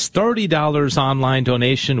Dallas, $30 online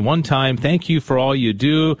donation one time. Thank you for all you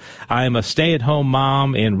do. I'm a stay-at-home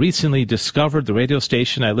mom and recently discovered the radio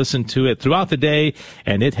station. I listen to it throughout the day,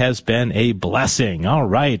 and it has been a blessing. All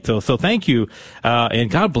right, so thank you, and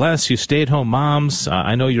God bless you, stay-at-home moms.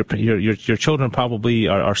 I know your children probably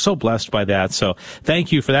are so blessed by that. So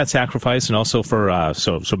thank you for that sacrifice, and also for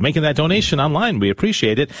so making that donation online. We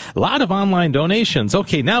appreciate it. A lot of online donations.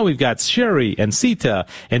 Okay, now we've got Sherry and Sita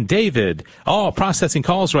and David all processing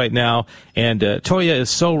calls right now. And Toya is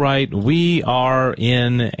so right. We are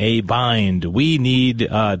in a bind. We need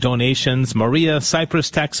donations. Maria, Cypress,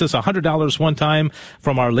 Texas, $100 one time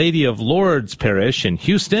from Our Lady of Lourdes Parish in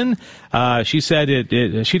Houston. She said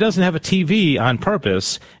she doesn't have a TV on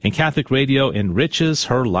purpose, and Catholic radio enriches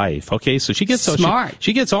her life. Okay, so she gets smart.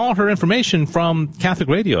 She gets all her information from Catholic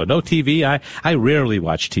radio. No TV. I rarely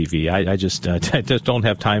watch TV. I just don't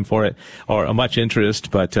have time for it or much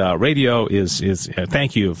interest. But radio is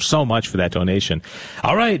thank you so much for that donation.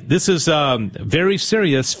 All right, this is very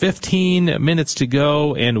serious. 15 minutes to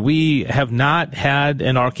go, and we have not had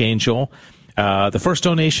an archangel. The first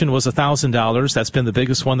donation was $1,000. That's been the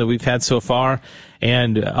biggest one that we've had so far.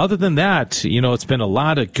 And other than that, it's been a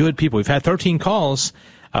lot of good people. We've had 13 calls.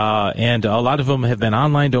 And a lot of them have been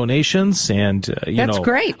online donations, and that's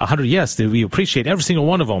great. 100, yes, we appreciate every single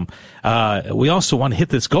one of them. We also want to hit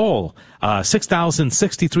this goal: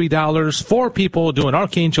 $6,063. 4 people doing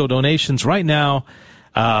archangel donations right now.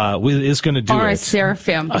 Is going to do or it. A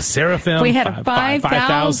seraphim. A seraphim. We had a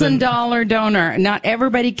 $5,000 donor. Not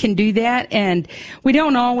everybody can do that, and we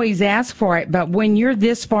don't always ask for it. But when you're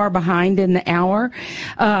this far behind in the hour,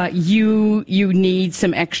 you need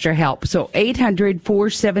some extra help. So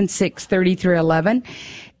 800-476-3311,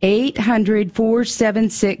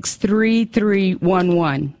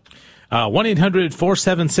 800-476-3311.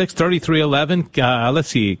 1-800-476-3311. Let's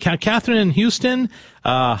see. Catherine in Houston,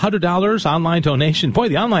 $100 online donation. Boy,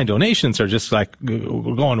 the online donations are just like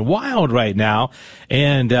going wild right now.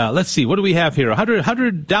 And let's see, what do we have here?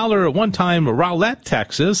 $100 one-time Rowlett,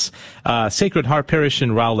 Texas, Sacred Heart Parish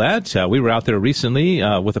in Rowlett. We were out there recently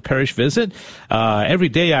with a parish visit. Every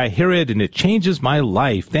day I hear it, and it changes my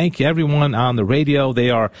life. Thank you, everyone on the radio. They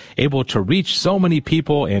are able to reach so many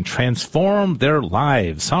people and transform their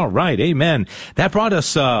lives. All right, amen. That brought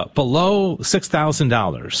us below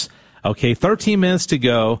 $6,000. Okay, 13 minutes to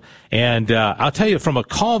go, and I'll tell you, from a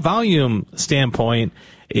call volume standpoint,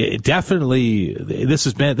 definitely this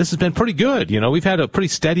has been pretty good. We've had a pretty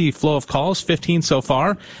steady flow of calls, 15 so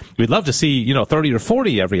far. We'd love to see 30 or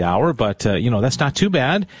 40 every hour, but that's not too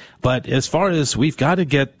bad. But as far as we've got to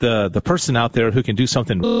get the person out there who can do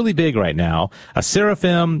something really big right now, a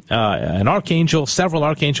seraphim, an archangel, several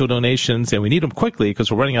archangel donations, and we need them quickly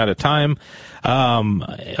because we're running out of time.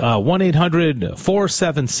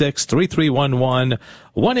 1-800-476-3311,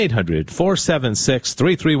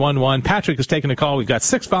 1-800-476-3311. Patrick is taking a call. We've got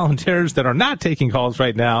 6 volunteers that are not taking calls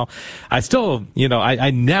right now. I still,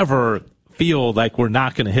 I never feel like we're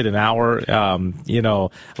not going to hit an hour.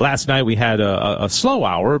 Last night we had a slow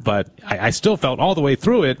hour, but I still felt all the way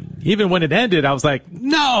through it. Even when it ended, I was like,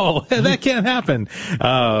 no, that can't happen.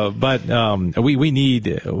 But we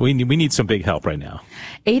need some big help right now.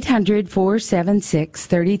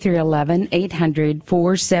 800-476-3311,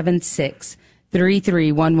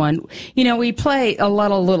 800-476-3311. We play a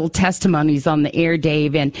lot of little testimonies on the air,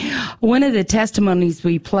 Dave, and one of the testimonies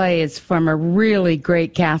we play is from a really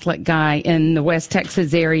great Catholic guy in the West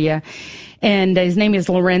Texas area, and his name is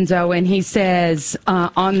Lorenzo, and he says,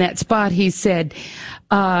 on that spot, he said,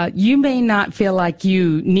 you may not feel like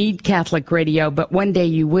you need Catholic radio, but one day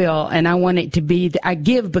you will, and I want it to be, I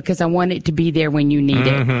give because I want it to be there when you need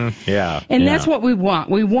it. Yeah. And that's what we want.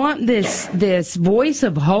 We want this voice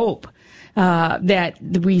of hope that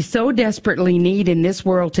we so desperately need in this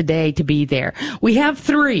world today to be there. We have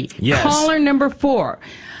 3. Yes. Caller number 4.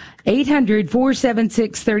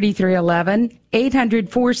 800-476-3311,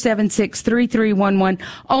 800-476-3311,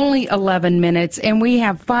 only 11 minutes, and we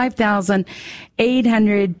have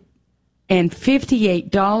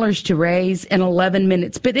 $5,858 to raise in 11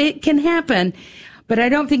 minutes. But it can happen. But I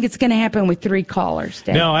don't think it's going to happen with 3 callers,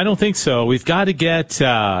 Dave. No, I don't think so. We've got to get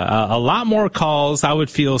a lot more calls. I would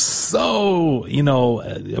feel so,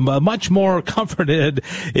 much more comforted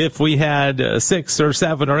if we had 6 or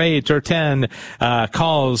 7 or 8 or 10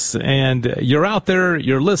 calls. And you're out there,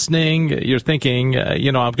 you're listening, you're thinking,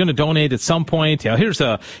 I'm going to donate at some point. Here's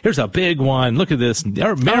a big one. Look at this.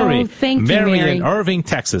 Mary in Irving,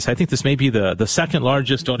 Texas. I think this may be the second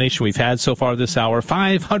largest donation we've had so far this hour.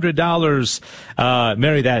 $500.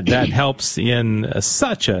 Mary, that helps in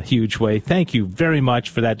such a huge way. Thank you very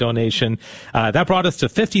much for that donation. That brought us to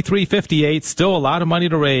 $53.58. Still a lot of money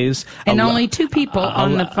to raise. And only 2 people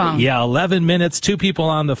on the phone. Yeah, 11 minutes, 2 people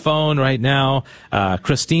on the phone right now.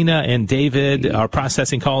 Christina and David are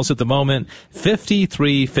processing calls at the moment.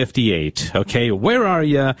 $53.58. Okay, where are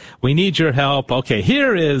you? We need your help. Okay,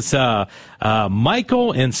 here is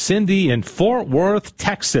Michael and Cindy in Fort Worth,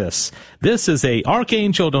 Texas. This is a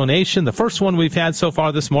Archangel donation, the first one we've had so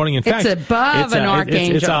far this morning. In fact, it's above an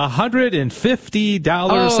Archangel. It's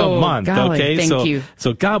 $150 a month. Golly, okay, thank you.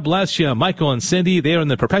 So God bless you, Michael and Cindy. They are in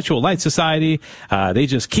the Perpetual Light Society. They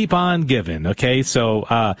just keep on giving. Okay, so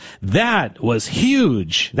that was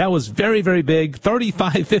huge. That was very, very big.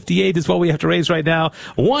 $35.58 is what we have to raise right now.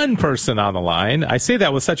 One person on the line. I say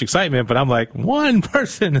that with such excitement, but I'm like, one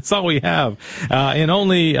person. That's all we have in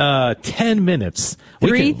only 10 minutes.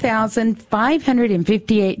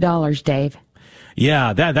 $3,558, Dave.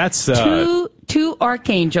 Yeah, that's two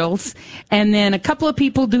archangels, and then a couple of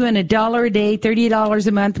people doing $1 a day, $30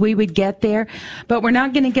 a month. We would get there, but we're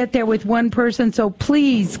not going to get there with one person. So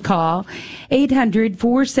please call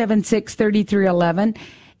 800-476-3311.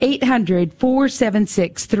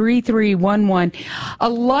 800-476-3311. A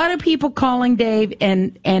lot of people calling, Dave,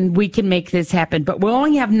 and we can make this happen, but we'll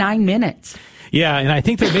only have 9 minutes. Yeah, and I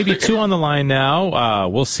think there may be 2 on the line now.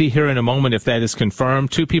 We'll see here in a moment if that is confirmed.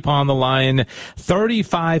 2 people on the line,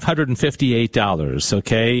 $3,558.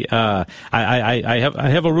 Okay, I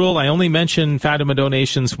have a rule. I only mention Fatima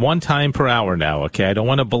donations 1 time per hour now. Okay, I don't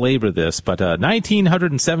want to belabor this, but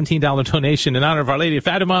 $1,917 donation in honor of Our Lady of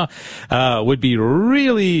Fatima would be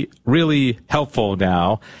really, really helpful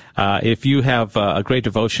now. If you have a great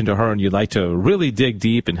devotion to her and you'd like to really dig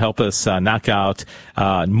deep and help us knock out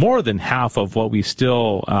more than half of what we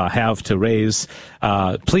still have to raise,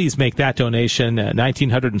 please make that donation,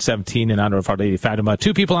 $1,917 in honor of Our Lady of Fatima.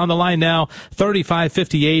 2 people on the line now,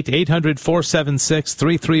 $35.58,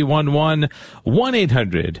 800-476-3311,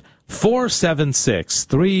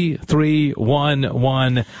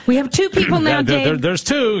 1-800-476-3311. We have 2 people now, Dave. There's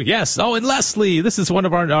 2, yes. Oh, and Leslie. This is one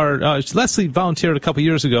of our Leslie volunteered a couple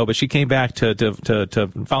years ago, but she came back to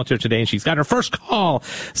volunteer today, and she's got her first call.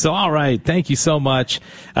 So, all right. Thank you so much.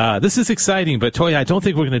 This is exciting, but Toya, I don't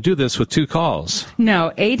think we're going to do this with 2 calls.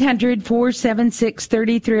 No,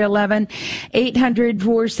 800-476-3311,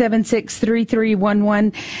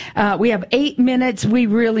 800-476-3311. We have 8 minutes. We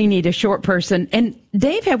really need a short person. And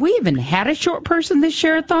Dave, have we even had a short person this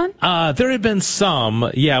share-a-thon? There have been some.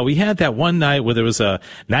 Yeah, we had that one night where there was a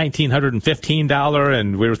 $1,915,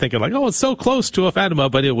 and we were thinking like, oh, it's so close to a Fatima,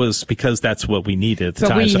 but it was because that's what we needed at the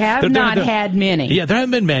time. But we have not had many. Yeah, there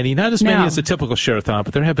haven't been many. Not as many as a typical share-a-thon,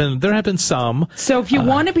 but there have been some. So if you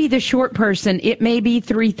want to be the short person, it may be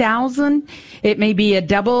 $3,000. It may be a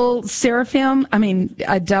double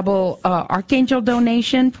a double Archangel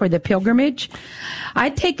donation for the pilgrimage.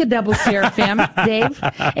 I'd take a double seraphim, Dave.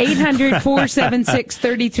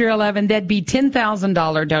 800-476-3311. That'd be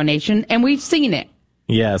 $10,000 donation, and we've seen it.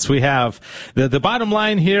 Yes, we have. The bottom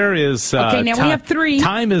line here is okay, now we have 3.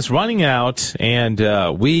 Time is running out, and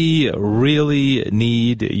we really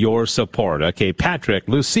need your support. Okay, Patrick,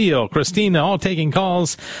 Lucille, Christina, all taking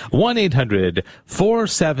calls.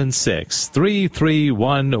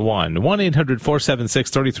 1-800-476-3311.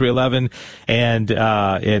 1-800-476-3311. And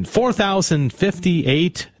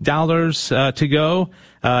 $4,058 to go.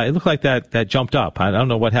 It looked like that jumped up. I don't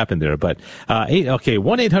know what happened there, but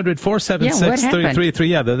 1-800-476-3333.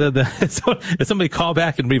 Yeah, did somebody call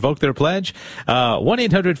back and revoke their pledge?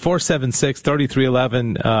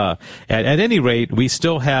 1-800-476-3311. At any rate, we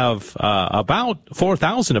still have about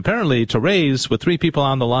 $4,000 apparently to raise with 3 people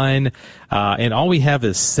on the line, and all we have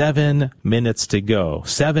is 7 minutes to go.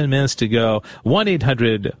 7 minutes to go.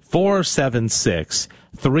 1-800-476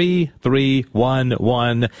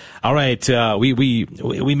 3311. All right,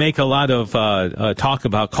 we make a lot of talk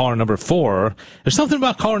about caller number 4. There's something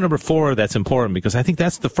about caller number 4 that's important, because I think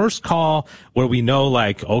that's the first call where we know,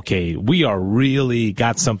 like, okay, we are really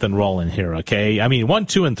got something rolling here, okay? I mean, 1,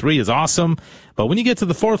 2, and 3 is awesome, but when you get to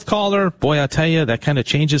the 4th caller, boy, I tell you, that kind of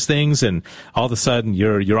changes things, and all of a sudden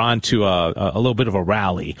you're on to a little bit of a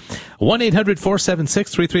rally.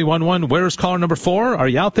 1-800-476-3311. Where's caller number 4? Are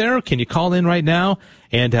you out there? Can you call in right now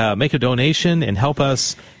and make a donation and help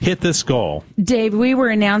us hit this goal? Dave, we were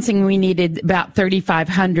announcing we needed about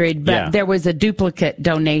 3,500, but Yeah. there was a duplicate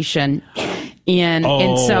donation. And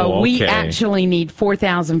so we actually need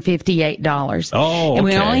 $4,058. Oh, and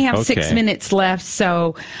we only have okay. 6 minutes left.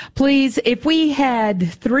 So please, if we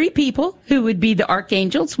had 3 people who would be the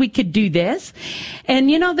archangels, we could do this. And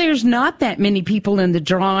there's not that many people in the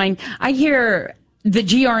drawing. I hear the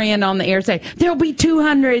GRN on the air say, there'll be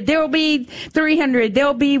 200, there'll be 300,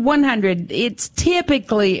 there'll be 100. It's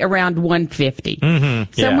typically around 150.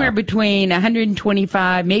 Somewhere between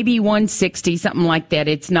 125, maybe 160, something like that.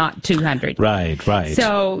 It's not 200. Right.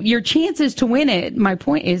 So your chances to win it, my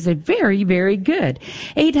point is, are very, very good.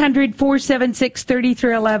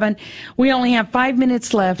 800-476-3311. We only have 5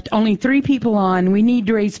 minutes left, only 3 people on. We need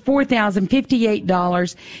to raise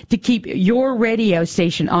 $4,058 to keep your radio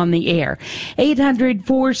station on the air.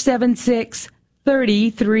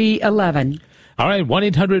 800-476-3311. All right,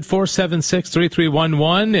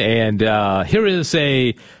 1-800-476-3311. And here is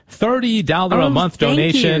a $30 a month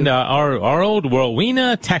donation. Our old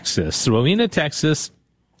Rowena, Texas,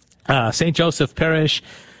 St. Joseph Parish.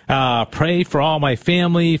 Pray for all my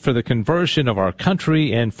family, for the conversion of our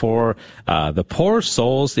country, and for the poor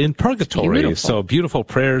souls in purgatory. Beautiful. So beautiful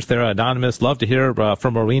prayers there, Anonymous. Love to hear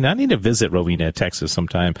from Rowena. I need to visit Rowena, Texas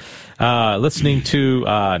sometime. Listening to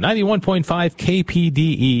 91.5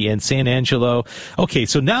 KPDE in San Angelo. Okay,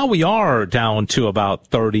 so now we are down to about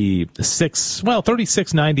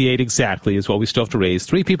 36.98 exactly is what we still have to raise.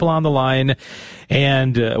 3 people on the line,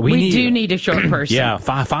 and we do need a short person. Yeah,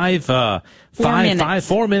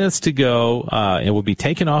 4 minutes to go, and we'll be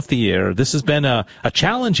taken off the air. This has been a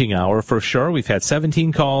challenging hour for sure. We've had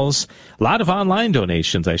 17 calls, a lot of online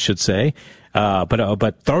donations, I should say, but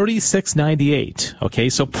 $36.98. Okay,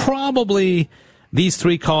 so probably these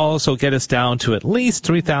 3 calls will get us down to at least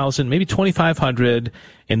 3,000, maybe 2,500,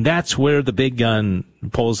 and that's where the big gun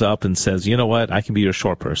pulls up and says, you know what, I can be your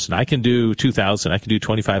short person. I can do 2,000. I can do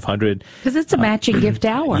 2,500. Because it's a matching gift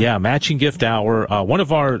hour. Yeah, matching gift hour. One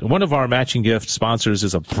of our matching gift sponsors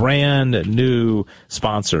is a brand new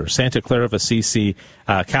sponsor, Santa Clara of Assisi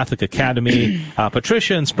Catholic Academy.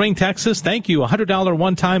 Patricia in Spring, Texas, thank you. $100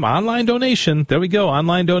 one-time online donation. There we go,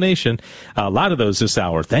 online donation. A lot of those this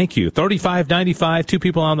hour. Thank you. $35.95. 2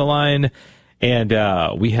 people on the line. And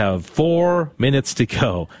we have 4 minutes to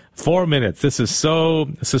go. 4 minutes. This is so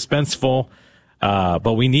suspenseful,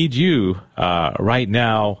 but we need you right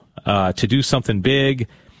now to do something big.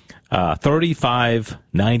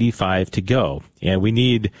 $35.95 to go. And we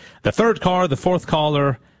need the 3rd caller, the 4th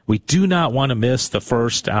caller. We do not want to miss the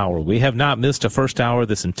first hour. We have not missed a first hour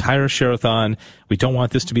this entire Share-a-thon. We don't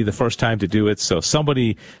want this to be the first time to do it. So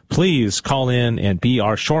somebody, please call in and be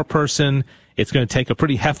our short person. It's going to take a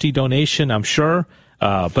pretty hefty donation, I'm sure.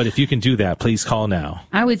 But if you can do that, please call now.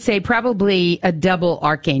 I would say probably a double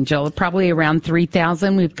archangel, probably around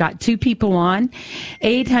 3,000. We've got 2 people on.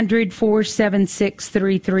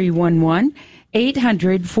 800-476-3311.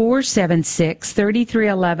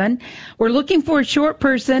 800-476-3311. We're looking for a short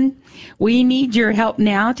person. We need your help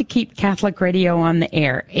now to keep Catholic Radio on the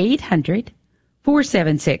air.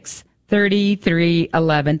 800-476-3311.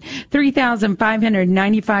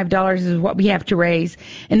 $3,595 is what we have to raise,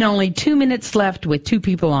 and only 2 minutes left with 2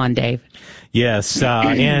 people on, Dave. Yes,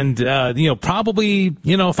 and probably $500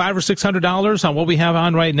 or $600 on what we have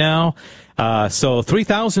on right now. So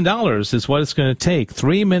 $3,000 is what it's going to take.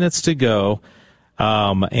 3 minutes to go.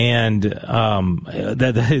 That's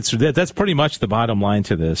pretty much the bottom line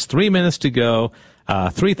to this. 3 minutes to go.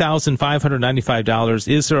 $3,595.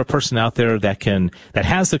 Is there a person out there that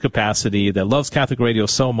has the capacity, that loves Catholic Radio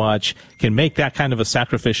so much, can make that kind of a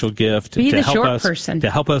sacrificial gift to help us person.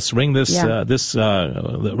 To help us ring ring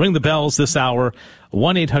the bells this hour?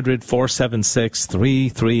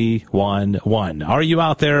 1-800-476-3311. Are you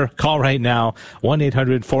out there? Call right now.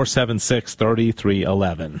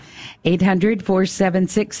 1-800-476-3311.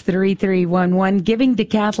 800-476-3311. Giving to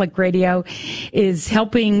Catholic Radio is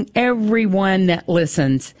helping everyone that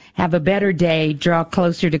listens have a better day, draw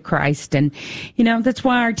closer to Christ. And, that's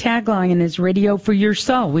why our tagline is Radio for Your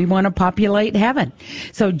Soul. We want to populate heaven.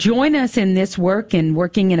 So join us in this work and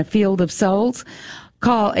working in a field of souls.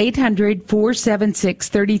 Call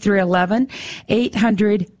 800-476-3311,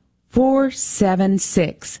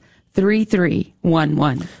 800-476-3311.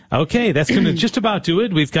 Okay, that's going to just about do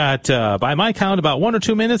it. We've got, by my count, about 1 or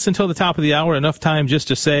 2 minutes until the top of the hour. Enough time just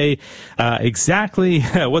to say exactly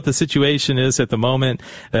what the situation is at the moment.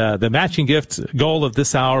 The matching gift goal of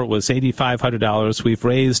this hour was $8,500. We've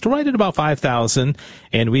raised right at about $5,000,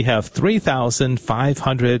 and we have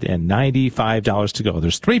 $3,595 to go.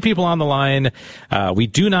 There's 3 people on the line. We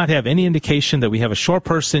do not have any indication that we have a short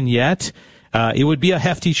person yet. It would be a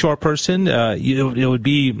hefty short person. It would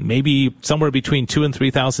be maybe somewhere between $2,000 and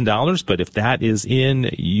 $3,000. But if that is in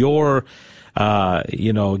your,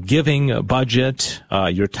 giving budget,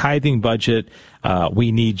 your tithing budget,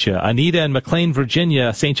 we need you. Anita in McLean,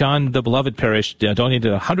 Virginia, St. John the Beloved Parish,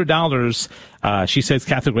 donated $100. She says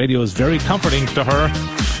Catholic radio is very comforting to her.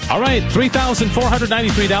 All right,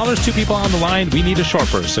 $3,493. 2 people on the line. We need a short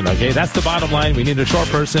person, okay? That's the bottom line. We need a short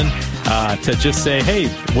person to just say, hey,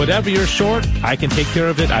 whatever you're short, I can take care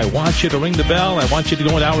of it. I want you to ring the bell. I want you to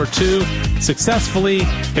go in hour 2 successfully.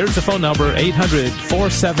 Here's the phone number,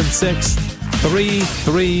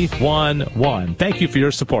 800-476-3311. Thank you for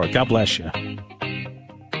your support. God bless you.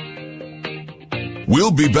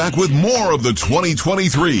 We'll be back with more of the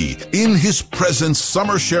 2023 In His Presence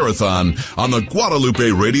Summer Share-a-thon on the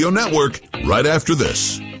Guadalupe Radio Network right after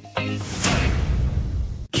this.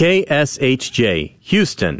 KSHJ, Houston,